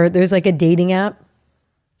where there's like a dating app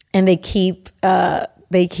and they keep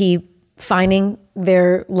finding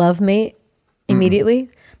their love mate immediately?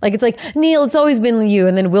 Like, it's like, Neil, it's always been you.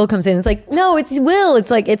 And then Will comes in. It's like, no, it's Will.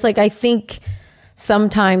 It's like, I think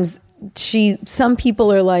sometimes some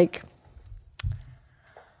people are like,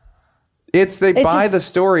 they buy the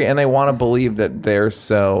story and they want to believe that they're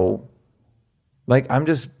so, like, I'm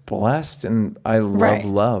just blessed and I love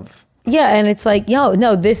love. Yeah, and it's like,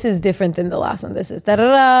 no, this is different than the last one. This is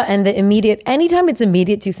da-da-da. And the immediate, anytime it's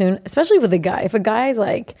immediate too soon, especially with a guy. If a guy's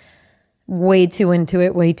like way too into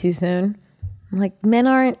it way too soon, I'm like, men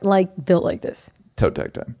aren't like built like this. Toe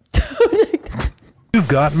tag time. You've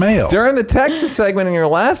got mail. During the Texas segment in your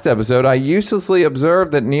last episode, I uselessly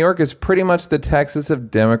observed that New York is pretty much the Texas of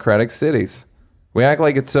democratic cities. We act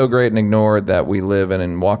like it's so great and ignore that we live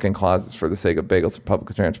in walk-in closets for the sake of bagels and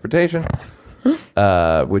public transportation,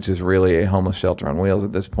 which is really a homeless shelter on wheels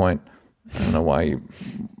at this point. I don't know why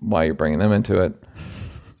you're bringing them into it.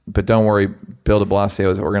 But don't worry, Bill de Blasio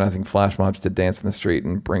is organizing flash mobs to dance in the street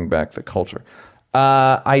and bring back the culture.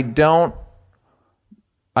 I know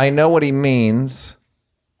what he means.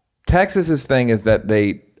 Texas's thing is that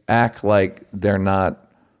they act like they're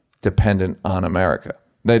not dependent on America.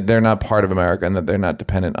 They're not part of America and that they're not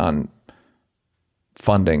dependent on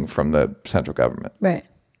funding from the central government. Right.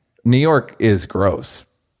 New York is gross.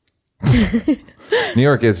 New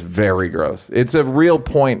York is very gross. It's a real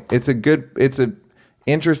point. It's an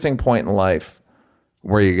interesting point in life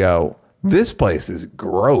where you go, this place is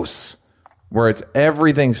gross, where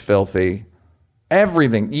everything's filthy.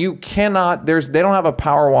 Everything. You cannot, they don't have a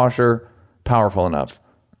power washer powerful enough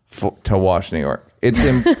to wash New York.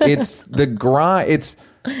 It's the grind. It's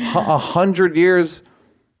 100 years.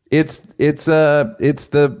 It's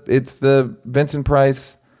the Vincent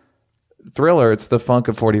Price Thriller. It's the funk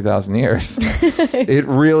of 40,000 years. It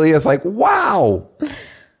really is like, wow.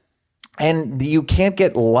 And you can't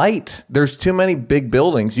get light. There's too many big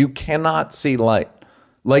buildings. You cannot see light.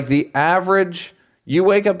 Like the average, you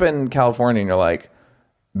wake up in California and you're like,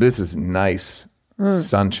 this is nice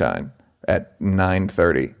sunshine at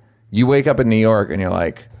 9:30. You wake up in New York and you're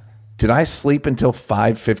like, did I sleep until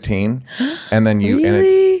 5:15? And then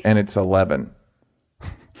Really? and it's 11.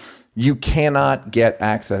 You cannot get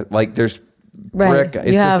access. Like there's brick.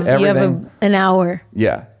 It's you have an hour.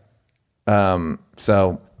 Yeah.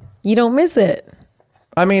 So you don't miss it.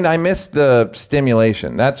 I mean, I miss the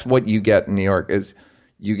stimulation. That's what you get in New York is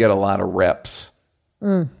you get a lot of reps.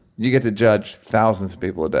 You get to judge thousands of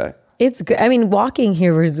people a day. It's good. I mean, walking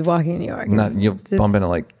here versus walking in New York. You'll bump into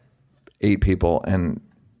like 8 people and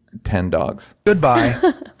 10 dogs. Goodbye.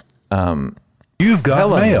 You've got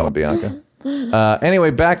Hello, mail. Bianca. Anyway,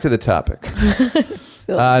 back to the topic.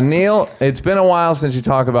 Neil, it's been a while since you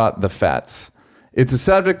talk about the fats. It's a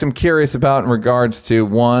subject I'm curious about in regards to,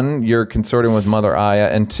 1, your consorting with Mother Aya,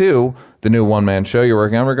 and 2, the new one-man show you're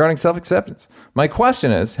working on regarding self-acceptance. My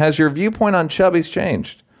question is, has your viewpoint on chubbies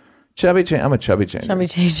changed? I'm a chubby changer. Chubby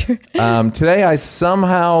changer. Today, I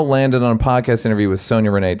somehow landed on a podcast interview with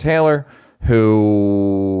Sonia Renee Taylor,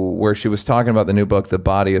 where she was talking about the new book, The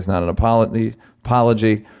Body Is Not an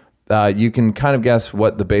Apology. You can kind of guess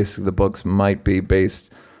what the basis of the books might be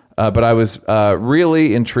based, but I was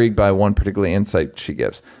really intrigued by one particular insight she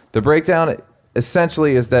gives. The breakdown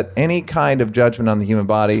essentially is that any kind of judgment on the human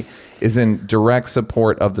body is in direct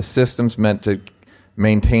support of the systems meant to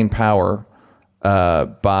maintain power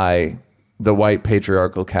by the white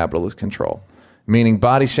patriarchal capitalist control. Meaning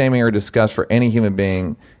body shaming or disgust for any human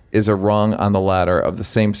being is a rung on the ladder of the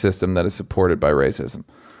same system that is supported by racism.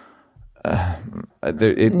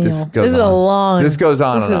 This goes on. This goes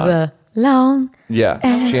on and on. This is a long. Yeah,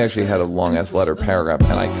 she actually had a long ass letter paragraph,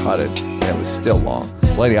 and I cut it, and it was still long.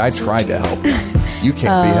 Lady, I tried to help you. You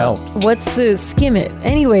can't be helped. What's the skim it?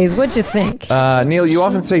 Anyways, what'd you think? Neil, you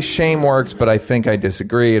often say shame works, but I think I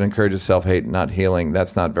disagree. It encourages self-hate, not healing.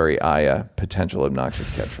 That's not very Aya. Potential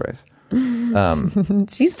obnoxious catchphrase.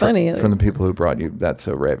 She's funny. From the people who brought you That's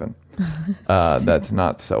So Raven. That's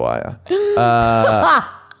not so Aya.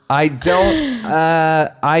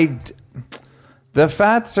 The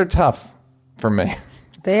fats are tough for me.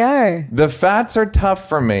 They are. The fats are tough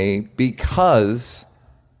for me because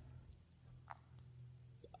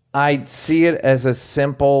I see it as a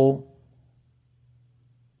simple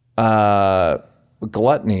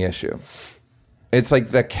gluttony issue. It's like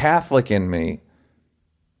the Catholic in me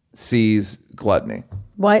sees gluttony.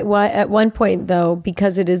 Why at one point though,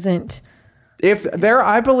 because it isn't.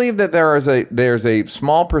 I believe that there's a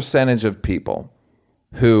small percentage of people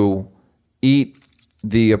who eat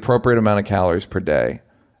the appropriate amount of calories per day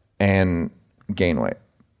and gain weight.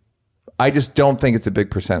 I just don't think it's a big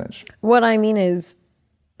percentage. What I mean is,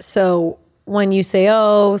 so when you say,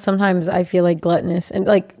 oh, sometimes I feel like gluttonous, and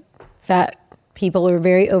like fat people or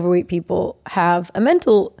very overweight people have a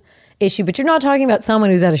mental issue, but you're not talking about someone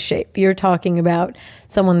who's out of shape. You're talking about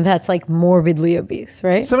someone that's like morbidly obese,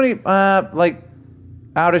 right? Somebody like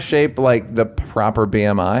out of shape, like the proper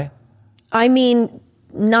BMI. I mean,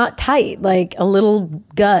 not tight, like a little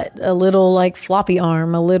gut, a little like floppy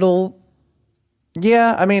arm, a little.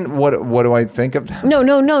 Yeah, I mean, what do I think of that? No.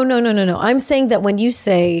 I'm saying that when you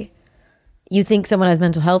say you think someone has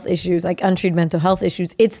mental health issues, like untreated mental health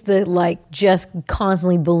issues, it's the like just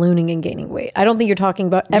constantly ballooning and gaining weight. I don't think you're talking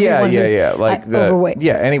about everyone who's like overweight.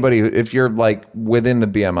 Yeah, anybody, if you're like within the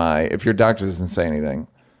BMI, if your doctor doesn't say anything.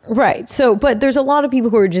 Right. So, but there's a lot of people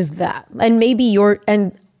who are just that. And maybe you're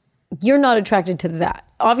not attracted to that.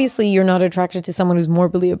 Obviously, you're not attracted to someone who's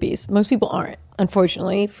morbidly obese. Most people aren't,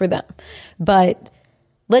 unfortunately, for them. But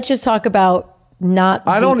let's just talk about not.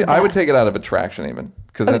 I would take it out of attraction even,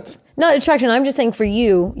 because that's not attraction. I'm just saying for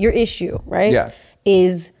you, your issue, right? Yeah,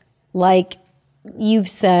 is like you've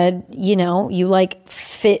said, you like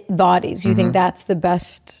fit bodies. You think that's the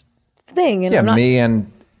best thing. And me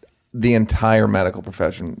and the entire medical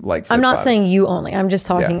profession like fit I'm not bodies. saying you only. I'm just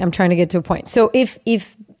talking. Yeah. I'm trying to get to a point. So if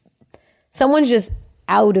someone's just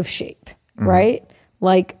out of shape, right?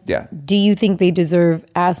 Like, do you think they deserve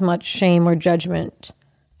as much shame or judgment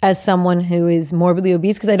as someone who is morbidly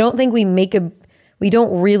obese? Because I don't think we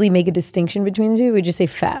don't really make a distinction between the two. We just say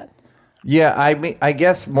fat. Yeah, I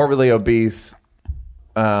guess morbidly obese.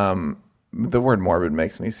 The word morbid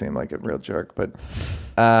makes me seem like a real jerk, but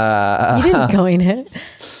you didn't coin it.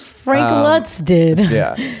 Frank Lutz did.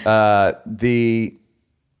 Yeah.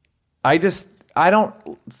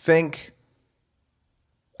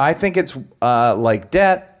 I think it's like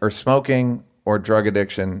debt or smoking or drug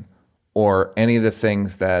addiction or any of the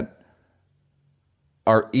things that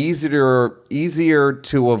are easier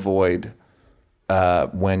to avoid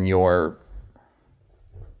when you're.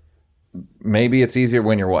 Maybe it's easier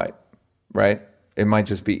when you're white, right? It might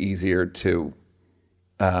just be easier to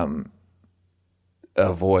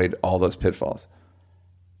avoid all those pitfalls.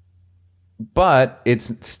 But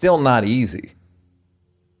it's still not easy.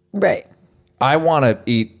 Right. I want to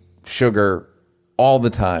eat sugar all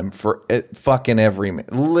the time for fucking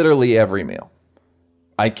literally every meal.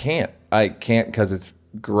 I can't because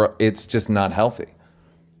it's just not healthy.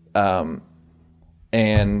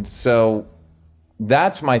 And so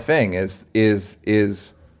that's my thing is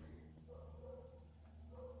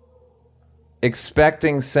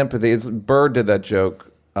expecting sympathy. Bird did that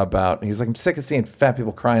joke about, he's like, I'm sick of seeing fat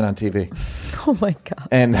people crying on TV. Oh my God.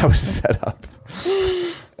 And that was set up.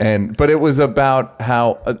 But it was about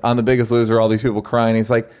how on The Biggest Loser, all these people crying. He's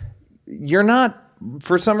like,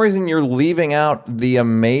 for some reason, you're leaving out the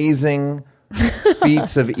amazing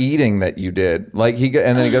feats of eating that you did. Like and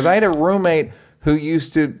then he goes, I had a roommate who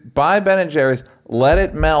used to buy Ben & Jerry's, let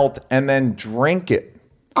it melt, and then drink it.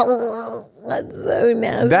 Oh, that's so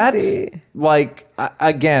nasty. That's like,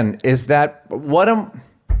 again, is that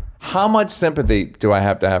how much sympathy do I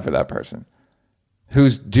have to have for that person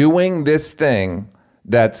who's doing this thing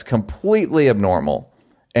that's completely abnormal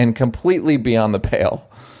and completely beyond the pale?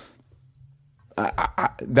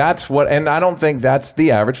 That's what, and I don't think that's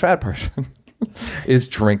the average fat person is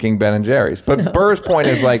drinking Ben & Jerry's. But Burr's point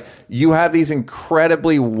is like, you have these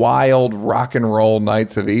incredibly wild rock and roll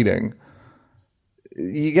nights of eating.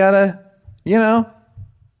 You gotta,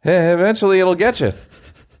 eventually it'll get you.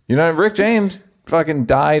 Rick James fucking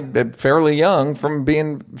died fairly young from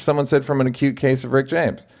someone said from an acute case of Rick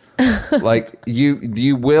James. Like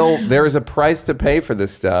you will, there is a price to pay for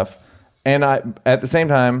this stuff. And at the same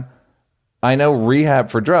time, I know rehab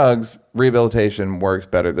for drugs, rehabilitation works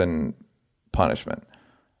better than punishment.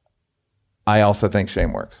 I also think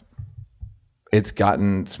shame works. It's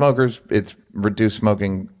reduced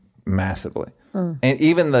smoking massively. And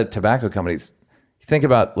even the tobacco companies, you think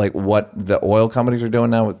about like what the oil companies are doing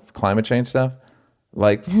now with climate change stuff,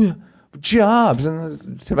 like jobs, and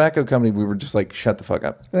the tobacco company, we were just like, shut the fuck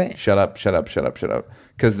up. Right. Shut up.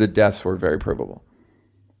 Because the deaths were very provable.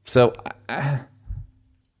 So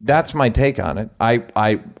that's my take on it.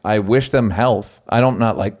 I wish them health. I'm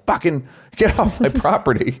not like, fucking get off my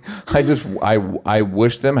property. I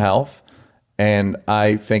wish them health. And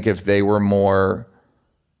I think if they were more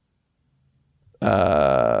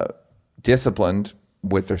disciplined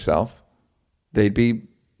with themselves, we'd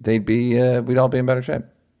all be in better shape.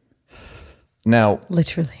 Now,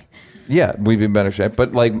 literally, yeah, we'd be in better shape.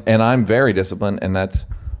 But and I'm very disciplined, and that's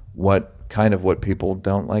what people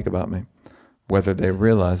don't like about me, whether they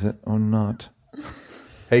realize it or not.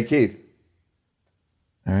 Hey, Keith.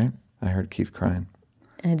 All right, I heard Keith crying.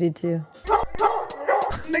 I did too.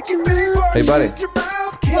 Hey, buddy.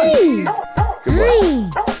 Hey. Hey.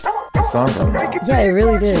 Song from him. Yeah, I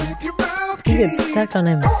really did. You get stuck on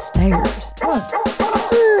them stairs.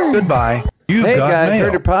 Goodbye. Hey guys,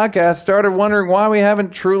 heard your podcast. Started wondering why we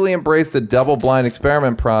haven't truly embraced the double-blind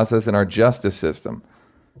experiment process in our justice system.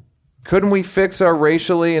 Couldn't we fix our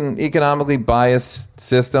racially and economically biased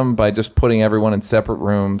system by just putting everyone in separate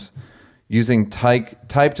rooms, using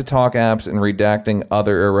type-to-talk apps, and redacting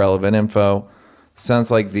other irrelevant info?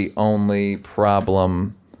 Sounds like the only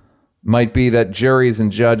problem might be that juries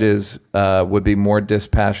and judges would be more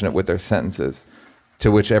dispassionate with their sentences, to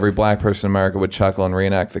which every black person in America would chuckle and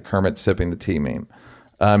reenact the Kermit sipping the tea meme.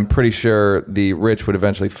 I'm pretty sure the rich would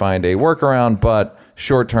eventually find a workaround, but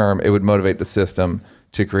short term, it would motivate the system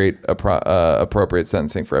to create appropriate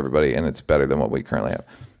sentencing for everybody, and it's better than what we currently have.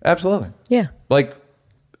 Absolutely. Yeah. Like,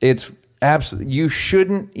 it's absolutely, you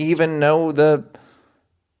shouldn't know the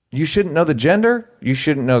gender, you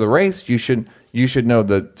shouldn't know the race, you should know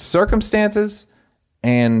the circumstances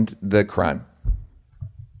and the crime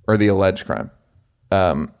or the alleged crime.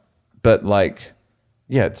 But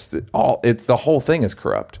it's the whole thing is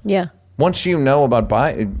corrupt. Yeah. Once you know about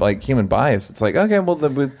human bias, it's like, okay, well,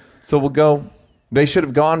 we'll go. They should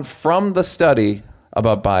have gone from the study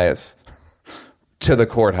about bias to the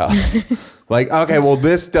courthouse. Okay, well,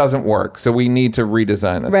 this doesn't work, so we need to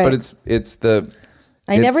redesign this. Right. But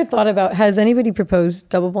I never thought about. Has anybody proposed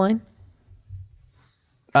double blind?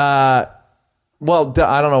 Well,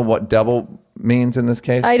 I don't know what double means in this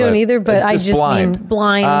case. I don't either, but I just blind. mean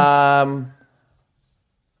blinds.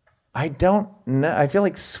 I don't know. I feel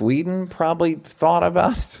like Sweden probably thought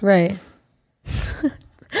about it. Right.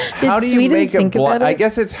 How do you make a blind? I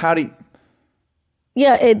guess it's how do you...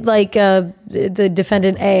 Yeah, the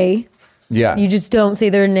defendant A. Yeah. You just don't say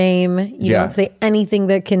their name. You don't say anything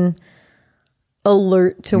that can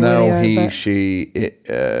alert to where they are. No, he, she,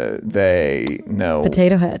 they, no.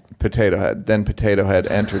 Potato Head. Then Potato Head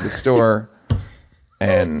entered the store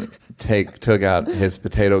and took out his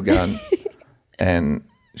potato gun and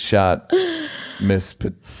shot Potato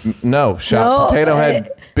Head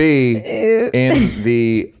B in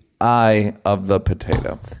the eye of the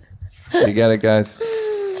potato. You get it, guys?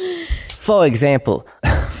 For example.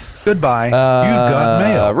 Goodbye. You've got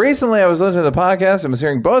mail. Recently, I was listening to the podcast and was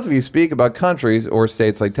hearing both of you speak about countries or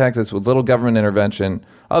states like Texas with little government intervention.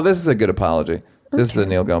 Oh, this is a good apology. This is a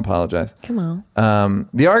Neil Go apologize. Come on.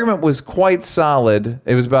 The argument was quite solid.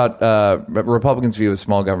 It was about Republicans' view of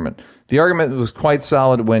small government. The argument was quite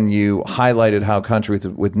solid when you highlighted how countries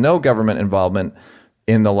with no government involvement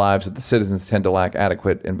in the lives of the citizens tend to lack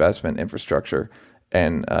adequate investment infrastructure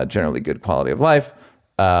and generally good quality of life.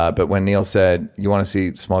 But when Neil said, you want to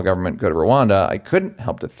see small government, go to Rwanda, I couldn't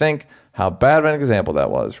help to think how bad of an example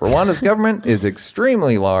that was. Rwanda's government is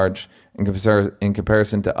extremely large in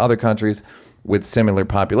comparison to other countries with similar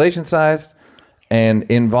population size and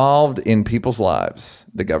involved in people's lives,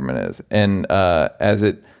 the government is. And as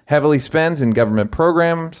it heavily spends in government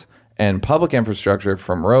programs and public infrastructure,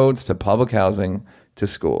 from roads to public housing to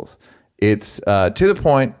schools. It's to the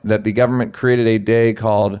point that the government created a day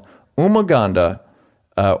called Umuganda,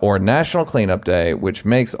 or National Cleanup Day, which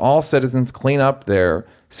makes all citizens clean up their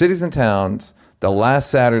cities and towns the last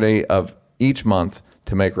Saturday of each month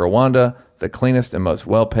to make Rwanda the cleanest and most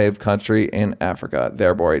well-paved country in Africa.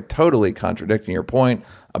 Thereby totally contradicting your point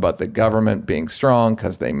about the government being strong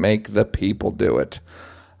because they make the people do it.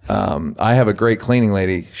 I have a great cleaning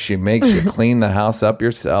lady. She makes you clean the house up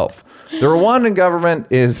yourself. The Rwandan government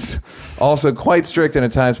is also quite strict and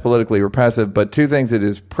at times politically repressive, but two things it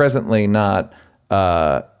is presently not,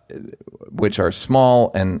 which are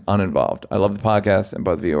small and uninvolved. I love the podcast, and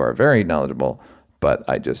both of you are very knowledgeable, but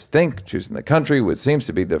I just think choosing the country, which seems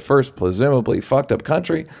to be the first presumably fucked up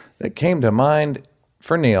country that came to mind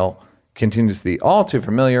for Neil, continues the all too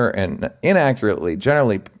familiar and inaccurately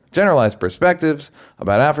generalized perspectives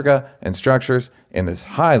about Africa and structures in this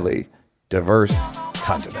highly diverse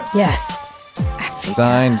continent. Yes.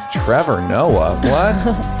 Signed, Trevor Noah. What?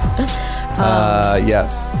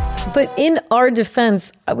 Yes. But in our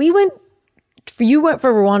defense, you went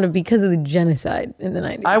for Rwanda because of the genocide in the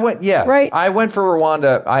 90s. Yes. Right? I went for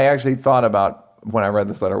Rwanda. I actually thought about, when I read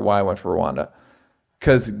this letter, why I went for Rwanda.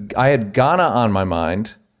 Because I had Ghana on my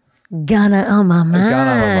mind. Ghana on my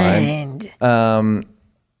mind.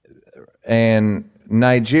 And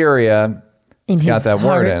Nigeria got that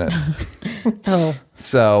word in it. Oh.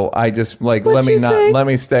 So I just let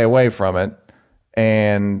me stay away from it.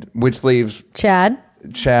 And which leaves Chad,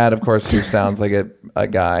 of course, who sounds like a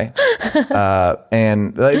guy.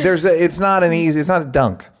 And it's not a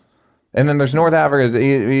dunk. And then there's North Africa.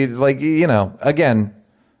 Again,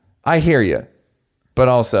 I hear you, but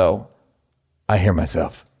also I hear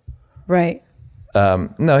myself. Right.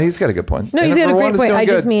 No, he's got a good point. No, he's got a great point. I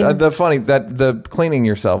just mean the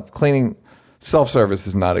cleaning self-service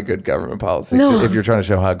is not a good government policy if you're trying to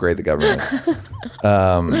show how great the government is.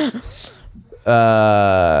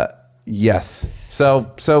 Yes.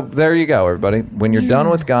 So there you go, everybody. When you're done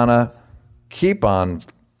with Ghana, keep on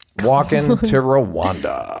walking to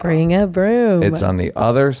Rwanda. Bring a broom. It's on the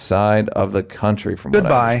other side of the country, from what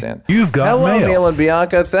I understand. You've got Hello, mail. Neil and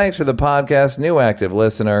Bianca. Thanks for the podcast. New active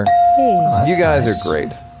listener. Hey. You guys are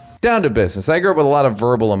great. Down to business. I grew up with a lot of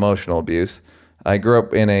verbal emotional abuse. I grew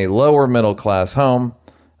up in a lower middle class home,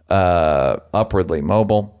 upwardly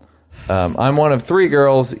mobile. I'm one of three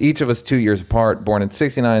girls, each of us 2 years apart, born in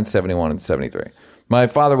 69, 71, and 73. My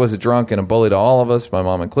father was a drunk and a bully to all of us, my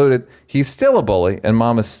mom included. He's still a bully, and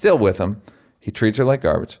mom is still with him. He treats her like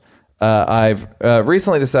garbage. I've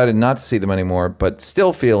recently decided not to see them anymore, but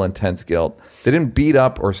still feel intense guilt. They didn't beat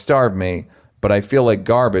up or starve me, but I feel like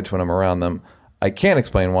garbage when I'm around them. I can't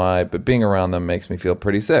explain why, but being around them makes me feel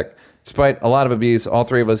pretty sick. Despite a lot of abuse, all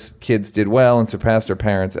three of us kids did well and surpassed our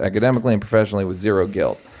parents academically and professionally with zero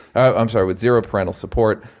parental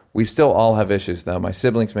support. We still all have issues, though. My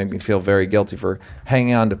siblings make me feel very guilty for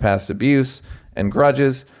hanging on to past abuse and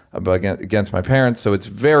grudges against my parents, so it's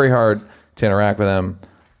very hard to interact with them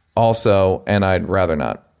also, and I'd rather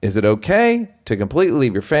not. Is it okay to completely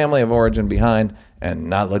leave your family of origin behind and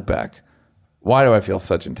not look back? Why do I feel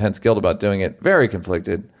such intense guilt about doing it? Very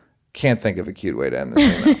conflicted. Can't think of a cute way to end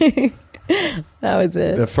this email. That was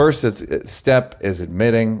it. The first step is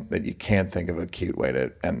admitting that you can't think of a cute way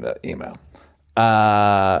to end the email.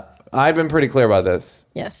 I've been pretty clear about this.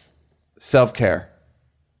 Yes. Self-care,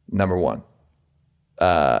 number one.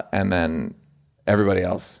 And then everybody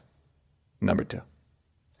else, number two.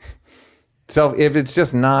 So if it's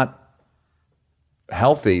just not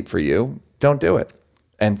healthy for you, don't do it.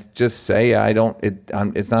 And just say,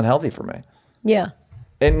 it's not healthy for me. Yeah.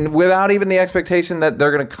 And without even the expectation that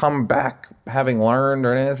they're going to come back having learned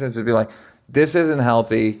or anything, to be like, this isn't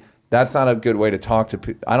healthy. That's not a good way to talk to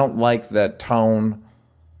people. I don't like that tone.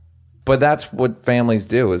 But that's what families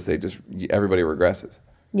do, is everybody regresses.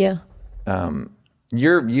 Yeah.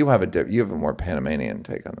 You have a more Panamanian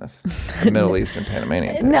take on this. Middle Eastern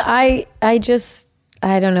Panamanian take. No, I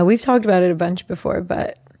don't know. We've talked about it a bunch before,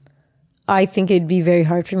 but I think it'd be very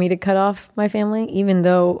hard for me to cut off my family, even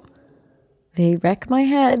though they wreck my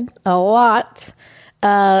head a lot.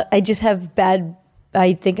 I just have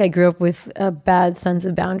I think I grew up with a bad sense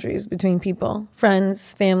of boundaries between people,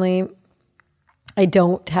 friends, family. I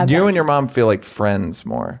don't have You and your mom feel like friends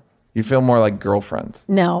more. You feel more like girlfriends.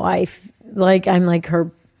 No, I'm like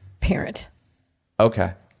her parent.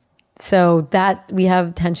 Okay. So that we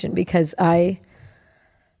have tension because I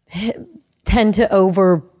tend to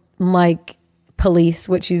over police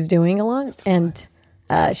what she's doing a lot, and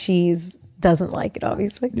she's doesn't like it,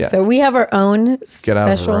 obviously. Yeah. So we have our own Get out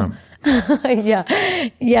of the room.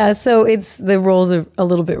 Yeah. So it's the roles are a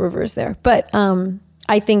little bit reversed there. But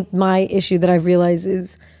I think my issue that I've realized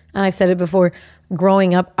is, and I've said it before,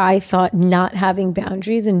 growing up, I thought not having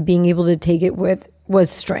boundaries and being able to take it was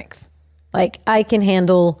strength. Like I can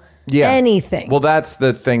handle anything. Well, that's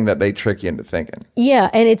the thing that they trick you into thinking. Yeah.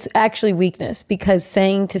 And it's actually weakness because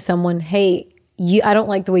saying to someone, hey, I don't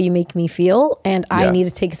like the way you make me feel and I need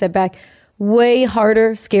to take a step back, way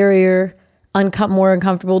harder, scarier, more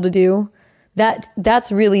uncomfortable to do.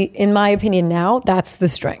 That's really, in my opinion now, that's the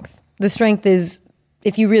strength. The strength is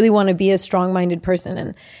if you really want to be a strong-minded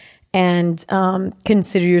person and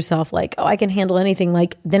consider yourself like, oh, I can handle anything,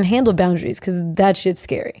 then handle boundaries because that shit's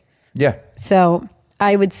scary. Yeah. So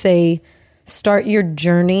I would say start your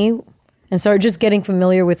journey and start just getting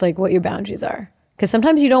familiar with what your boundaries are. Because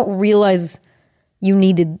sometimes you don't realize you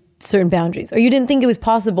needed certain boundaries or you didn't think it was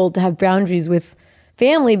possible to have boundaries with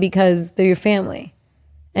family because they're your family.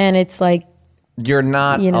 And it's like, you're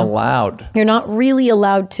not allowed. You're not really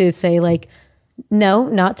allowed to say no,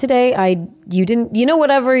 not today.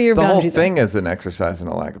 Whatever your the boundaries whole thing is an exercise in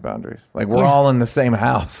a lack of boundaries. We're all in the same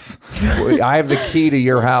house. I have the key to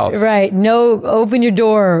your house. Right. No, open your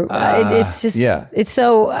door. It's just, it's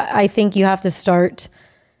so, I think you have to start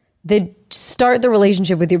the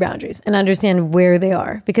relationship with your boundaries and understand where they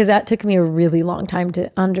are, because that took me a really long time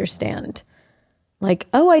to understand.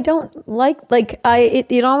 I don't like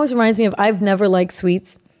it almost reminds me of, I've never liked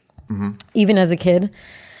sweets, even as a kid.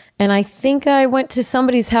 And I think I went to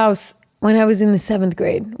somebody's house when I was in the 7th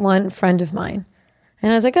grade, one friend of mine.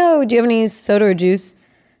 And I was like, oh, do you have any soda or juice?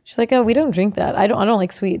 She's like, oh, we don't drink that. I don't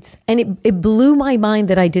like sweets. And it blew my mind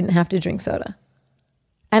that I didn't have to drink soda.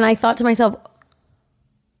 And I thought to myself,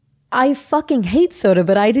 I fucking hate soda,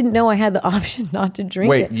 but I didn't know I had the option not to drink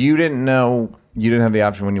it. Wait, you didn't know you didn't have the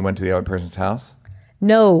option when you went to the other person's house?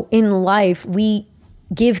 No, in life, we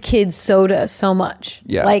give kids soda so much.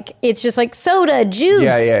 Yeah. It's just soda, juice.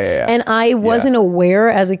 Yeah. And I wasn't aware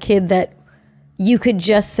as a kid that you could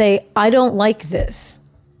just say, I don't like this.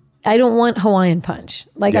 I don't want Hawaiian Punch.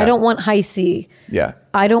 I don't want High C. Yeah.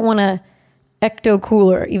 I don't want a Ecto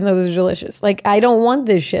Cooler, even though those are delicious. I don't want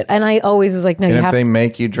this shit. And I always was like, no, and you if have they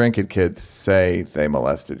make you drink it, kids, say they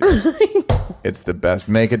molested you. It's the best.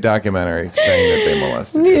 Make a documentary saying that they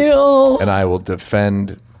molested you. And I will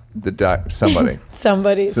defend somebody.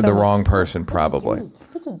 Somebody. The wrong person, probably.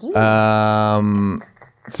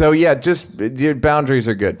 So yeah, just your boundaries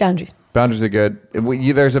are good. Boundaries are good.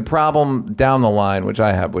 There's a problem down the line, which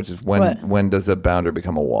I have, which is when does a boundary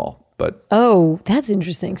become a wall? But that's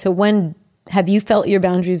interesting. So when have you felt your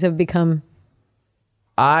boundaries have become?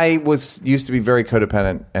 I used to be very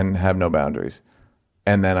codependent and have no boundaries,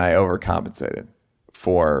 and then I overcompensated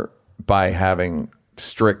by having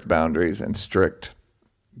strict boundaries and strict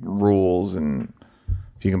rules, and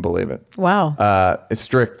if you can believe it. Wow. It's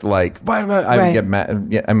strict. I would get mad.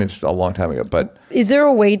 Yeah, I mean, it's a long time ago, but is there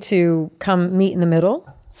a way to come meet in the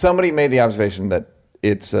middle? Somebody made the observation that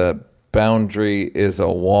it's a boundary is a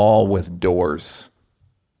wall with doors.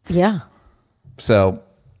 Yeah. So,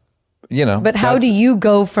 But how do you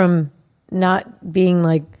go from not being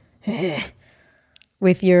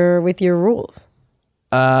with your rules?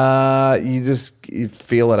 You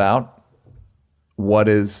feel it out. What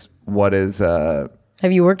is have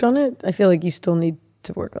you worked on it? I feel like you still need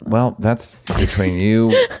to work on that. Well, that's between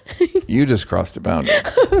you. You just crossed a boundary.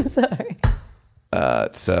 I'm sorry.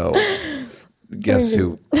 So guess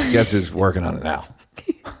who's working on it now?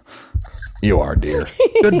 You are, dear.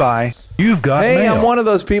 Goodbye. You've got mail. I'm one of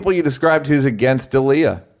those people you described who's against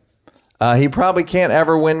D'Elia. He probably can't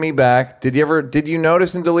ever win me back. Did you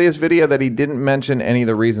notice in D'Elia's video that he didn't mention any of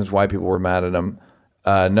the reasons why people were mad at him?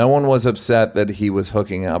 No one was upset that he was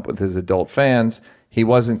hooking up with his adult fans. He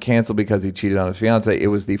wasn't canceled because he cheated on his fiance. It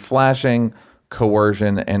was the flashing,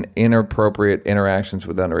 coercion, and inappropriate interactions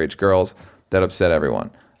with underage girls that upset everyone.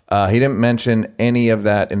 He didn't mention any of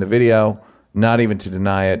that in the video, not even to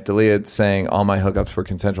deny it. D'Elia saying all my hookups were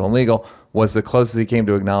consensual and legal was the closest he came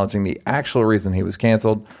to acknowledging the actual reason he was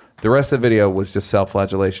canceled. The rest of the video was just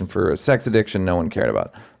self-flagellation for a sex addiction no one cared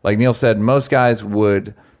about. Like Neil said, most guys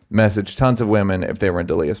would message tons of women if they were in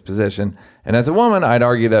D'Elia's position. And as a woman, I'd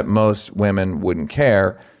argue that most women wouldn't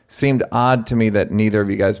care. Seemed odd to me that neither of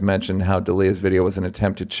you guys mentioned how D'Elia's video was an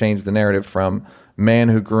attempt to change the narrative from man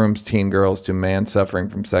who grooms teen girls to man suffering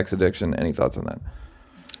from sex addiction. Any thoughts on that?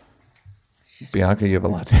 Bianca, you have a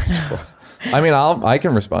lot to answer. I mean, I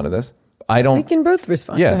can respond to this. I don't. We can both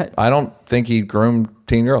respond. Go Yeah, ahead. I don't think he groomed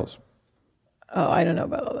teen girls. Oh, I don't know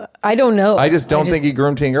about all that. I don't know. I just don't think he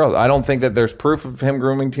groomed teen girls. I don't think that there's proof of him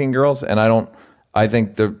grooming teen girls, and I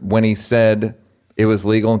think that when he said it was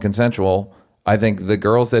legal and consensual, I think the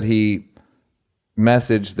girls that he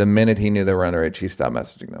messaged the minute he knew they were underage, he stopped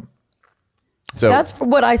messaging them. So that's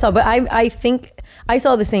what I saw. But I think I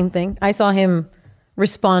saw the same thing. I saw him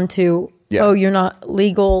respond to, "Oh, you're not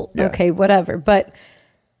legal." Yeah. Okay, whatever. But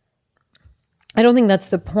I don't think that's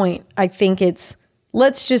the point. I think it's,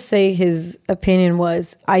 let's just say his opinion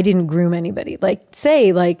was, I didn't groom anybody. Like,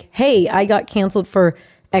 say, like, hey, I got canceled for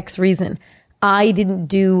X reason. I didn't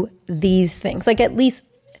do these things. Like, at least,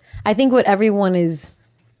 I think what everyone is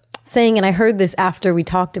saying, and I heard this after we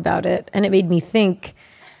talked about it, and it made me think,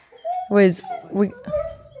 was,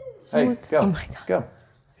 hey, go. Oh my God. Go.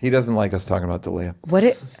 He doesn't like us talking about Dalia.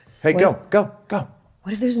 Hey, go.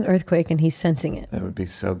 What if there's an earthquake and he's sensing it? That would be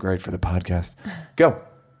so great for the podcast. Go.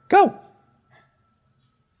 What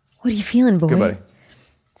are you feeling, boy? Good, buddy.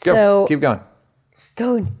 Go. So, keep going.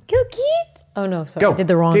 Go, Keith. Oh no, sorry. Go. I did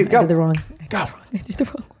the wrong. Keith, go. I did the wrong. Go. I did the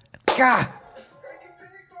wrong. God.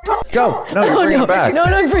 Go. No, you're bringing it back. No,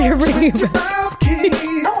 you're bringing it back.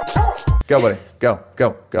 Go, buddy. Go.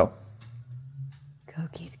 Go,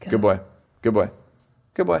 Keith. Go. Good boy.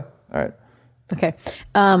 All right. Okay.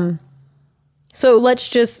 So let's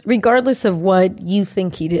just, regardless of what you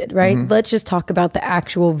think he did, right? Mm-hmm. Let's just talk about the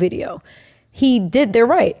actual video. They're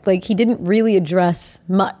right. Like, he didn't really address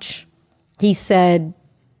much. He said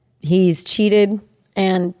he's cheated,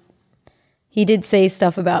 and he did say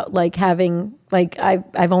stuff about like having, like,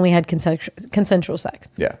 I've only had consensual sex.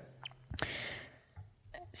 Yeah.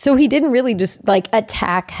 So he didn't really just like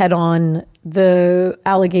attack head on the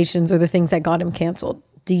allegations or the things that got him canceled.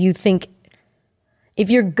 Do you think, if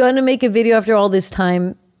you're going to make a video after all this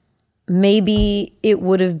time, maybe it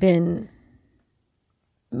would have been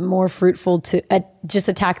more fruitful to just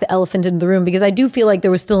attack the elephant in the room? Because I do feel like there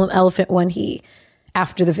was still an elephant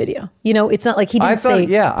after the video. You know, it's not like he didn't say.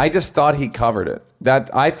 Yeah, I just thought he covered it.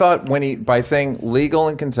 I thought by saying legal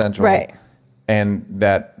and consensual, right, and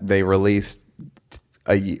that they released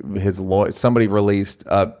somebody released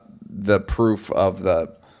the proof of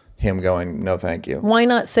him going, no, thank you. Why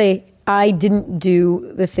not say, I didn't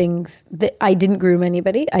do the things that I didn't groom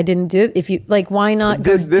anybody. I didn't do it. If you like, why not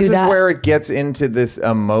this do is that? Where it gets into this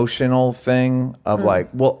emotional thing of like,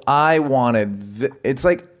 well, I wanted, it's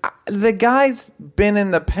like the guy's been in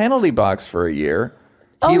the penalty box for a year.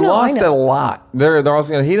 He lost a lot. They're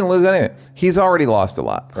also he didn't lose anything. He's already lost a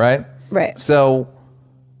lot, right? Right. So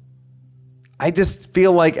I just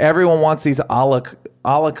feel like everyone wants these a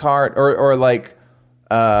la carte or like,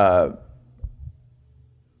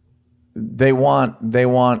 they want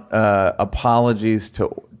apologies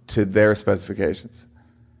to their specifications,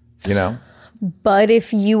 you know? But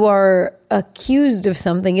if you are accused of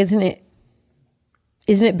something, isn't it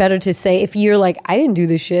better to say, if you're like, I didn't do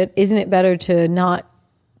this shit, isn't it better to not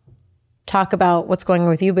talk about what's going on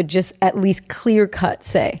with you, but just at least clear cut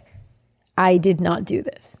say, I did not do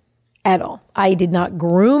this at all. I did not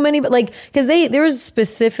groom anybody. Like, because there was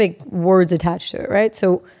specific words attached to it, right?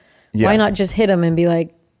 So why not just hit them and be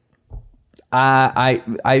like,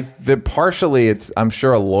 partially it's, I'm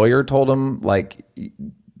sure a lawyer told him, like,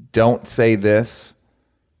 don't say this.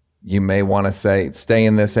 You may want to stay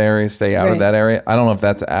in this area, stay out of that area. I don't know if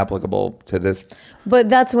that's applicable to this. But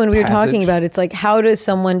that's when we were talking about, it's like, how does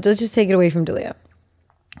someone, let's just take it away from Dalia.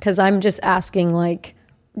 Because I'm just asking, like,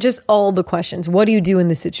 just all the questions. What do you do in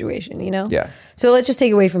this situation, you know? Yeah. So let's just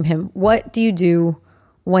take away from him. What do you do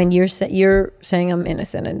when you're saying I'm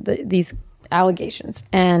innocent and these allegations,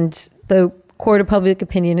 and the court of public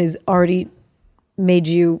opinion has already made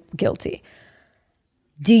you guilty?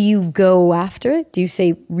 Do you go after it? Do you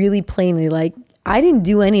say really plainly, like, I didn't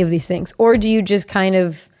do any of these things? Or do you just kind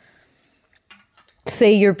of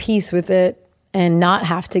say your piece with it and not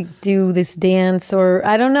have to do this dance? Or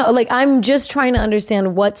I don't know. Like, I'm just trying to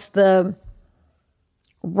understand what's the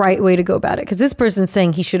right way to go about it. Because this person's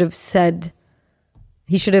saying he should have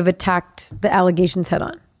attacked the allegations head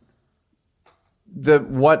on.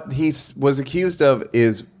 What he was accused of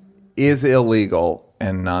is illegal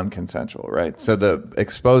and non-consensual, right? So the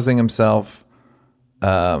exposing himself,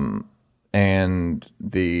 and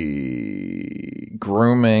the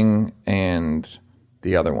grooming and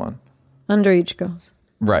the other one, underage girls,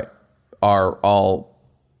 right, are all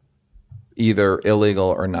either illegal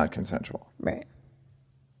or not consensual, right?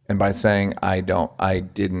 And by saying I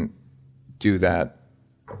didn't do that,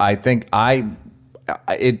 I think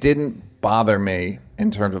it didn't bother me in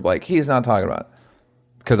terms of like, he's not talking about it.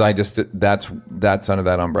 Because that's under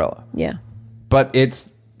that umbrella. Yeah. But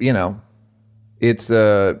it's, you know, It's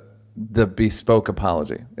the bespoke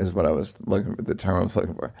apology is what I was looking for, the term I was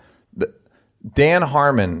looking for. Dan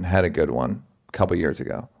Harmon had a good one a couple years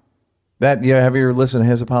ago. Have you ever listened to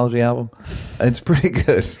his apology album? It's pretty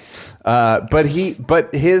good. But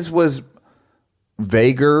his was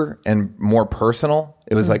vaguer and more personal.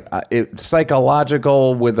 It was like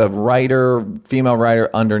psychological with a female writer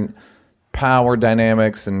under power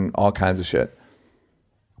dynamics and all kinds of shit.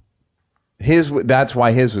 That's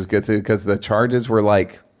why his was good too, because the charges were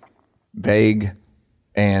like vague,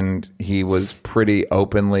 and he was pretty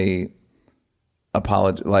openly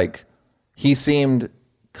like he seemed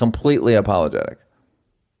completely apologetic.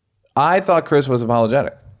 I thought Chris was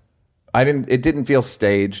apologetic. It didn't feel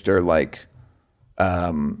staged or like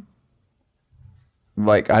I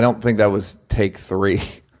don't think that was take 3.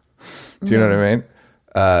 Do you know what I mean?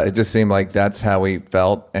 It just seemed like that's how he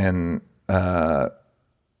felt, and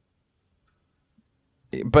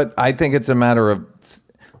but I think it's a matter of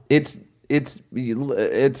it's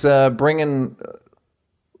bringing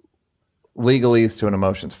legalese to an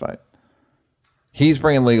emotions fight. He's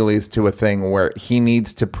bringing legalese to a thing where he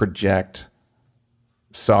needs to project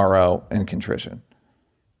sorrow and contrition.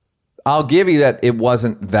 I'll give you that it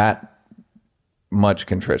wasn't that much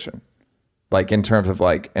contrition, like in terms of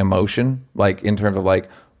like emotion, like in terms of like,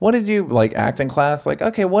 what did you like acting class? Like,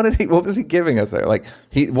 okay, what was he giving us there? Like,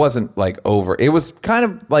 he wasn't like over. It was kind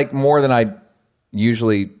of like more than I've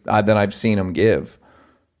seen him give,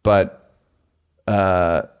 but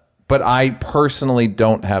I personally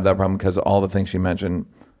don't have that problem because all the things you mentioned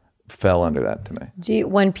fell under that to me.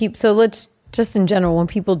 So let's just in general, when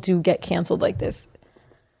people do get canceled like this,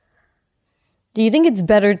 do you think it's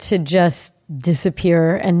better to just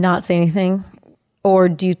disappear and not say anything? Or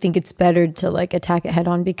do you think it's better to like attack it head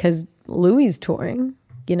on because Louis touring,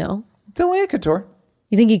 you know? D'Elia could tour.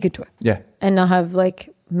 You think he could tour? Yeah. And not have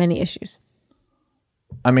like many issues?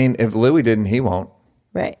 I mean, if Louis didn't, he won't.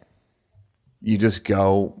 Right. You just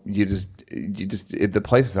go, the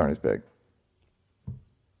places aren't as big.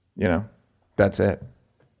 You know, that's it.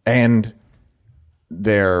 And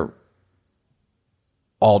they're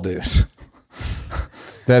all dudes.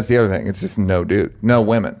 That's the other thing. It's just no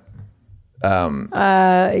women.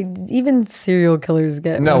 Even serial killers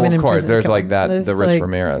get no, women of course. in prison. There's like that. There's the Rich like,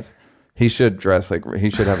 Ramirez. He should dress like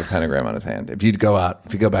he should have a pentagram on his hand. If you go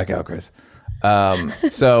back out, Chris.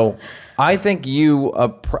 So I think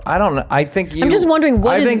I don't know. I think you. I'm just wondering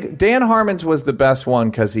I think Dan Harmon's was the best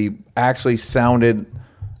one because he actually sounded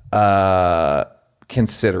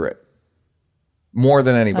considerate more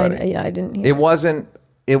than anybody. I didn't hear. It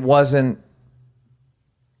wasn't.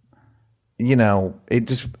 You know, it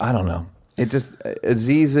just. I don't know. It just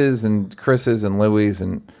Aziz's and Chris's and Louis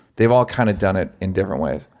and they've all kind of done it in different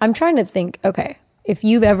ways. I'm trying to think. Okay, if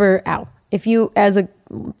you as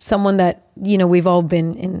someone that, you know, we've all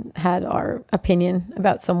been had our opinion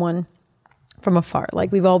about someone from afar.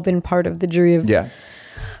 Like we've all been part of the jury of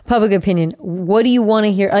public opinion. What do you want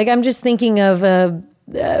to hear? Like I'm just thinking of a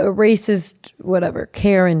racist, whatever,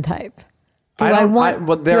 Karen type.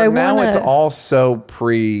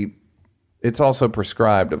 It's also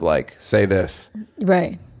prescribed of like, say this.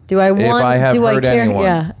 Right. Do I want? If I have do hurt I care? anyone.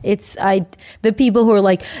 Yeah. The people who are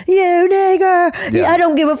like, you nigger, I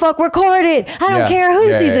don't give a fuck, record it. I don't care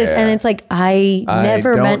who sees this. And it's like, I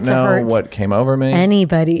never meant to hurt what came over me.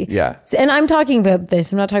 Anybody. Yeah. So, and I'm talking about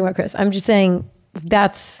this. I'm not talking about Chris. I'm just saying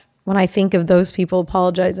that's when I think of those people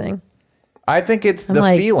apologizing. I think it's the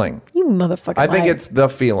feeling. You motherfucker. I think it's the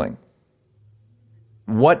feeling.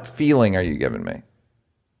 What feeling are you giving me?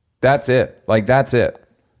 That's it. Like, that's it.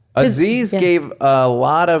 Aziz gave a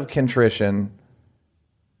lot of contrition,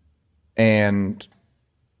 and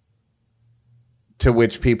to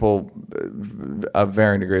which people of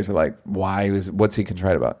varying degrees are like, what's he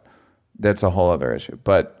contrite about? That's a whole other issue.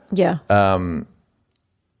 But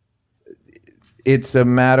it's a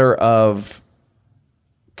matter of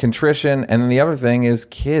contrition. And then the other thing is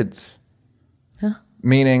kids. Huh?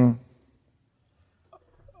 Meaning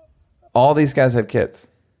all these guys have kids.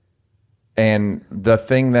 And the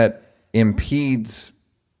thing that impedes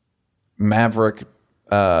maverick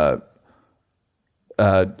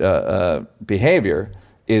behavior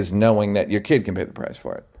is knowing that your kid can pay the price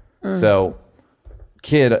for it. So,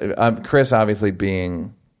 Chris obviously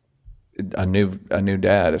being a new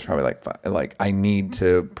dad is probably like I need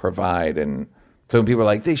to provide, and so when people are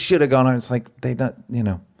like they should have gone on, it's like they don't, you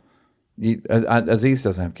know. Aziz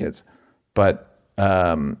doesn't have kids, but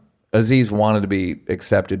Aziz wanted to be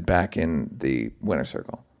accepted back in the winner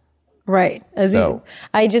circle. Right. Aziz,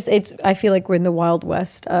 I feel like we're in the Wild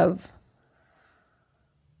West of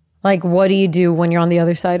like, what do you do when you're on the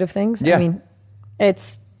other side of things? Yeah. I mean,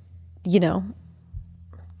 it's, you know,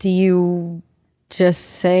 do you just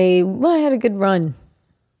say, well, I had a good run?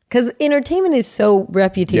 Because entertainment is so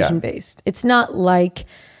reputation based. It's not like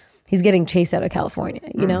he's getting chased out of California,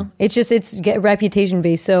 you know? It's reputation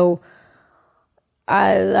based. So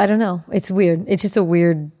I don't know. It's weird. It's just a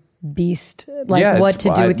weird beast. Like what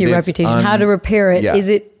to do with your reputation, how to repair it. Yeah.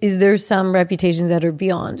 Is there some reputations that are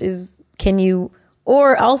beyond?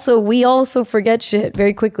 Or also we also forget shit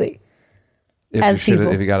very quickly. If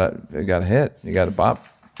you got a hit, you got a bop.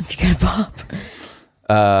 If you got a bop.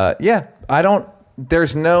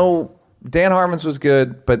 There's no, Dan Harmon's was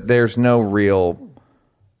good, but there's no real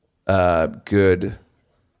good,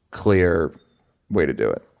 clear way to do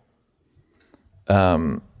it.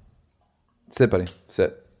 Sit, buddy.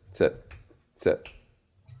 Sit.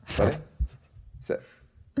 Buddy. Sit.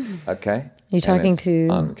 Okay. Are you talking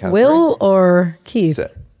to Will or Keith?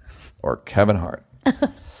 Sit. Or Kevin Hart.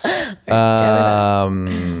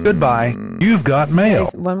 Goodbye. You've got mail.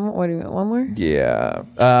 One more? What do you want? One more?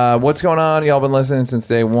 Yeah. What's going on? Y'all been listening since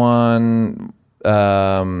day one.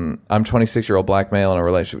 I'm 26-year-old black male in a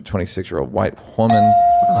relationship with 26-year-old white woman.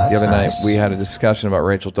 The other night we had a discussion about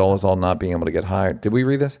Rachel Dolezal not being able to get hired. Did we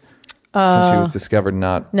read this? Since she was discovered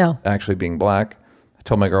not actually being black. I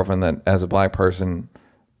told my girlfriend that as a black person,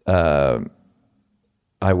 I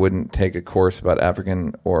wouldn't take a course about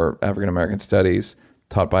African or African American studies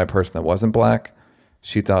taught by a person that wasn't black.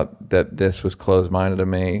 She thought that this was closed-minded of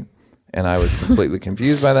me, and I was completely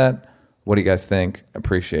confused by that. What do you guys think?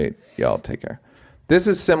 Appreciate y'all. Take care. This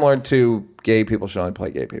is similar to gay people should only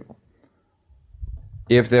play gay people.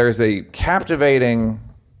 If there's a captivating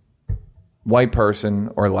white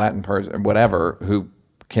person or Latin person or whatever who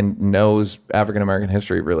knows African American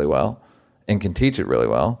history really well and can teach it really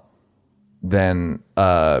well, then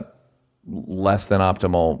less than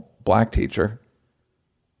optimal black teacher.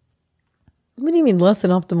 What do you mean less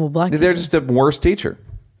than optimal black teacher? They're just a worse teacher.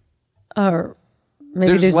 Or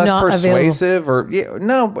maybe they're there's less not persuasive available.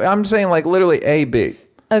 No, I'm saying like literally A, B.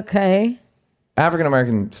 Okay. African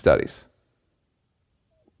American studies.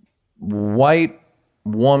 White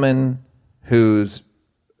woman who's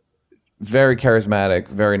very charismatic,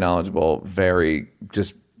 very knowledgeable, very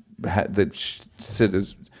just shit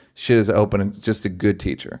is open and just a good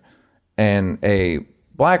teacher. And a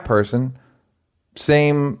black person,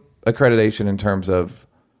 same accreditation in terms of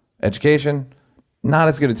education, not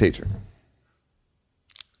as good a teacher.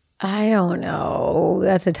 I don't know.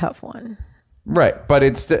 That's a tough one. Right, but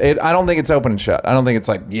I don't think it's open and shut. I don't think it's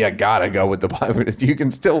like, gotta go with the black. You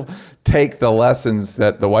can still take the lessons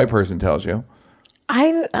that the white person tells you.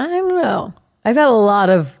 I don't know. I've had a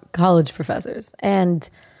lot of college professors, and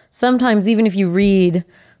sometimes even if you read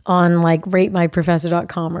on like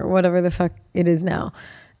ratemyprofessor.com or whatever the fuck it is now,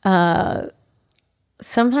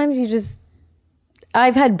 sometimes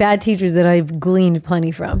I've had bad teachers that I've gleaned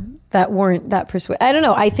plenty from that weren't that persuasive. I don't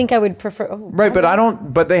know. I think I would prefer. Right,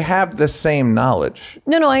 but they have the same knowledge.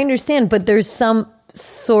 No, I understand. But there's some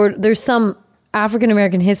African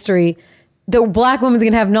American history. The black woman's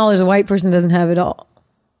going to have knowledge the white person doesn't have it all.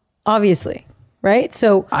 Obviously. Right?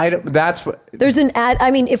 So there's an ad.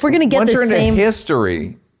 I mean, if we're going to get the same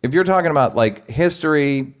history, if you're talking about like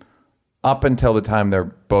history up until the time they're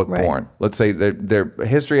both born, let's say their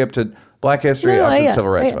history up to black history up to the civil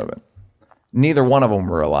rights movement. Neither one of them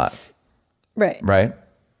were alive. Right.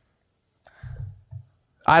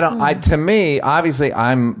 To me, obviously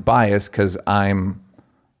I'm biased because I've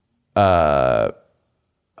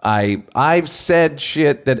said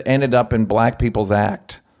shit that ended up in Black People's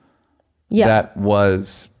Act. Yeah. That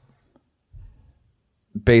was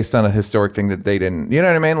based on a historic thing that they didn't, you know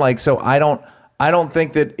what I mean? Like, so I don't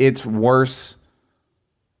think that it's worse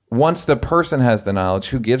once the person has the knowledge.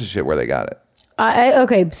 Who gives a shit where they got it?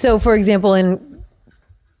 Okay, so for example,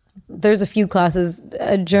 there's a few classes,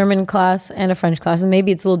 a German class and a French class, and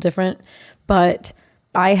maybe it's a little different, but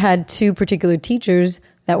I had two particular teachers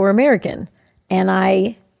that were American,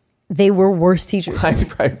 and they were worse teachers.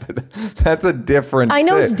 Right, but that's a different I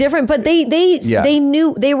know thing. It's different, but they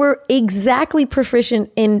knew, they were exactly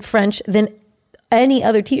proficient in French than any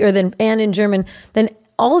other teacher, and in German than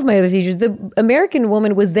all of my other teachers. The American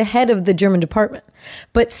woman was the head of the German department,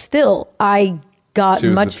 but still she was the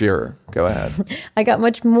Führer. Go ahead. I got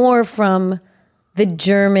much more from the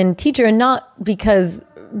German teacher, and not because,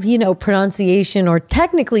 pronunciation or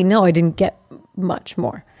technically, no, I didn't get much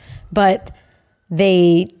more, but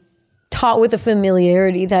they taught with a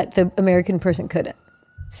familiarity that the American person couldn't.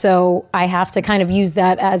 So I have to kind of use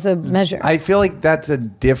that as a measure. I feel like that's a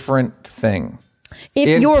different thing.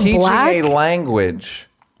 If you're teaching black, a language.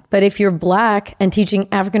 But if you're black and teaching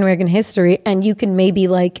African American history, and you can maybe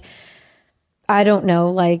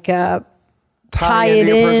tie it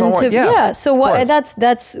into your personal into work. yeah. So what?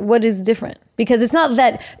 That's what is different, because it's not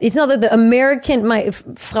that the American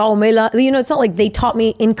Frau Mela. It's not like they taught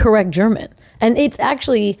me incorrect German, and it's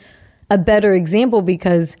actually a better example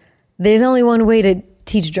because there's only one way to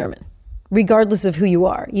teach German, regardless of who you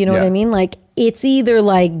are. You know what I mean? Like it's either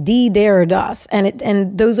like die, der, or das,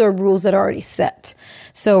 and those are rules that are already set.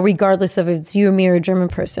 So regardless of if it's you or me or a German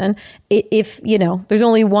person, if there's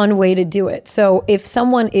only one way to do it. So if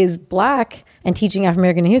someone is black and teaching African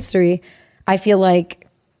American history, I feel like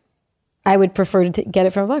I would prefer to get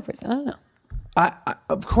it from a black person. I don't know. I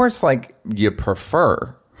of course, like you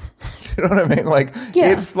prefer. You know what I mean? Like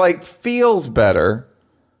it's like feels better.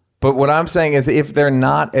 But what I'm saying is, if they're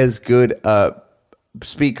not as good a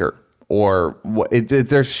speaker, or if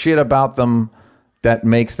there's shit about them that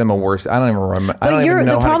makes them a worse. I don't even remember. I don't even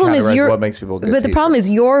know how to categorize what makes people good. But the problem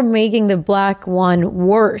is you're making the black one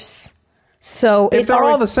worse. So if they're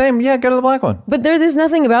all the same, go to the black one. But there's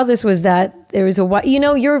nothing about this was that there was a white.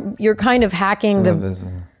 You're kind of hacking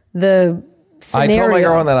the scenario. I told my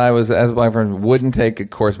girlfriend that I was, as a black person, wouldn't take a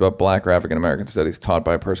course about black or African American studies taught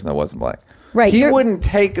by a person that wasn't black. Right. He wouldn't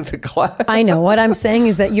take the class. I know. What I'm saying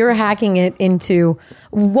is that you're hacking it into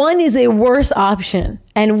one is a worse option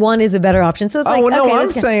and one is a better option. So it's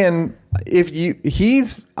I'm saying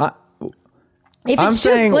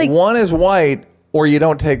one is white or you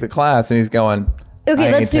don't take the class, and he's going,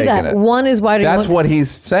 okay, let's do that. One is white. That's what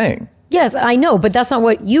he's saying. Yes, I know, but that's not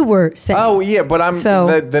what you were saying. Oh, yeah, but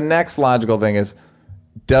the next logical thing is,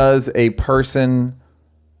 does a person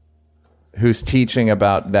who's teaching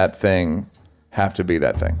about that thing have to be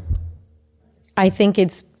that thing? I think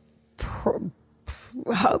it's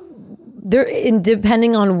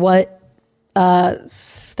depending on what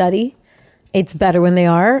study, it's better when they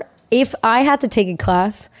are. If I had to take a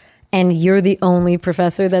class and you're the only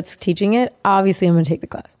professor that's teaching it, obviously I'm going to take the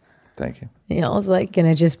class. Thank you. I was like going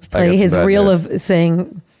to just play his reel of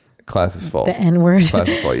saying class is full. The N-word. Class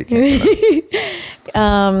is full. You can't.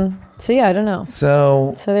 So yeah, I don't know.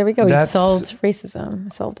 So there we go. We solved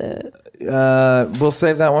racism. Solved it. We'll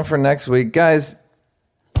save that one for next week, guys.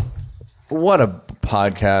 What a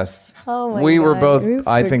podcast! Oh my we God. were both, It was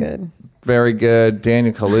I so think, good. very good.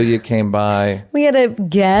 Daniel Kaluuya came by. We had a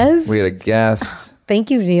guest. Thank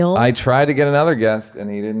you, Neil. I tried to get another guest, and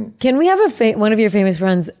he didn't. Can we have one of your famous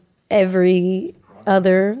friends every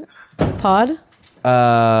other pod?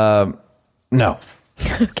 No.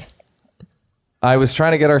 Okay. I was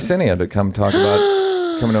trying to get Arsenio to come talk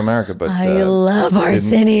about coming to America, but I love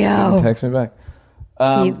Arsenio. Didn't text me back.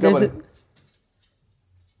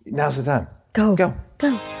 Now's the time. Go.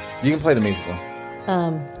 You can play the music one.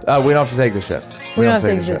 We don't have to take this shit. We don't have to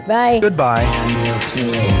take this shit. Bye. Goodbye.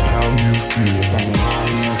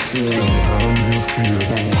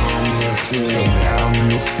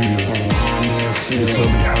 Tell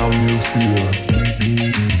me how you feel.